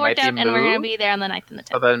 Okay. It all worked out, and we're going to be there on the 9th and the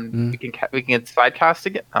 10th. So then we can get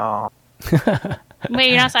sidecasting it? Oh. Wait,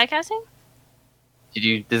 you're not sidecasting?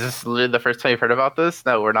 Is this literally the first time you've heard about this?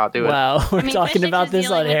 No, we're not doing it. Wow, we're talking about this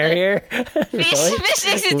on air here? Really? Fish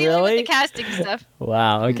is dealing with the casting stuff.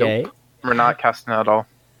 Wow, okay. Nope. We're not casting at all.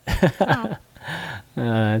 Oh.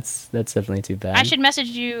 That's definitely too bad. I should message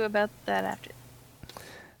you about that after.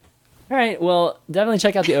 All right, well, definitely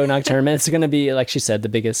check out the ONOG tournament. It's going to be, like she said, the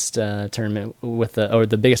biggest tournament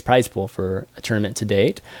the biggest prize pool for a tournament to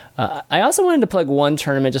date. I also wanted to plug one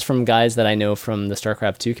tournament just from guys that I know from the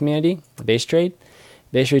StarCraft 2 community, Base Trade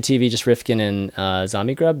TV, just Rifkin and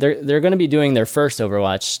Zombie Grub. They're going to be doing their first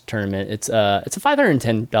Overwatch tournament. It's a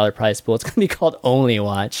 $510 prize pool. It's going to be called Only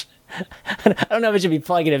Watch. I don't know if it should be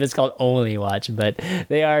plugging if it's called Only Watch, but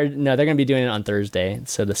they're going to be doing it on Thursday,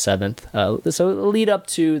 so the 7th. So lead up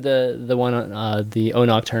to the one the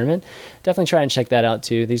ONOG tournament. Definitely try and check that out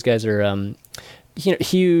too. These guys are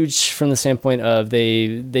huge from the standpoint of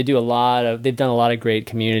they've done a lot of great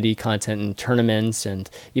community content and tournaments, and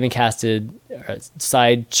even casted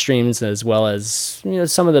side streams as well as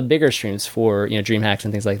some of the bigger streams for DreamHacks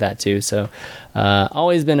and things like that too. So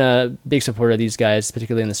always been a big supporter of these guys,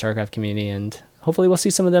 particularly in the StarCraft community, and hopefully we'll see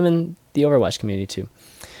some of them in the Overwatch community too.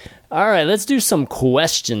 All right, let's do some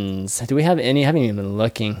questions. Do we have any? I haven't even been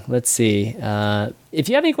looking. Let's see. If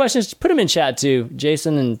you have any questions, put them in chat too.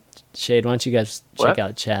 Jason and Shade, why don't you guys check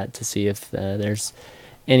out chat to see if there's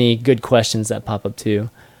any good questions that pop up too.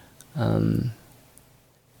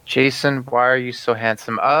 Jason, why are you so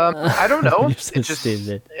handsome? I don't know.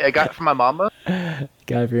 I got it from my mama.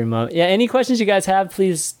 Got it from your mom. Yeah, any questions you guys have,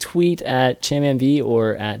 please tweet at ChamMV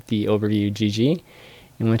or at the Overview GG,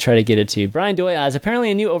 and we'll try to get it to you. Brian Doyle as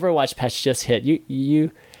apparently a new Overwatch patch just hit.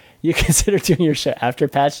 You consider doing your show after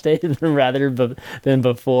patch day rather than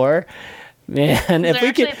before? Man, if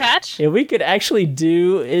we could actually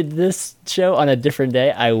do this show on a different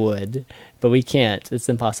day, I would, but we can't. It's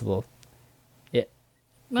impossible.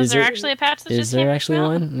 Was there actually a patch that just Is there actually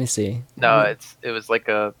one? Let me see. No, it was like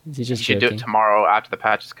you should do it tomorrow after the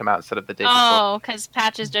patches come out instead of the day before. Oh, because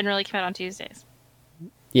patches generally come out on Tuesdays.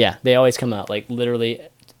 Yeah, they always come out like literally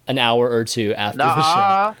an hour or two after the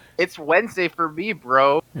show. It's Wednesday for me,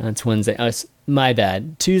 bro. No, it's Wednesday. Oh, my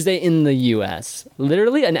bad. Tuesday in the U.S.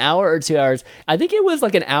 Literally an hour or 2 hours. I think it was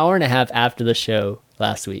like an hour and a half after the show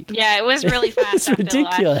last week. Yeah, it was really fast. It's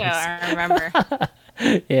ridiculous. The last show, I remember.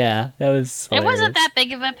 Yeah, that was hilarious. It wasn't that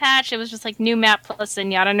big of a patch. It was just like new map plus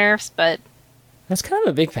Zenyatta nerfs, but... That's kind of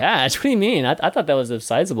a big patch. What do you mean? I thought that was a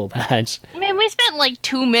sizable patch. I mean, we spent like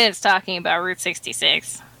 2 minutes talking about Route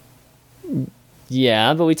 66.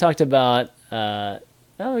 Yeah, but we talked about...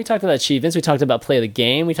 we talked about achievements. We talked about play of the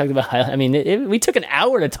game. We talked about... I mean, we took an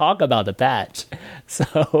hour to talk about the patch.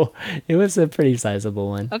 So, it was a pretty sizable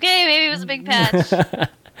one. Okay, maybe it was a big patch.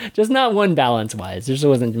 Just not one balance-wise. There just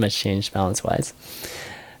wasn't much change balance-wise.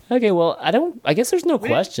 Okay, well, I guess there's no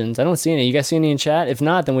questions. I don't see any. You guys see any in chat? If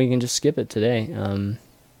not, then we can just skip it today.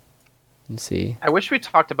 Let's see. I wish we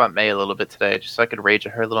talked about May a little bit today, just so I could rage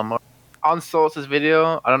at her a little more. On Solis'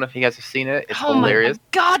 video, I don't know if you guys have seen it. It's hilarious. My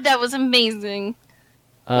God, that was amazing.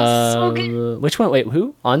 So good. Which one? Wait,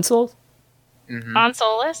 who? On Soul? Mm-hmm. On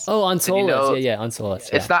Solus? Oh, on Solus. Yeah, on Solus.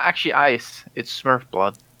 Yeah. It's not actually ice. It's Smurf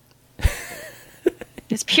blood.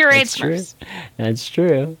 It's pureed Smurfs. That's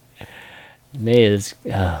true. May is...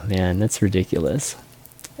 Oh, man, that's ridiculous.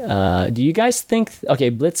 Do you guys think... Okay,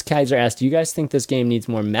 Blitz Kaiser asked, do you guys think this game needs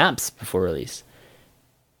more maps before release?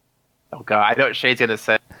 Oh, God, I know what Shade's going to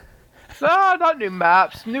say. No, not new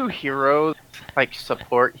maps. New heroes. Like,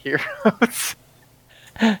 support heroes.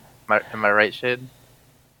 Am I right, Shade?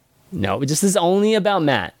 No, this is only about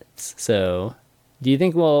maps. So, do you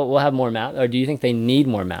think we'll have more maps? Or do you think they need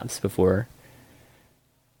more maps before...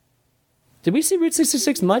 Did we see Route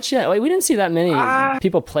 66 much yet? Wait, we didn't see that many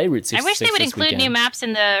people play Route 66. I wish they would include new maps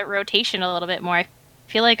in the rotation a little bit more. I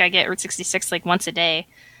feel like I get Route 66 like once a day.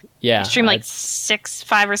 Yeah. I stream like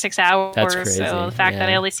 5 or 6 hours. That's crazy. So the fact that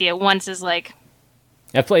I only see it once is like...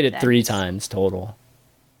 I've played it 3 times total.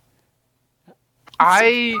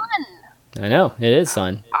 I know, it is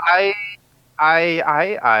fun. I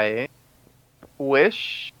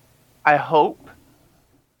wish, I hope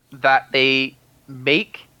that they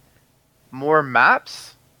make more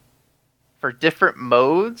maps for different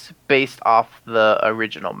modes based off the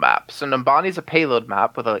original map. So Numbani's a payload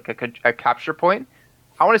map with a capture point.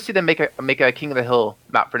 I want to see them make a King of the Hill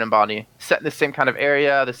map for Numbani, set in the same kind of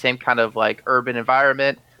area, the same kind of like urban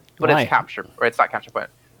environment, but Why? it's not capture point.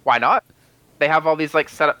 Why not? They have all these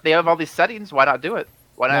they have all these settings. Why not do it?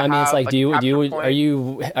 Why not? I mean, it's like,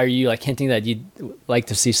 are you like hinting that you'd like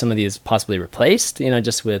to see some of these possibly replaced?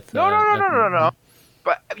 Just with no.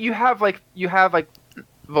 But you have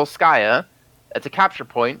Volskaya. It's a capture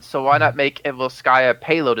point, so why not make a Volskaya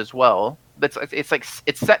payload as well? It's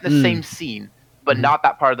set in the same scene, but not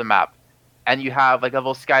that part of the map. And you have like a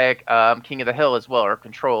Volskaya King of the Hill as well, or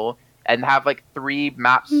Control, and have like 3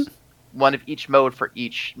 maps, one of each mode for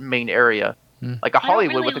each main area. Like a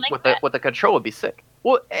Hollywood with the Control would be sick.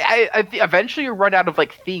 Well, I eventually you run out of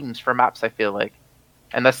like themes for maps. I feel like.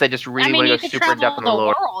 Unless they just really want to go super depth in the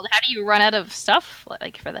lore. World. How do you run out of stuff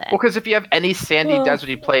like for that? Well, because if you have any sandy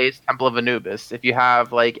deserty place, Temple of Anubis. If you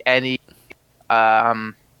have like any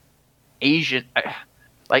Asian,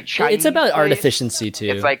 like Chinese, it's about place, art efficiency too.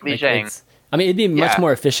 It's like Lijiang. I mean, it'd be much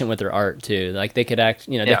more efficient with their art too. Like they could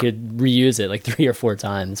they could reuse it like 3 or 4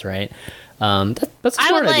 times, right? That's a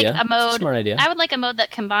smart idea. Smart idea. I would like a mode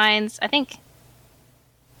that combines. I think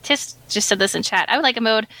Tis just said this in chat. I would like a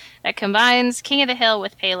mode that combines King of the Hill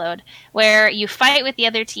with payload, where you fight with the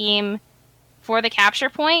other team for the capture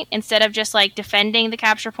point instead of just like defending the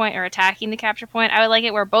capture point or attacking the capture point. I would like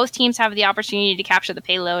it where both teams have the opportunity to capture the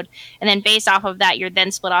payload, and then based off of that, you're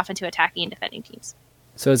then split off into attacking and defending teams.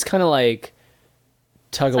 So it's kind of like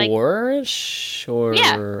tug of war-ish, or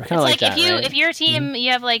kind of like that, right? If your team, you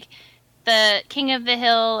have like the King of the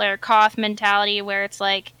Hill or Koth mentality, where it's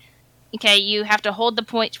like, okay, you have to hold the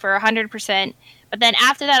point for 100%, but then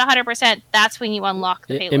after that 100%, that's when you unlock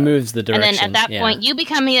the payload. It moves the direction. And then at that point, you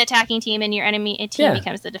become the attacking team, and your enemy team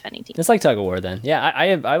becomes the defending team. It's like tug of war then. Yeah,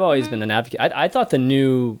 I've always been an advocate. I thought the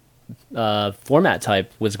new format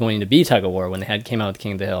type was going to be Tug of War when they came out with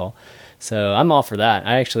King of the Hill. So I'm all for that.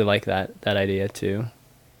 I actually like that idea too.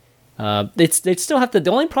 They'd still have to.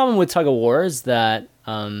 The only problem with Tug of War is that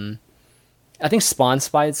I think spawn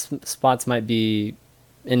spots might be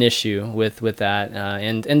an issue with that,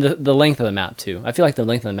 and the length of the map too. I feel like the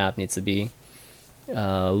length of the map needs to be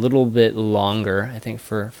a little bit longer, I think,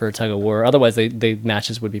 for Tug of War. Otherwise, the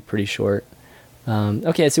matches would be pretty short.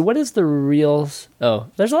 Okay, so what is the real... Oh,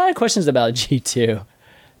 there's a lot of questions about G2.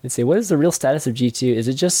 Let's see, what is the real status of G2? Is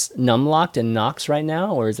it just numlocked and Nox right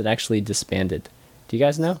now, or is it actually disbanded? Do you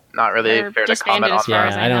guys know? Not really fair to comment on that.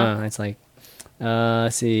 Yeah, I don't know. It's like...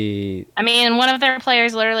 let's see. I mean, one of their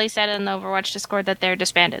players literally said in the Overwatch Discord that they're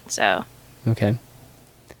disbanded, so... Okay.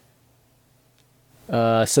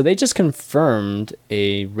 So they just confirmed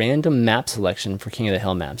a random map selection for King of the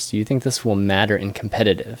Hill maps. Do you think this will matter in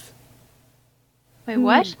competitive? Wait,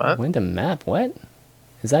 what? Random map? What?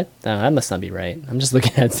 Is that... that must not be right. I'm just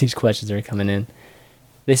looking at these questions that are coming in.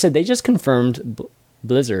 They said they just confirmed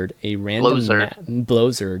Blizzard a random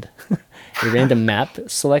Blizzard a random map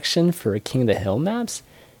selection for King of the Hill maps.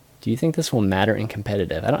 Do you think this will matter in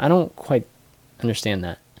competitive? I don't quite understand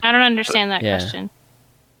that. I don't understand that question.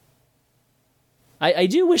 I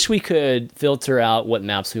do wish we could filter out what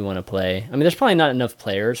maps we want to play. I mean, there's probably not enough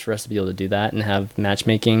players for us to be able to do that and have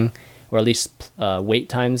matchmaking, or at least wait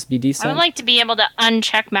times be decent. I would like to be able to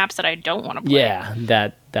uncheck maps that I don't want to play. Yeah,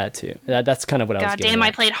 that too. That's kind of what I was getting God damn, at.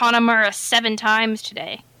 I played Hanamura 7 times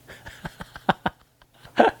today.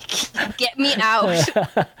 Get me out.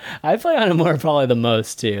 I play Hanamura probably the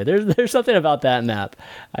most too. There's something about that map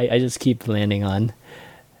I just keep landing on.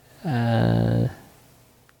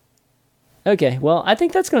 Okay, well, I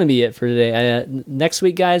think that's going to be it for today. Next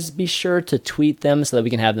week, guys, be sure to tweet them so that we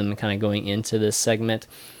can have them kind of going into this segment.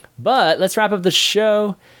 But let's wrap up the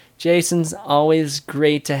show. Jason's always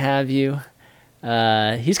great to have you.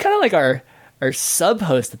 He's kind of like our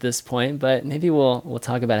sub-host at this point, but maybe we'll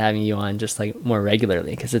talk about having you on just like more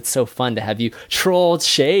regularly, because it's so fun to have you troll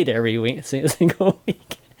Shade every week, single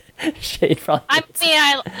week. Shade probably. At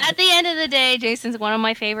the end of the day, Jason's one of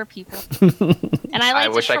my favorite people, and I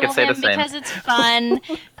wish I could say the same because it's fun.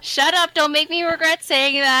 Shut up! Don't make me regret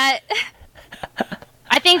saying that.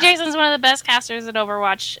 I think Jason's one of the best casters in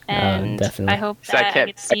Overwatch, and definitely. I hope that I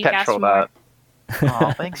get to see you cast more.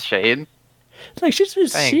 Oh, thanks, Shade. Like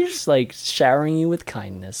she's like showering you with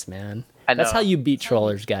kindness, man. I know. That's how you beat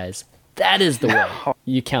trollers, guys. That is the way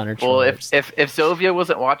you counter trollers. Well, if Zovia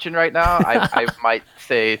wasn't watching right now, I might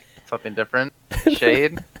say something different.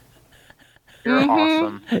 Shade, you're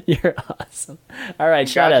awesome. You're awesome. All right,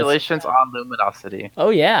 congratulations on Luminosity. Oh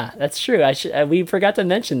yeah, that's true. We forgot to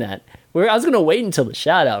mention that. I was gonna wait until the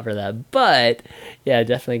shout out for that, but yeah,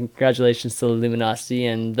 definitely congratulations to the Luminosity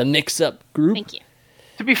and the Mix Up group. Thank you.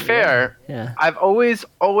 To be fair, yeah. I've always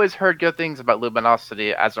heard good things about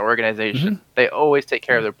Luminosity as an organization. Mm-hmm. They always take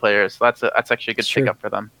care of their players, so that's actually a good pickup for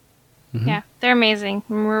them. Mm-hmm. Yeah, they're amazing.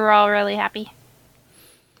 We're all really happy.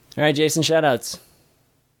 All right, Jason, shout-outs.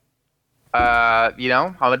 I'm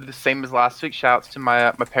gonna do the same as last week. Shout-outs to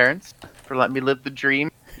my parents for letting me live the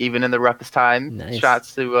dream, even in the roughest time. Nice.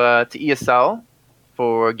 Shout-outs to ESL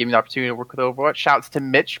for giving me the opportunity to work with Overwatch. Shout-outs to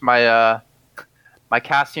Mitch, my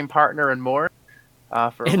casting partner, and more.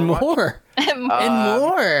 For Overwatch. And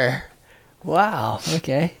more. Wow.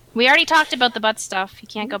 Okay. We already talked about the butt stuff. You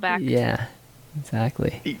can't go back. Yeah.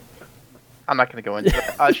 Exactly. I'm not going to go into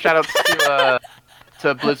it. Shout out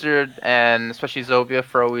to Blizzard and especially Zovia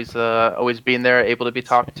for always being there, able to be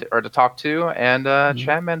talk to, and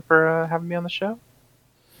Chatman for having me on the show.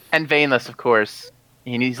 And Vainless, of course.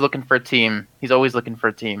 He's looking for a team. He's always looking for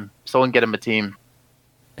a team. Someone get him a team.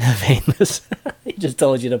 Vainless. He just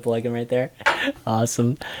told you to plug him right there.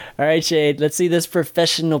 Awesome. All right, Shade. Let's see this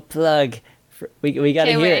professional plug. We got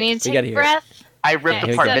to hear it. I need to take a breath. I ripped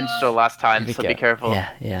apart Minstrel last time, so be careful.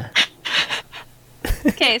 Yeah.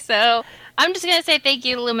 Okay, so I'm just going to say thank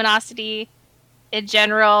you to Luminosity in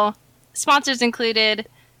general, sponsors included,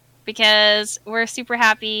 because we're super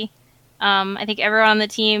happy. I think everyone on the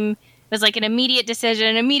team was like an immediate decision,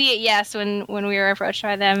 an immediate yes when we were approached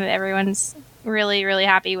by them. Everyone's really, really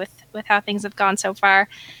happy with how things have gone so far.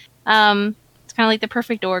 It's kind of like the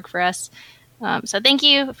perfect org for us. So thank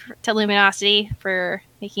you to Luminosity for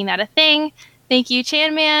making that a thing. Thank you,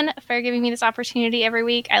 Chanman, for giving me this opportunity every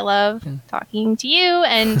week. I love talking to you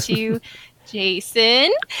and to Jason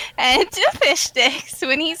and to Fishsticks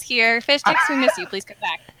when he's here. Fishsticks, we miss you. Please come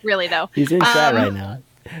back. Really, though. He's in chat right now.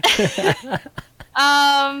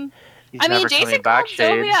 Jason called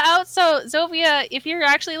Zovia out, so Zovia, if you're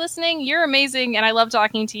actually listening, you're amazing, and I love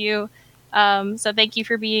talking to you. So thank you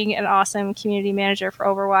for being an awesome community manager for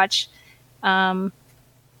Overwatch.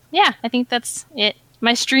 Yeah, I think that's it.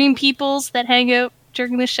 My stream peoples that hang out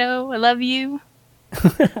during the show, I love you.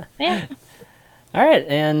 Yeah. All right,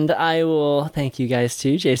 and I will thank you guys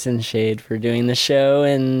too, Jason Shade, for doing the show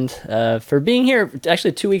and for being here.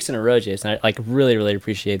 Actually, 2 weeks in a row, Jason. I really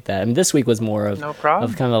appreciate that. I mean, this week was more of no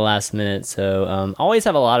problem. Of kind of a last minute. So always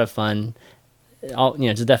have a lot of fun.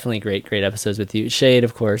 Just definitely great episodes with you, Shade,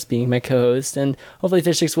 of course, being my co-host, and hopefully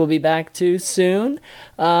Fishsticks will be back too soon.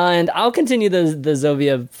 And I'll continue the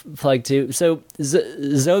Zovia plug too. So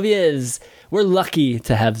Zovia is. We're lucky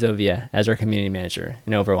to have Zovia as our community manager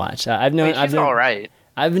in Overwatch. She's all right.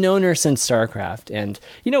 I've known her since StarCraft, and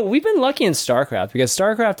we've been lucky in StarCraft because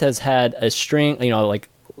StarCraft has had a string,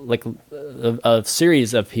 like a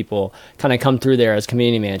series of people kind of come through there as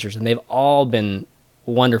community managers, and they've all been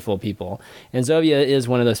wonderful people. And Zovia is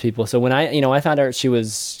one of those people. So when I found out she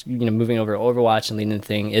was moving over to Overwatch and leading the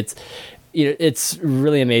thing, it's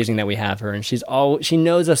really amazing that we have her, and she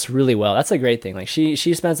knows us really well. That's a great thing. Like she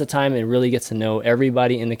spends the time and really gets to know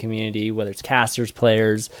everybody in the community, whether it's casters,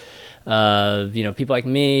 players, people like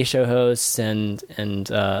me, show hosts, and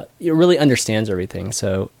really understands everything.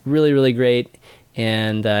 So really great.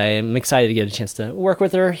 And I'm excited to get a chance to work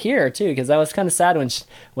with her here too, because I was kind of sad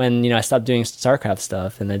when I stopped doing StarCraft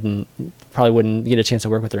stuff, and I probably wouldn't get a chance to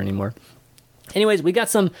work with her anymore. Anyways,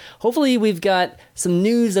 hopefully we've got some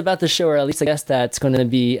news about the show, or at least I guess that's going to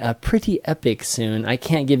be pretty epic soon. I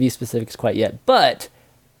can't give you specifics quite yet, but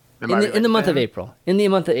in the month of April,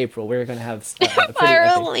 we're going to have am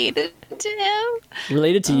I related to him?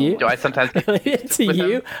 Related to you? Do I sometimes related to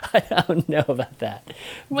you? Him? I don't know about that.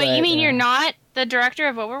 Wait, you mean you're not the director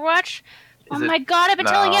of Overwatch? Oh my god, I've been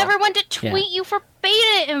telling everyone to tweet you for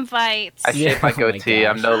beta invites. I shaved my goatee.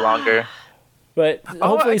 I'm no longer... But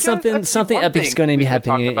hopefully something epic is going to be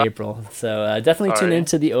happening in April. So definitely tune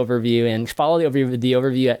into the overview and follow the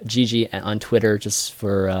overview at GG on Twitter just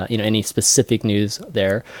for any specific news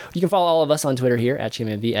there. You can follow all of us on Twitter here at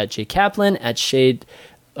JMV, at JKaplan, at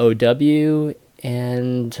ShadeOW,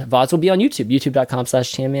 and VODs will be on YouTube,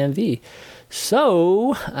 youtube.com/JMV.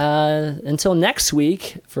 So until next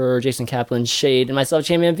week, for Jason Kaplan, Shade, and myself,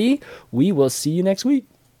 JMV, we will see you next week.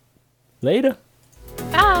 Later.